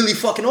character really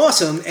fucking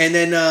awesome. And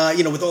then,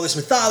 with all this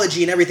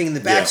mythology and everything in the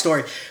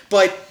backstory.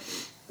 But,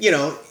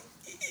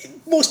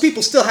 most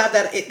people still have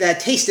that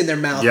taste in their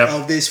mouth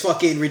of this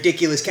fucking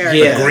ridiculous character.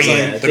 Yeah. It's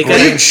Green, like, the They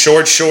green got-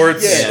 short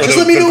shorts, Yeah. or Just the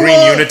let me know, green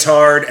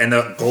unitard, and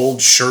the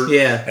gold shirt,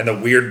 Yeah. and the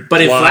weird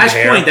But in blonde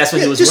hair. Flashpoint, that's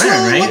what he was just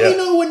wearing, let right? me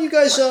know when you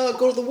guys go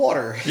to the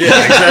water. Yeah,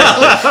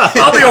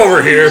 exactly. I'll be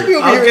over here. I'll be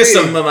over I'll here get waiting.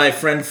 some of my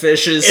friend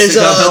fishes. Is to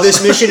come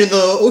this mission in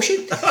the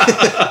ocean?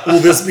 Will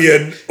this be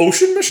an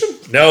ocean mission?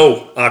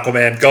 No,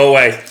 Aquaman, go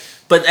away.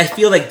 But I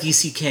feel like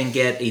DC can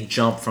get a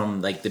jump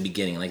from like the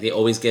beginning. Like they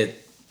always get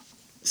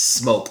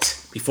smoked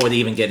before they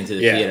even get into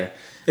the theater.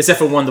 Except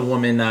for Wonder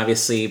Woman,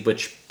 obviously,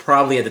 which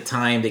probably at the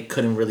time they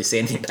couldn't really say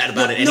anything bad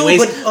about it anyways.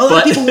 No, but a lot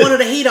of people wanted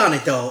to hate on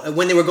it though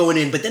when they were going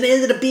in, but then it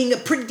ended up being a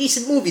pretty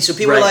decent movie. So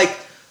people were like,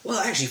 well,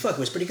 actually, fuck, it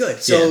was pretty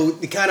good. So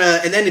it kind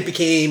of, and then it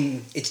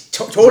became,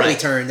 totally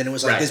turned, and it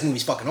was like, this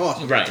movie's fucking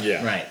awesome. Right,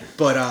 Yeah. right.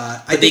 But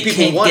I They think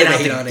people can't wanted get to out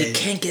hate the, on they it.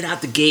 can't get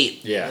out the gate.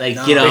 Yeah. Like,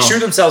 No. you know. They shoot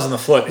themselves in the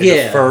foot in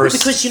Yeah. the first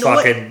Because you know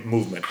what? fucking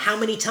movement. How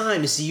many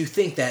times do you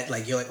think that,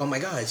 like, you're like, oh my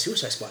god,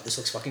 Suicide Squad, this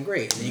looks fucking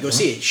great. And then you go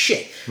see it,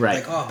 shit.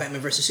 Right. Like, oh,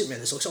 Batman vs. Superman,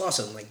 this looks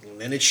awesome. Like,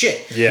 and then it's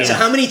shit. Yeah. So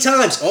how many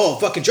times, oh,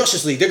 fucking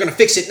Justice League, they're going to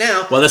fix it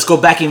now. Well, let's go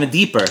back even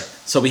deeper.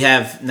 So we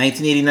have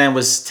 1989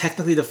 was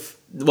technically there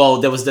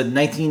was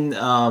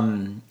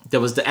there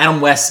was the Adam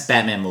West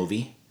Batman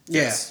movie.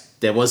 Yeah.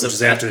 There was Which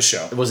is after the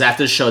show. It was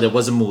after the show. There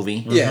was a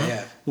movie. Yeah,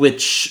 yeah.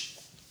 Which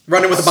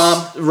Running with a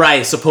bomb.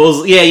 right,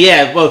 supposedly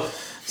yeah. Well,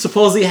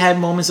 supposedly it had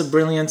moments of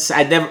brilliance.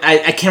 I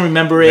can't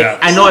remember it. Yeah.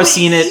 I know I've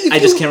seen it. I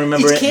just can't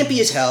remember it's it. campy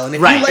as hell. And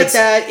if Right. you like It's-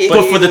 that,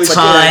 but for the was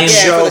time- yeah,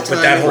 show, for the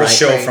but that time, whole right,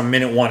 show right. from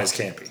minute one is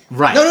campy.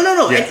 Right.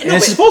 No. Yeah. And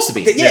it's supposed to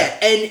be. Yeah,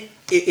 and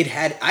it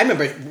had. I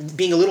remember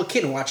being a little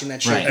kid and watching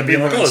that shit, Right. And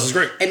being like, oh, this is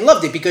great. and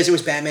loved it because it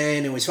was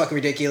Batman. It was fucking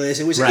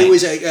ridiculous. It was Right. it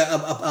was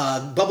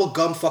a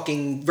bubblegum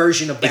fucking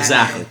version of Batman.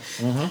 Exactly.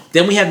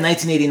 Then we have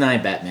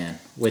 1989 Batman,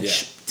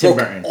 which Tim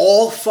Broke Burton,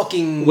 all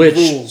fucking which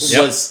rules.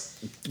 was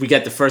we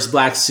got the first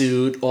black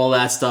suit, all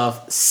that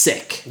stuff.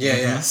 Sick. Yeah,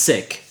 yeah.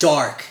 Sick.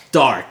 Dark,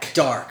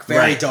 Dark. very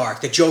Right.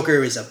 dark. The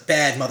Joker is a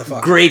bad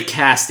motherfucker. Great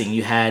casting.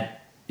 You had,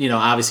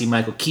 obviously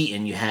Michael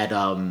Keaton. You had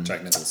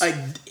Jack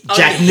Nicholson.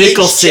 Jack unhinged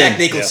Nicholson. Jack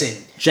Nicholson.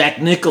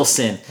 Jack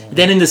Nicholson.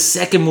 Then in the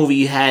second movie,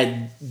 you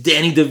had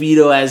Danny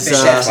DeVito as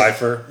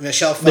Pfeiffer.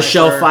 Michelle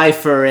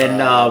Pfeiffer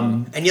and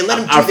and you let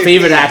him do our their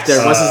favorite things. actor.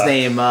 What's his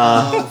name?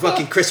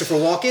 Fucking Christopher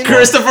Walken.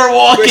 Christopher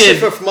Walken.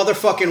 Christopher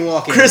motherfucking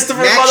Walken.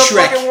 Christopher Matt motherfucking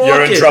Shrek. Walken.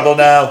 You're in trouble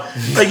now.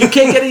 Like you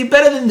can't get any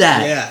better than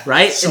that. Yeah.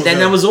 Right? So and then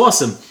good. that was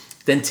awesome.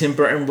 Then Tim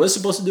Burton was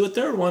supposed to do a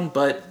third one,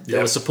 but there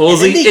Yep. was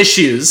supposedly And then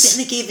issues.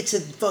 Then they gave it to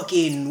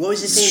fucking, what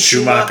was his name?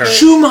 Schumacher.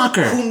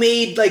 Schumacher. Who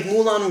made like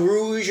Moulin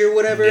Rouge or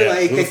whatever. Yeah,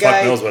 like who the the fuck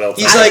guy. knows what else?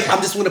 He's like,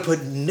 I'm just gonna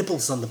put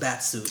nipples on the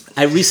bat suit.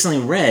 I recently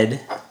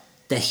read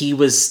that he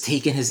was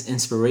taking his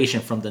inspiration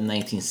from the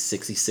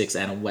 1966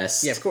 Adam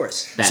West. Yeah, of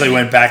course. Batman. So he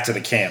went back to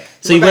the camp.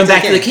 So he went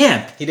back to the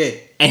camp. He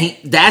did. And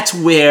that's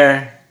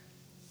where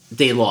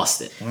they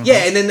lost it.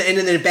 Yeah, and then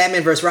in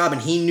Batman vs Robin,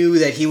 he knew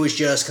that he was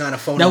just kind of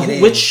phoning Now, it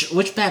in. which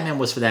Batman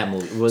was for that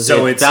movie? Was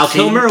So it it's Val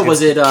Kilmer or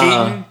was it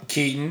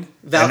Keaton,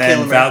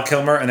 Val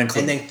Kilmer, and then Clooney.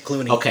 And then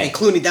Clooney. Okay. And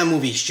Clooney, that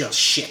movie's just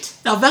shit.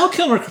 Now Val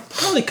Kilmer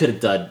probably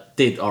could have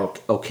did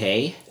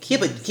okay. Yeah,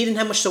 but he didn't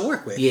have much to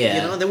work with. Yeah.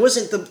 You know, there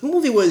wasn't, the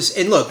movie was,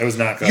 and look. It was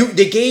not good.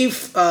 They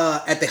gave,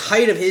 at the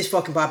height of his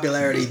fucking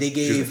popularity, they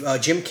gave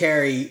Jim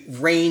Carrey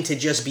reign to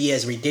just be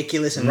as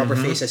ridiculous and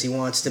rubber-faced as he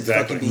wants to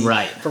fucking be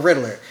Right. for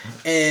Riddler.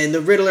 And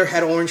the Riddler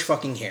had orange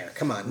fucking hair.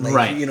 Come on. Like,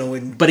 Right. You know,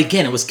 But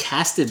again, it was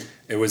casted.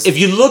 It was.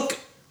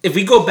 If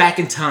we go back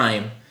in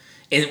time,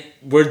 and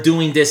we're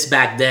doing this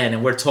back then,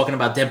 and we're talking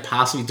about them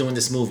possibly doing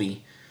this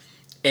movie,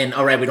 and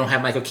all right, we don't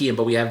have Michael Keaton,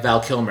 but we have Val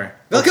Kilmer.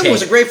 Val Kilmer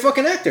was a great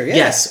fucking actor, yeah.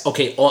 Yes,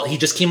 okay. He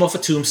just came off a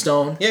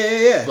Tombstone.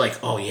 Yeah. Like,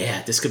 oh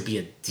yeah, this could be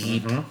a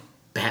deep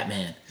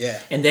Batman. Yeah.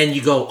 And then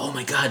you go, oh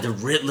my god, the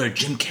Riddler,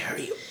 Jim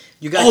Carrey.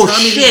 You got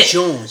Tommy Lee shit.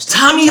 Jones.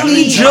 Tommy Lee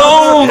Lee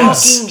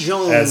Jones fucking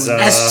Jones.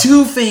 as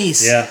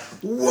Two-Face. Yeah.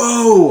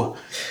 Whoa.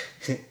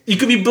 You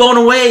could be blown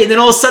away, and then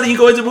all of a sudden you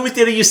go into the movie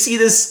theater, you see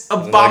this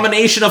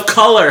abomination of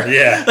color.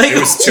 Yeah, like, it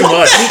was too what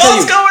much. the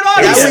hell's going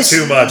on? That was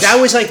too much.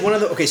 That was like one of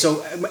the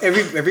so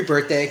every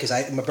birthday, because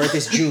my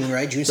birthday's June,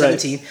 right? June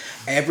 17th.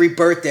 Every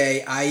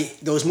birthday,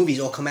 those movies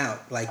all come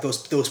out, like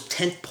those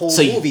tentpole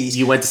So movies.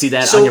 you went to see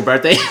that on your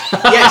birthday?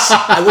 Yes,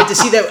 I went to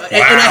see that,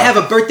 and I have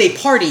a birthday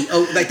party.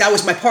 Oh, like that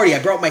was my party.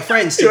 I brought my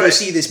friends to go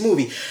see this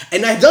movie,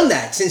 and I've done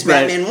that since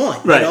Batman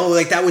 1. Right. You know,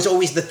 like that was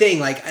always the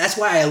thing. Like that's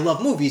why I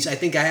love movies. I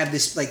think I have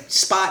this like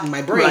spot in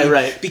my brain,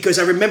 Right. because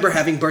I remember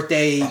having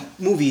birthday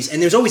movies,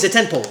 and there's always the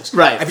tentpoles.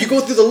 Right. If you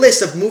go through the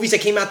list of movies that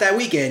came out that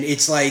weekend,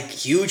 it's like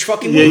huge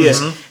fucking movies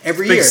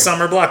every Big year.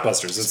 summer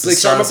blockbusters. It's Like the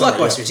start summer of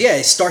blockbusters. Yeah,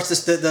 it starts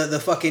the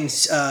fucking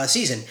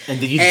season. And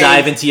did you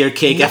dive into your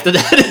cake after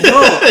that?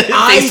 No,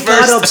 I Face got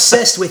first.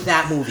 obsessed with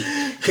that movie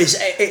because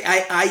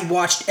I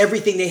watched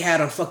everything they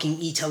had on fucking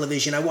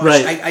E-television. I watched.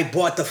 Right. I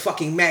bought the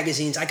fucking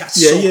magazines. I got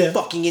Yeah.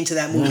 fucking into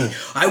that movie.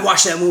 I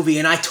watched that movie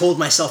and I told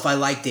myself I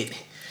liked it.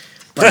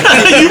 You Not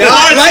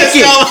like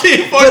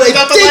it, but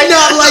I did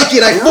not like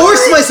it. I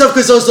forced myself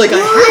because I was like, I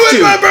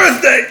Ruined my have to.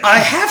 birthday. I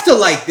have to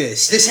like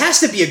this. This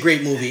has to be a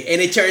great movie,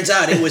 and it turns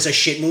out it was a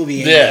shit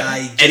movie. And Yeah.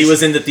 And he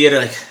was in the theater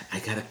like, I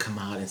gotta come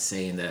out and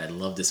saying that I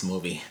love this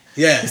movie.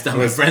 Yeah. This time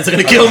my friends are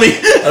gonna kill me.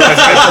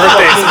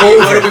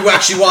 What are we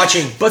actually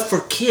watching? But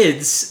for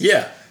kids,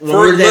 Yeah, when for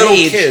we're that little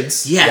age,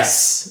 kids.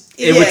 yes,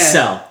 it would Yeah.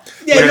 sell.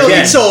 Yeah, But no,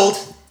 again- it's sold.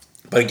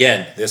 But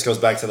again, this goes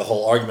back to the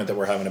whole argument that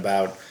we're having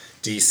about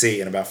DC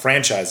and about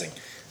franchising.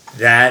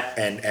 That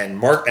and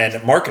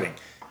marketing.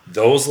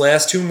 Those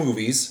last two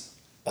movies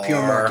Pure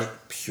are market.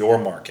 pure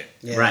market.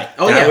 Yeah. Right.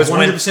 Oh That yeah, was when-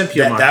 100%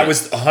 pure market. That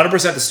was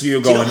 100% the studio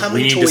you know going, how we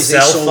many need to toys they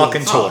sell sold?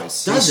 fucking Oh,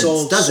 toys. They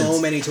sold Dozens. so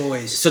many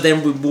toys. So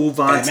then we move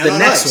on Batman to the on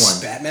next Ice,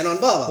 one, Batman on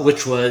Baba.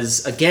 which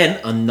was again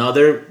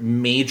another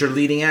major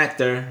leading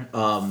actor.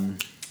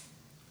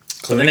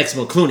 For the next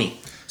one, Clooney,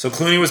 So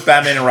Clooney was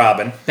Batman and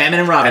Robin.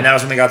 Batman and Robin. And that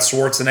was when they got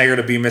Schwarzenegger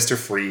to be Mr.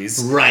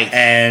 Freeze. Right.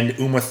 And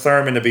Uma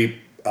Thurman to be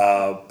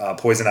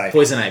Poison Ivy.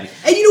 Poison Ivy.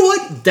 And you know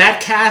what?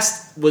 That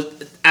cast was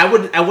I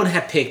wouldn't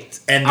have picked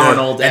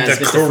Arnold and as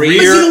the Mr. Freeze.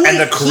 But you know what? and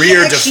the He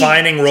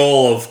career-defining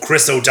role of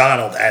Chris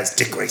O'Donnell as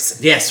Dick Grayson.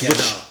 Yes.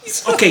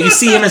 Okay, you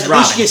see him as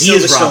Robin. Alicia He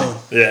is Robin. Silverstone.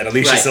 Yeah, and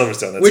Alicia Right.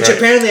 Silverstone. That's Which right.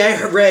 apparently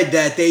I read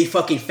that they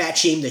fucking fat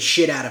shamed the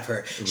shit out of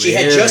her. She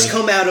had Really? just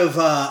come out of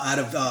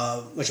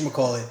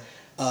whatchamacallit,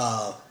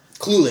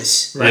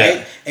 Clueless, right?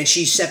 Yeah. And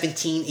she's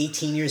 17,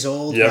 18 years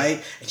old, Yep.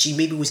 right? And she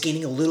maybe was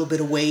gaining a little bit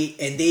of weight,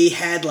 and they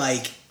had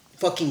like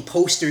fucking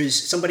posters.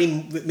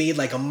 Somebody made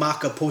like a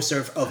mock-up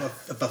poster of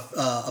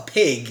a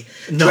pig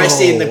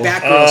dressed in the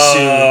Batgirl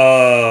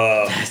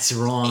suit. That's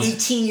wrong.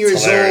 18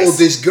 years hilarious. old,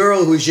 this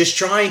girl who's just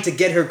trying to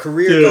get her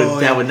career Dude,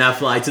 going. that would not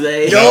fly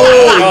today.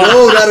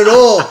 No, not at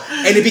all.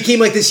 And it became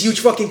like this huge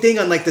fucking thing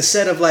on like the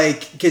set of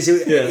like because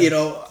you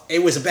know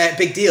it was a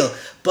big deal.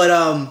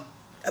 But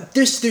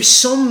there's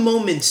some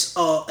moments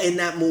in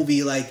that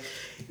movie like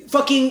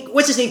fucking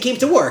what's his name came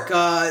to work.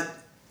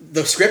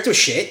 The script was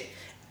shit.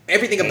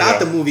 Everything about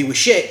the movie was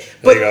shit.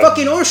 But you go.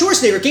 fucking Arnold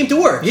Schwarzenegger came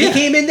to work. Yeah. He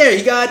came in there.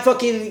 He got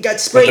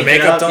sprayed. the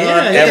makeup done,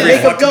 Yeah, He got every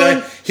makeup fucking done.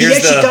 day. He Here's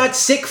actually the- got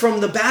sick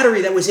from the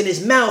battery that was in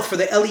his mouth for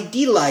the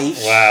LED light.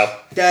 Wow.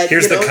 That,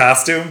 Here's you the know-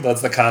 costume.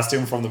 That's the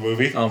costume from the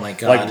movie. Oh my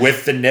God. Like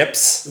with the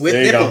nips. With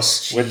There you go.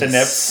 nipples. With the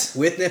nips.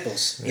 With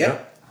nipples. Yeah.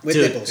 Yep. With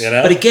Dude, nipples. You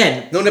know? But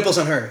again, No nipples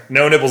on her.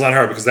 No nipples on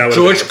her because that would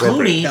George have been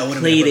appropriate. That Clooney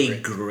would've been played a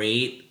appropriate.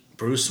 great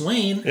Bruce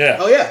Wayne. Yeah.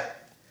 Oh yeah.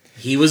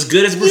 He was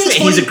good as Bruce Yeah, it's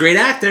Wayne. He's a funny. great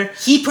actor.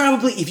 He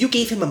probably, if you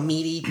gave him a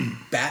meaty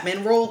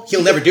Batman role,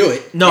 he'll never do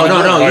it. No,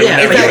 anymore. no, Oh, he yeah.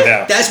 never In do it fact,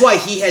 now. that's why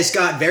he has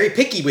got very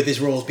picky with his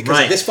roles because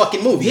Right. of this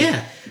fucking movie.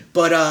 Yeah.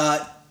 But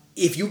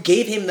if you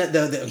gave him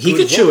the He good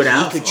could chew role, it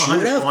out. He could chew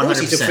it out. Of course,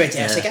 he's a 100%,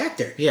 fantastic yeah.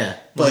 actor. Yeah,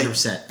 But-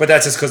 100%. But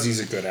that's just because he's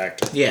a good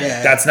actor.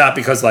 Yeah. That's not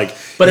because like.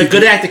 But a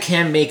good actor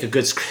can make a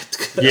good script.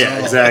 Yeah,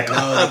 exactly.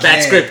 No, A they bad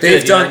can't. script.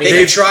 They've good, you know done- what I mean? They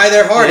can try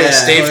their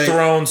hardest. Yeah. They've but-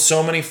 thrown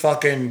so many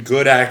fucking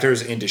good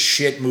actors into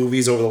shit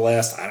movies over the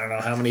last I don't know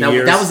how many Now,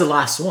 years. that was the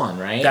last one,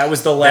 right? That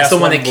was the last. That's the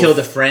one that killed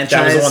the That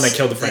franchise. was the one that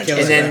killed the That franchise. killed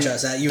And the then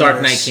franchise, that Dark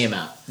universe. Knight came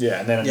out. Yeah,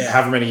 and then Yeah.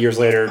 however many years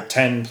later,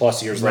 10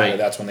 plus years later, Right.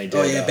 that's when they did.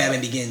 Oh yeah, Batman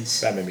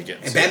Begins. Batman Begins.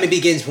 And Batman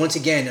Begins, once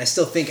again, I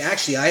still think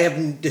actually I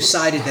have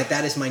decided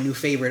that is my new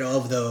favorite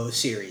of the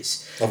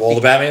series. Of all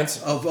the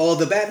Batmans? Of all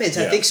the Batmans,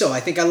 I think so.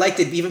 I think I liked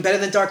it even better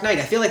than Dark Knight.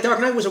 I feel like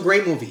Dark Knight was a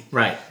great movie.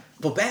 Right.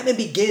 But Batman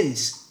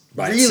Begins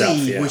By really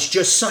itself, was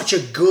just such a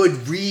good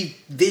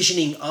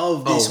revisioning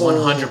of this whole.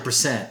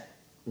 100%.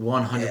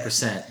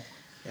 100%.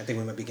 I think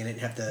we might be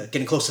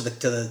getting close to the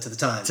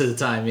time. To the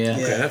time, yeah.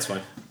 Okay, that's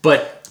fine.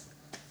 But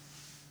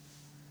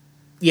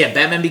yeah,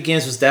 Batman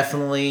Begins was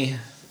definitely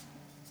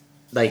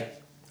like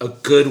a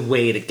good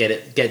way to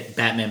get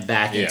Batman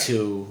back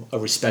into a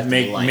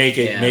respectable light. Make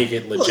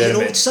it legitimate.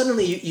 Well,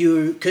 suddenly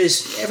you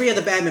because every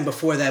other Batman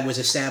before that was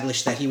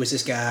established that he was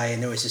this guy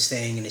and there was this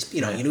thing and his,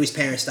 you knew his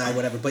parents died,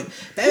 whatever. But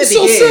Batman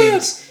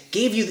Begins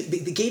gave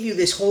you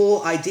this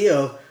whole idea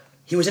of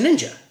he was a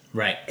ninja.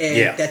 Right.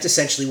 And that's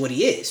essentially what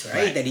he is,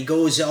 right? That he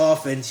goes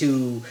off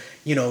into,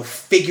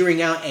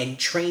 figuring out and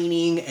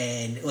training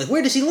and, like,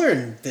 where does he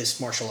learn this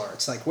martial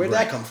arts? Like, where did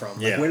that come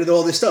from? Like, where did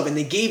all this stuff? And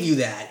they gave you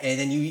that. And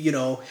then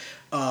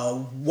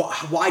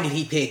why did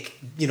he pick,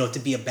 to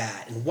be a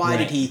bat? And why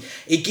did he...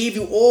 It gave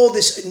you all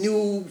this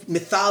new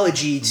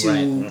mythology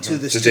to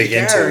the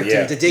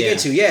character to dig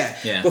into,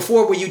 yeah.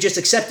 Before, where you just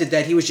accepted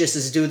that he was just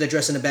this dude that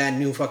dressed in a bat and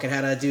knew fucking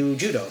how to do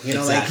judo.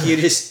 Like, you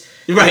just...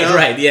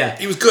 Right, yeah.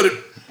 He was good at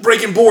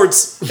breaking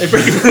boards. We're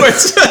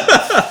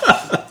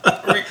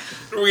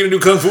gonna do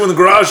kung fu in the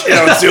garage?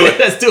 Yeah, let's do it.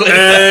 Let's do it.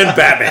 And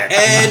Batman.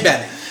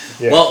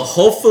 Yeah. Well,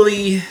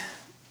 hopefully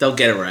they'll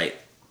get it right.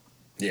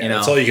 Yeah,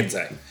 that's all you can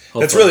say.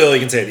 Hopefully. That's really all you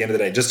can say at the end of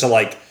the day. Just to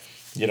wrap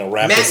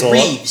this all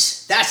Matt up.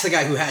 Reeves. That's the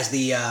guy who has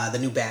the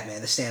new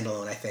Batman, the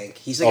standalone. I think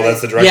he's the guy.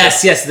 That's the director.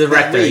 Yes, the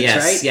director. Reeves,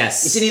 yes, right?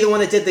 yes. Isn't he the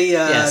one that did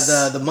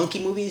the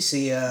monkey movies?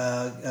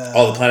 The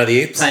Planet of the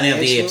Apes. Planet of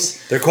the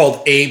Apes. They're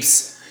called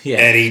apes. Yeah.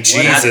 Eddie,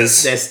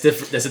 Jesus.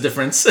 There's a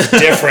difference.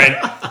 different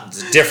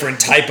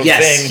type of thing.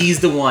 Yes, he's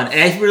the one. And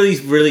I really,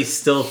 really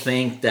still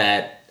think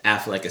that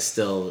Affleck is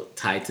still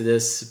tied to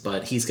this,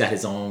 but he's got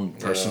his own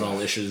personal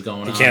issues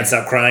going on. He can't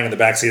stop crying in the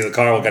backseat of the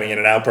car while getting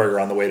In-N-Out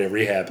Burger on the way to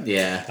rehab.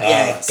 Yeah.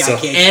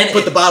 And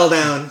put the bottle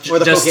down or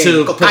the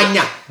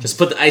cocaine. Just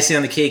put the icing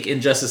on the cake.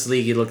 In Justice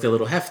League, he looked a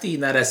little hefty,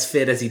 not as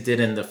fit as he did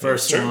in the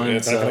first one.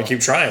 It's not going to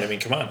keep trying. I mean,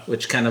 come on.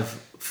 Which kind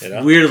of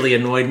weirdly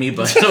annoyed me,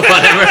 but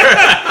whatever.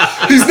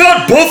 He's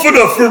not buff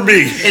enough for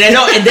me. And I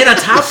know. And then on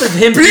top of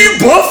him, be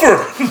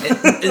buffer.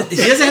 He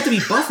doesn't have to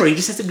be buffer. He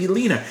just has to be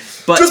leaner.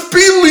 But just be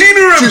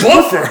leaner and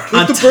buffer.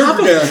 On top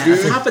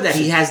of that,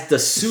 he has the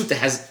suit that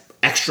has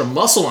extra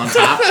muscle on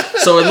top,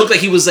 so it looked like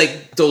he was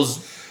like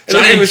those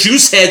giant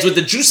juice heads with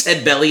the juice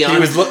head belly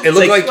on. It looked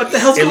like what the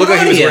hell's it going looked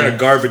like on he was here? wearing a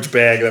garbage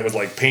bag that was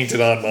like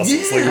painted on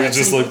muscles. Like it was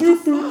just like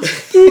what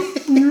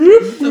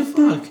the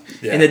fuck.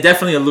 Yeah. And they're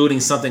definitely alluding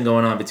something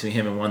going on between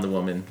him and Wonder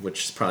Woman,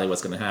 which is probably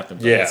what's going to happen.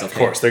 Yeah, of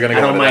course they're going to.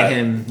 I don't mind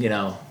him,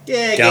 Gal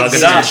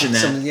Gadot.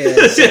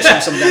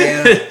 Some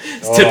Diana.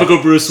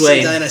 Typical Bruce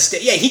Wayne.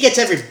 He gets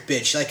every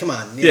bitch. Like, come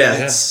on.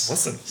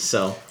 Listen.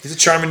 So he's a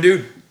charming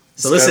dude.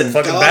 So listen,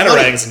 fucking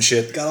batarangs and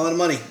shit. Got a lot of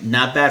money.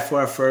 Not bad for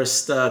our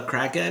first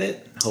crack at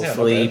it.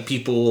 Hopefully,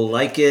 people will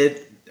like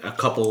it.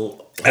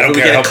 We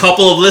get a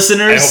couple of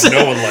listeners. I hope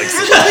no one likes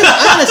it.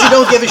 I honestly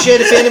don't give a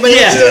shit if anybody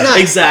likes it or not.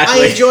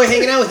 Exactly. I enjoy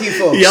hanging out with you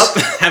folks.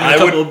 Yep. Having a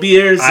couple of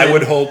beers. I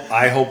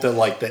hope that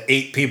like the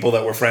 8 people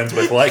that we're friends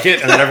with like it,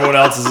 and then everyone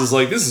else is just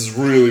like, this is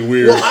really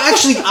weird. Well, I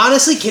actually,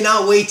 honestly,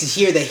 cannot wait to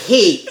hear the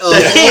hate of all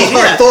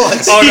our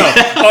thoughts. Oh no!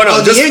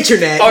 On the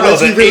internet.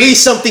 Once we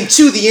release something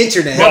to the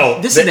internet. No,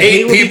 the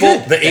 8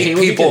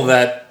 people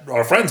that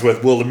are friends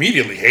with will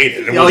immediately hate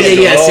it. They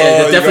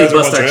definitely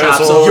bust our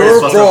chops over. You're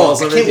wrong.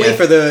 I can't wait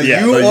for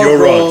you're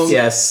wrong.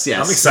 Yes.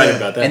 I'm excited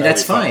about that. And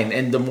that's fine.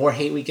 And the more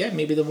hate we get,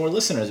 maybe the more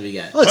listeners we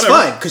get. Oh, it's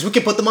fine, because we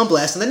can put them on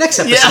blast in the next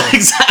episode. Yeah,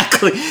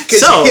 exactly.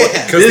 So,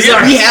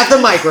 we have the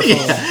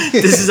microphone.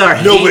 This is our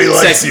hate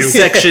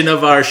section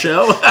of our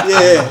show.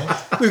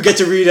 We get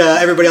to read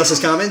everybody else's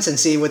comments and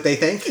see what they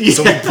think.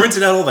 So we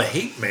printed out all the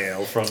hate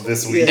mail from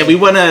this week. And we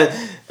want to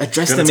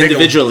address them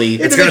individually.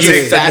 It's going to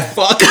take fat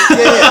fuck.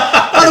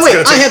 By the way,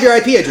 I have your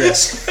IP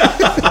address.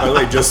 By the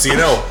way, just so you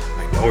know,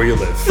 I know where you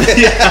live.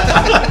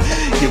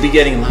 You'll be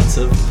getting lots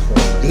of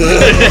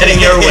porn heading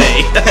your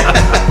way.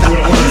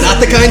 Not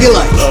the kind you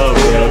like. Oh,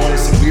 yeah.